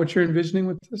 Is that what you're envisioning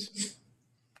with this?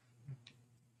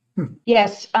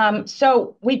 Yes.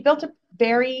 So we built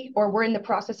we're in the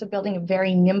process of building a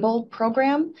very nimble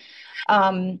program.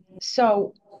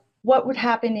 So what would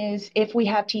happen is if we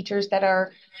have teachers that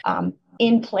are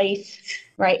in place,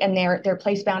 right, and they're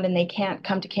place bound and they can't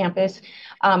come to campus,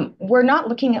 we're not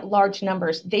looking at large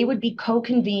numbers. They would be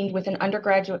co-convened with an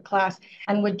undergraduate class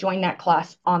and would join that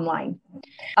class online.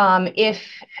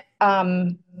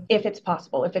 If it's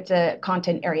possible, if it's a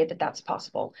content area that's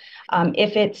possible.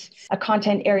 If it's a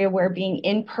content area where being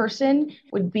in person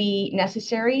would be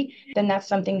necessary, then that's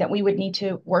something that we would need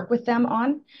to work with them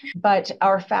on. But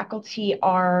our faculty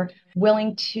are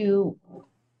willing to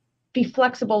be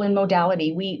flexible in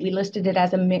modality. We listed it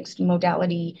as a mixed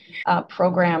modality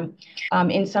program.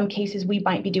 In some cases, we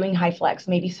might be doing high flex.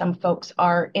 Maybe some folks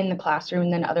are in the classroom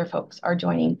and then other folks are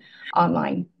joining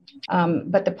online.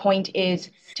 But the point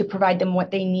is to provide them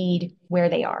what they need where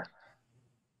they are.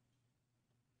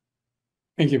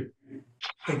 Thank you.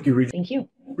 Thank you, Regent. Thank you.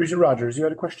 Regent Rogers, you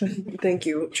had a question? Thank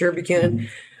you, Chair Buchanan.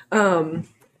 My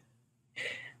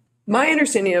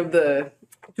understanding of the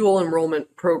dual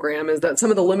enrollment program is that some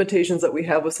of the limitations that we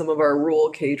have with some of our rural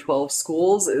K-12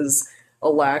 schools is a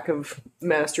lack of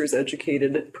master's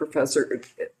educated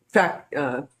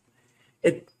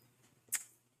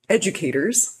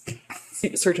educators,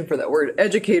 searching for that word,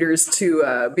 educators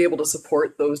to be able to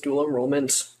support those dual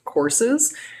enrollment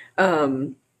courses.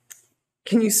 Can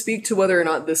you speak to whether or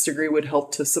not this degree would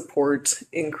help to support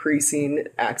increasing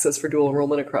access for dual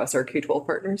enrollment across our K-12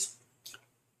 partners?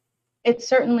 It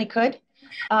certainly could.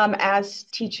 As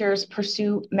teachers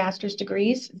pursue master's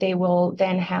degrees, they will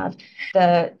then have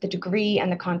the degree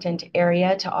and the content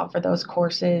area to offer those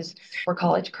courses for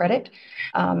college credit.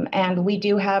 And we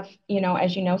do have,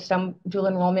 as you know, some dual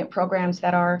enrollment programs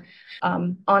that are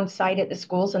on site at the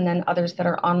schools and then others that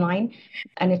are online.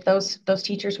 And if those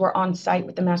teachers were on site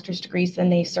with the master's degrees, then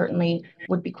they certainly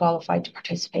would be qualified to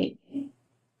participate.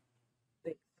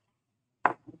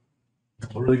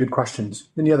 Really good questions.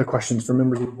 Any other questions from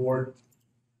members of the board?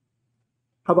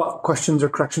 How about questions or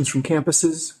corrections from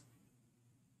campuses?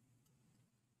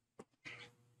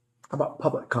 How about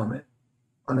public comment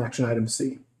on action item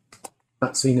C?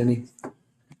 Not seeing any.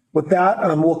 With that,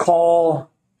 we'll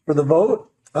call for the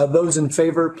vote. Those in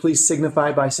favor, please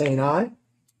signify by saying aye.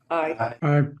 Aye.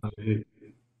 Aye.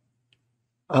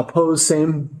 Opposed,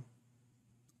 same.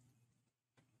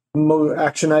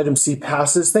 Action item C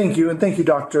passes. Thank you. And thank you,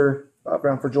 Dr.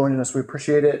 Brown, for joining us. We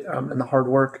appreciate it and the hard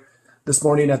work this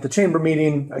morning at the chamber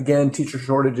meeting. Again, teacher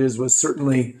shortages was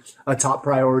certainly a top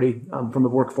priority from a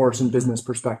workforce and business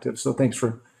perspective. So thanks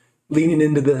for leaning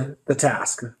into the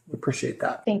task. We appreciate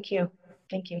that. Thank you.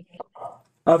 Thank you.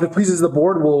 If it pleases the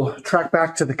board, we'll track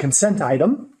back to the consent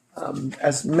item.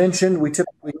 As mentioned, we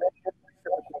typically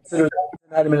consider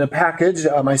an item in a package.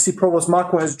 I see Provost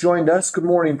Makwa has joined us. Good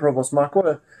morning, Provost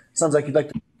Makwa. Sounds like you'd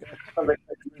like to.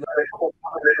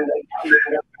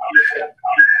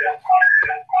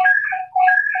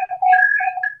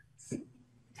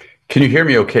 Can you hear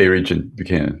me okay, Regent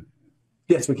Buchanan?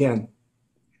 Yes, we can.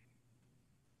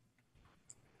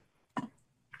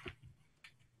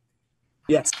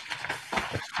 Yes.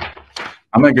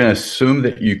 I'm going to assume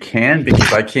that you can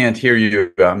because I can't hear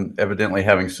you. I'm evidently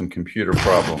having some computer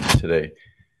problems today.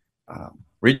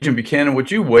 Regent Buchanan,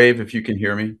 would you wave if you can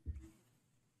hear me?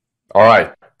 All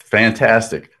right,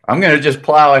 fantastic. I'm going to just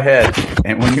plow ahead,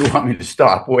 and when you want me to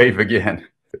stop, wave again.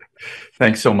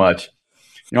 Thanks so much.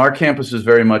 You know, our campuses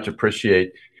very much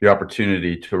appreciate the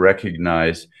opportunity to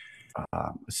recognize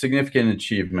significant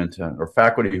achievement or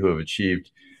faculty who have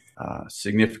achieved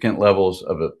significant levels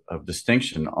of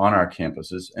distinction on our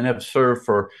campuses and have served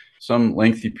for some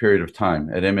lengthy period of time.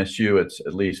 At MSU, it's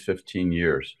at least 15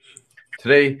 years.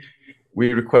 Today,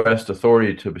 we request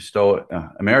authority to bestow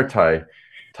emeriti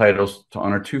titles to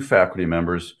honor 2 faculty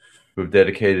members who have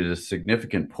dedicated a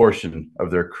significant portion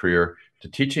of their career to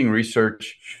teaching,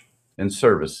 research, and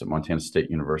service at Montana State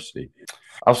University.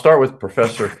 I'll start with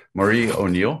Professor Marie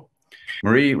O'Neill.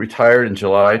 Marie retired in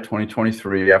July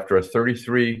 2023 after a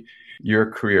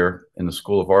 33-year career in the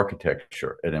School of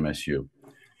Architecture at MSU.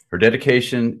 Her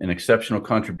dedication and exceptional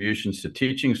contributions to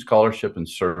teaching, scholarship, and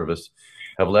service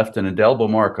have left an indelible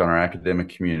mark on our academic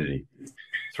community.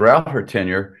 Throughout her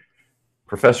tenure,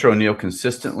 Professor O'Neill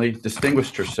consistently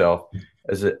distinguished herself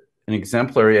as an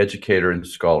exemplary educator and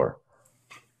scholar.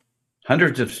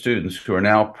 Hundreds of students who are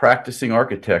now practicing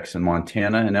architects in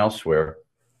Montana and elsewhere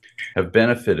have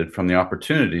benefited from the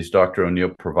opportunities Dr. O'Neill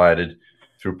provided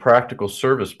through practical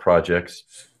service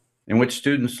projects in which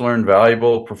students learn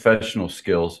valuable professional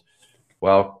skills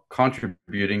while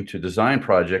contributing to design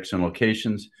projects in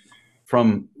locations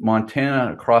from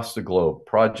Montana across the globe,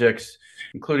 projects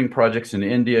including projects in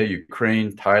India,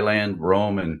 Ukraine, Thailand,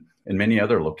 Rome, and many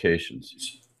other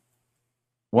locations.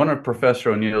 One of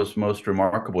Professor O'Neill's most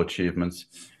remarkable achievements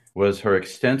was her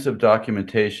extensive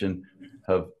documentation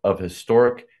of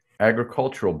historic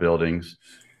agricultural buildings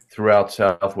throughout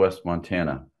Southwest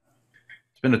Montana.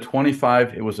 It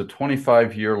was a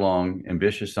 25-year-long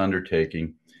ambitious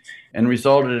undertaking and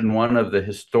resulted in one of the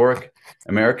historic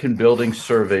American Building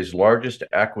Survey's largest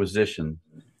acquisition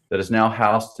that is now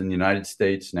housed in the United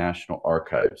States National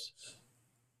Archives.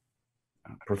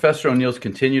 Professor O'Neill's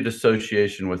continued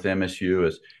association with MSU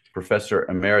as Professor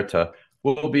Emerita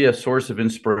will be a source of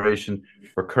inspiration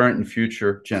for current and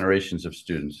future generations of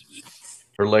students.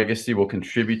 Her legacy will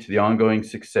contribute to the ongoing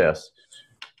success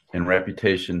and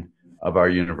reputation of our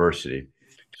university.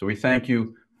 So we thank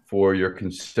you for your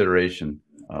consideration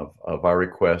of our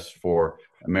request for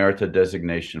Emerita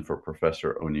designation for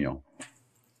Professor O'Neill.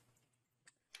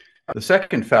 The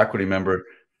second faculty member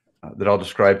that I'll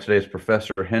describe today is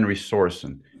Professor Henry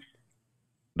Sorensen.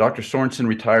 Dr. Sorensen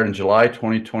retired in July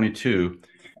 2022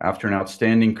 after an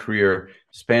outstanding career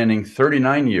spanning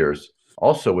 39 years,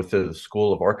 also within the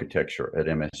School of Architecture at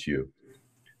MSU.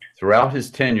 Throughout his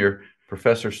tenure,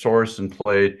 Professor Sorensen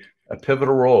played a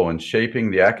pivotal role in shaping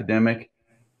the academic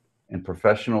and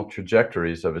professional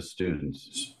trajectories of his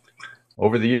students.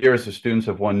 Over the years, the students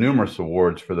have won numerous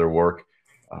awards for their work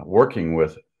working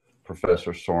with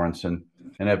Professor Sorensen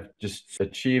and have just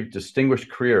achieved distinguished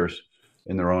careers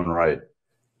in their own right.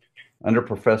 Under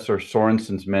Professor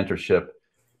Sorensen's mentorship,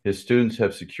 his students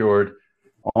have secured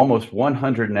almost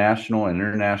 100 national and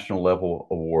international level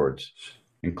awards,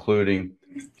 including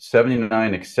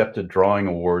 79 accepted drawing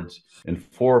awards and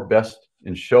 4 Best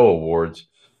in Show awards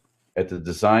at the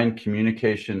Design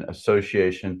Communication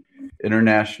Association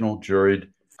International Juried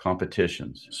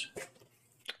Competitions.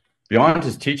 Beyond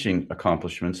his teaching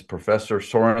accomplishments, Professor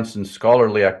Sorensen's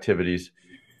scholarly activities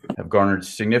have garnered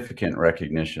significant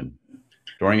recognition.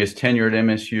 During his tenure at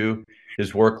MSU,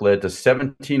 his work led to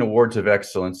 17 awards of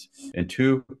excellence and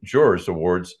 2 Jurors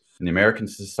Awards in the American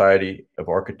Society of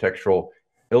Architectural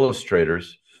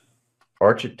Illustrators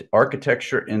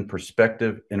Architecture in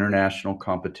Perspective International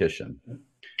Competition.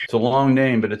 It's a long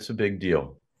name, but it's a big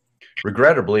deal.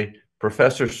 Regrettably,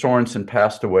 Professor Sorensen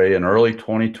passed away in early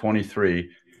 2023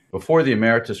 before the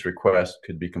emeritus request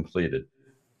could be completed.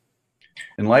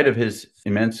 In light of his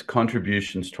immense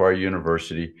contributions to our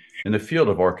university in the field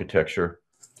of architecture,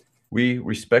 we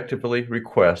respectively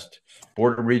request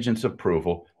Board of Regents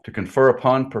approval to confer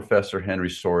upon Professor Henry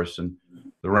Sorensen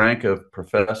the rank of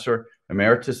Professor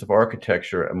Emeritus of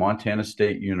Architecture at Montana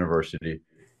State University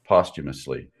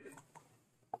posthumously.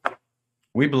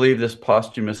 We believe this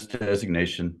posthumous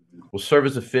designation will serve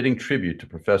as a fitting tribute to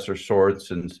Professor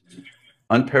Sorensen's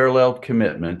unparalleled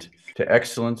commitment to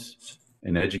excellence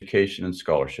in education and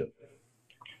scholarship.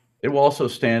 It will also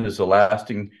stand as a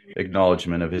lasting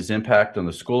acknowledgement of his impact on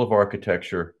the School of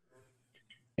Architecture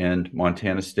and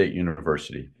Montana State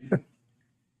University.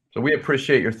 So we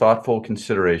appreciate your thoughtful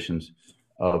considerations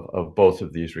of both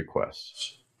of these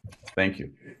requests. Thank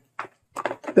you.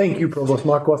 Thank you, Provost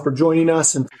Makwa, for joining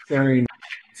us and for sharing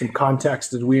some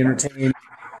context as we entertain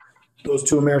those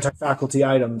two Emeriti faculty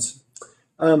items.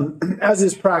 As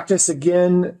is practice,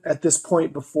 again, at this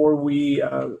point, before we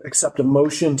accept a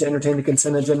motion to entertain the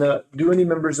consent agenda, do any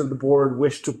members of the board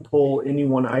wish to pull any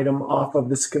one item off of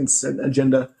this consent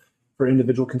agenda for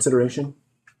individual consideration?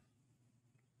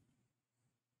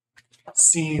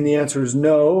 Seeing the answer is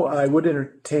no, I would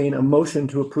entertain a motion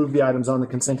to approve the items on the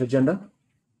consent agenda.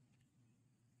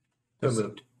 So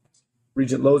moved.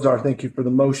 Regent Lozar, thank you for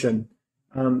the motion.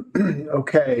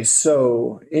 Okay,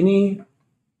 so any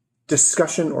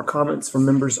discussion or comments from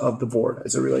members of the board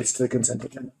as it relates to the consent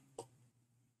agenda?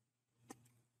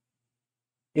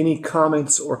 Any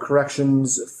comments or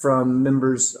corrections from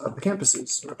members of the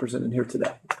campuses represented here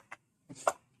today?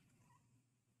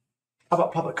 How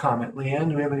about public comment? Leanne,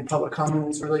 do we have any public comment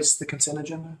as it relates to the consent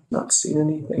agenda? Not seeing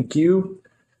any, thank you.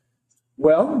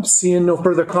 Well, seeing no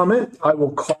further comment, I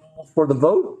will call for the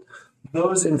vote.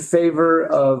 Those in favor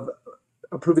of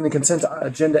approving the consent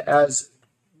agenda as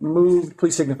moved,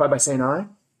 please signify by saying aye.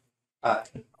 Aye.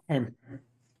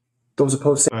 Those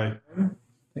opposed say aye.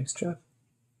 Thanks, Jeff.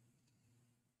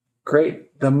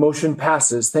 Great. The motion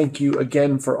passes. Thank you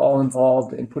again for all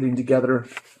involved in putting together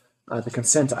the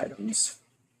consent items.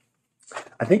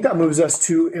 I think that moves us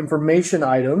to information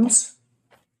items,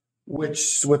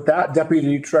 which with that,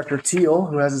 Deputy Director Teal,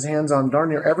 who has his hands on darn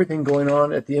near everything going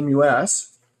on at the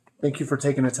MUS, thank you for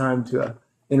taking the time to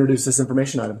introduce this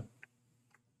information item.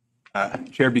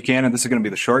 Chair Buchanan, this is going to be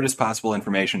the shortest possible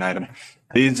information item.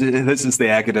 This is the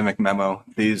academic memo.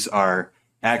 These are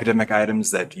academic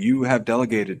items that you have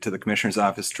delegated to the Commissioner's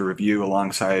Office to review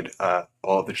alongside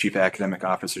all of the Chief Academic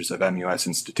Officers of MUS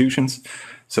institutions.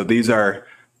 So these are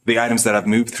the items that have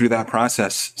moved through that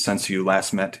process since you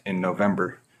last met in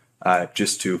November,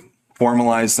 just to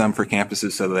formalize them for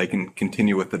campuses so that they can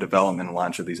continue with the development and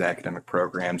launch of these academic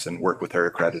programs and work with their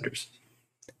accreditors.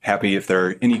 Happy if there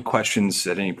are any questions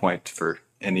at any point for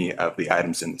any of the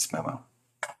items in this memo.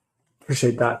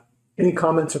 Appreciate that. Any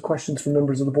comments or questions from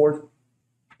members of the board?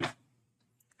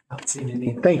 Not seeing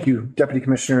any. Thank you, Deputy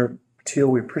Commissioner Teal.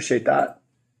 We appreciate that.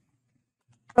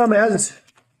 As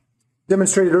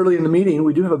demonstrated early in the meeting,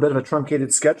 we do have a bit of a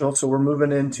truncated schedule, so we're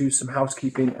moving into some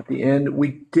housekeeping at the end.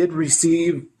 We did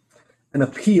receive an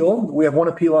appeal. We have one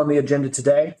appeal on the agenda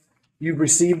today. You've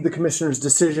received the Commissioner's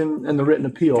decision and the written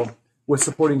appeal with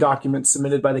supporting documents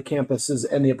submitted by the campuses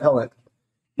and the appellant.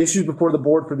 The issue before the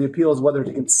board for the appeal is whether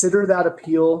to consider that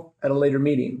appeal at a later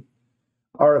meeting.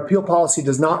 Our appeal policy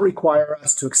does not require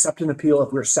us to accept an appeal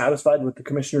if we're satisfied with the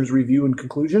Commissioner's review and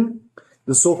conclusion.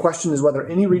 The sole question is whether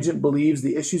any regent believes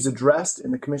the issues addressed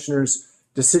in the Commissioner's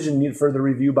decision need further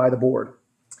review by the board.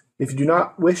 If you do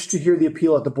not wish to hear the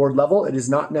appeal at the board level, it is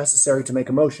not necessary to make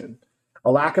a motion.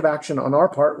 A lack of action on our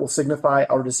part will signify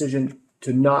our decision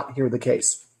to not hear the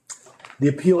case. The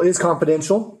appeal is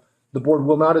confidential. The board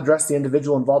will not address the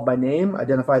individual involved by name,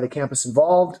 identify the campus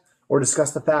involved, or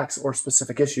discuss the facts or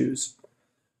specific issues.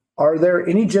 Are there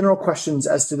any general questions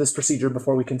as to this procedure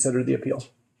before we consider the appeal?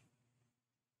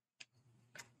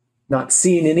 Not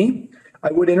seeing any,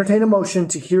 I would entertain a motion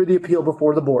to hear the appeal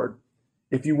before the board.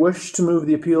 If you wish to move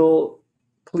the appeal,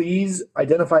 please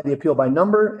identify the appeal by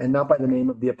number and not by the name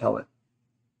of the appellant.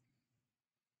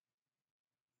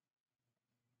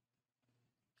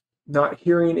 Not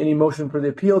hearing any motion for the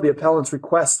appeal, the appellant's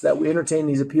requests that we entertain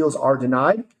these appeals are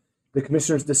denied. The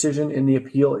Commissioner's decision in the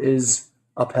appeal is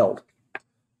upheld.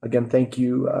 Again, thank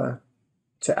you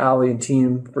to Allie and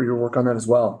team for your work on that as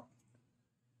well.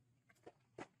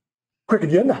 Quick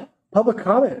agenda, public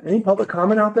comment. Any public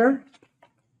comment out there?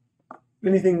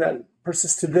 Anything that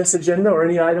persists to this agenda or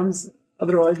any items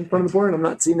otherwise in front of the board? I'm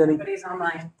not seeing any. Everybody's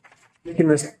online. Making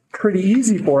this pretty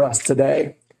easy for us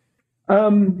today.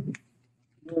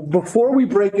 Before we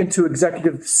break into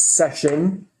executive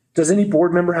session, does any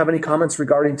board member have any comments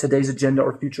regarding today's agenda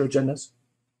or future agendas?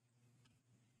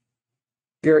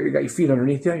 Garrett, you got your feet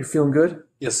underneath you. You're feeling good?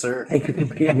 Yes, sir. Thank you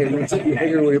for being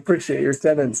here. We appreciate your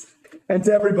attendance. And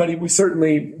to everybody, we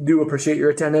certainly do appreciate your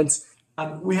attendance.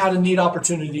 We had a neat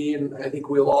opportunity, and I think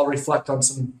we'll all reflect on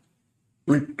some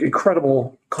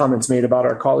incredible comments made about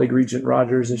our colleague Regent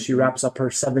Rogers as she wraps up her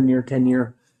 7-year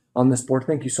tenure on this board.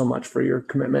 Thank you so much for your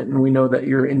commitment. And we know that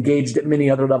you're engaged at many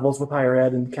other levels with higher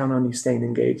ed, and count on you staying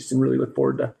engaged, and really look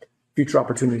forward to future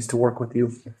opportunities to work with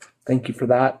you. Thank you for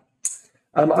that.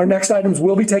 Our next items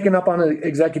will be taken up on an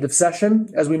executive session.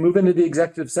 As we move into the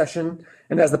executive session,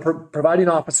 and as the providing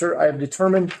officer, I have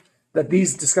determined that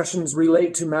these discussions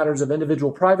relate to matters of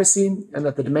individual privacy, and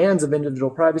that the demands of individual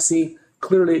privacy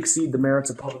clearly exceed the merits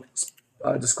of public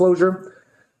disclosure.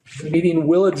 The meeting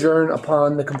will adjourn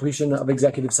upon the completion of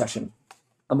executive session.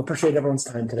 I appreciate everyone's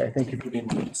time today. Thank you for being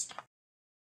with us.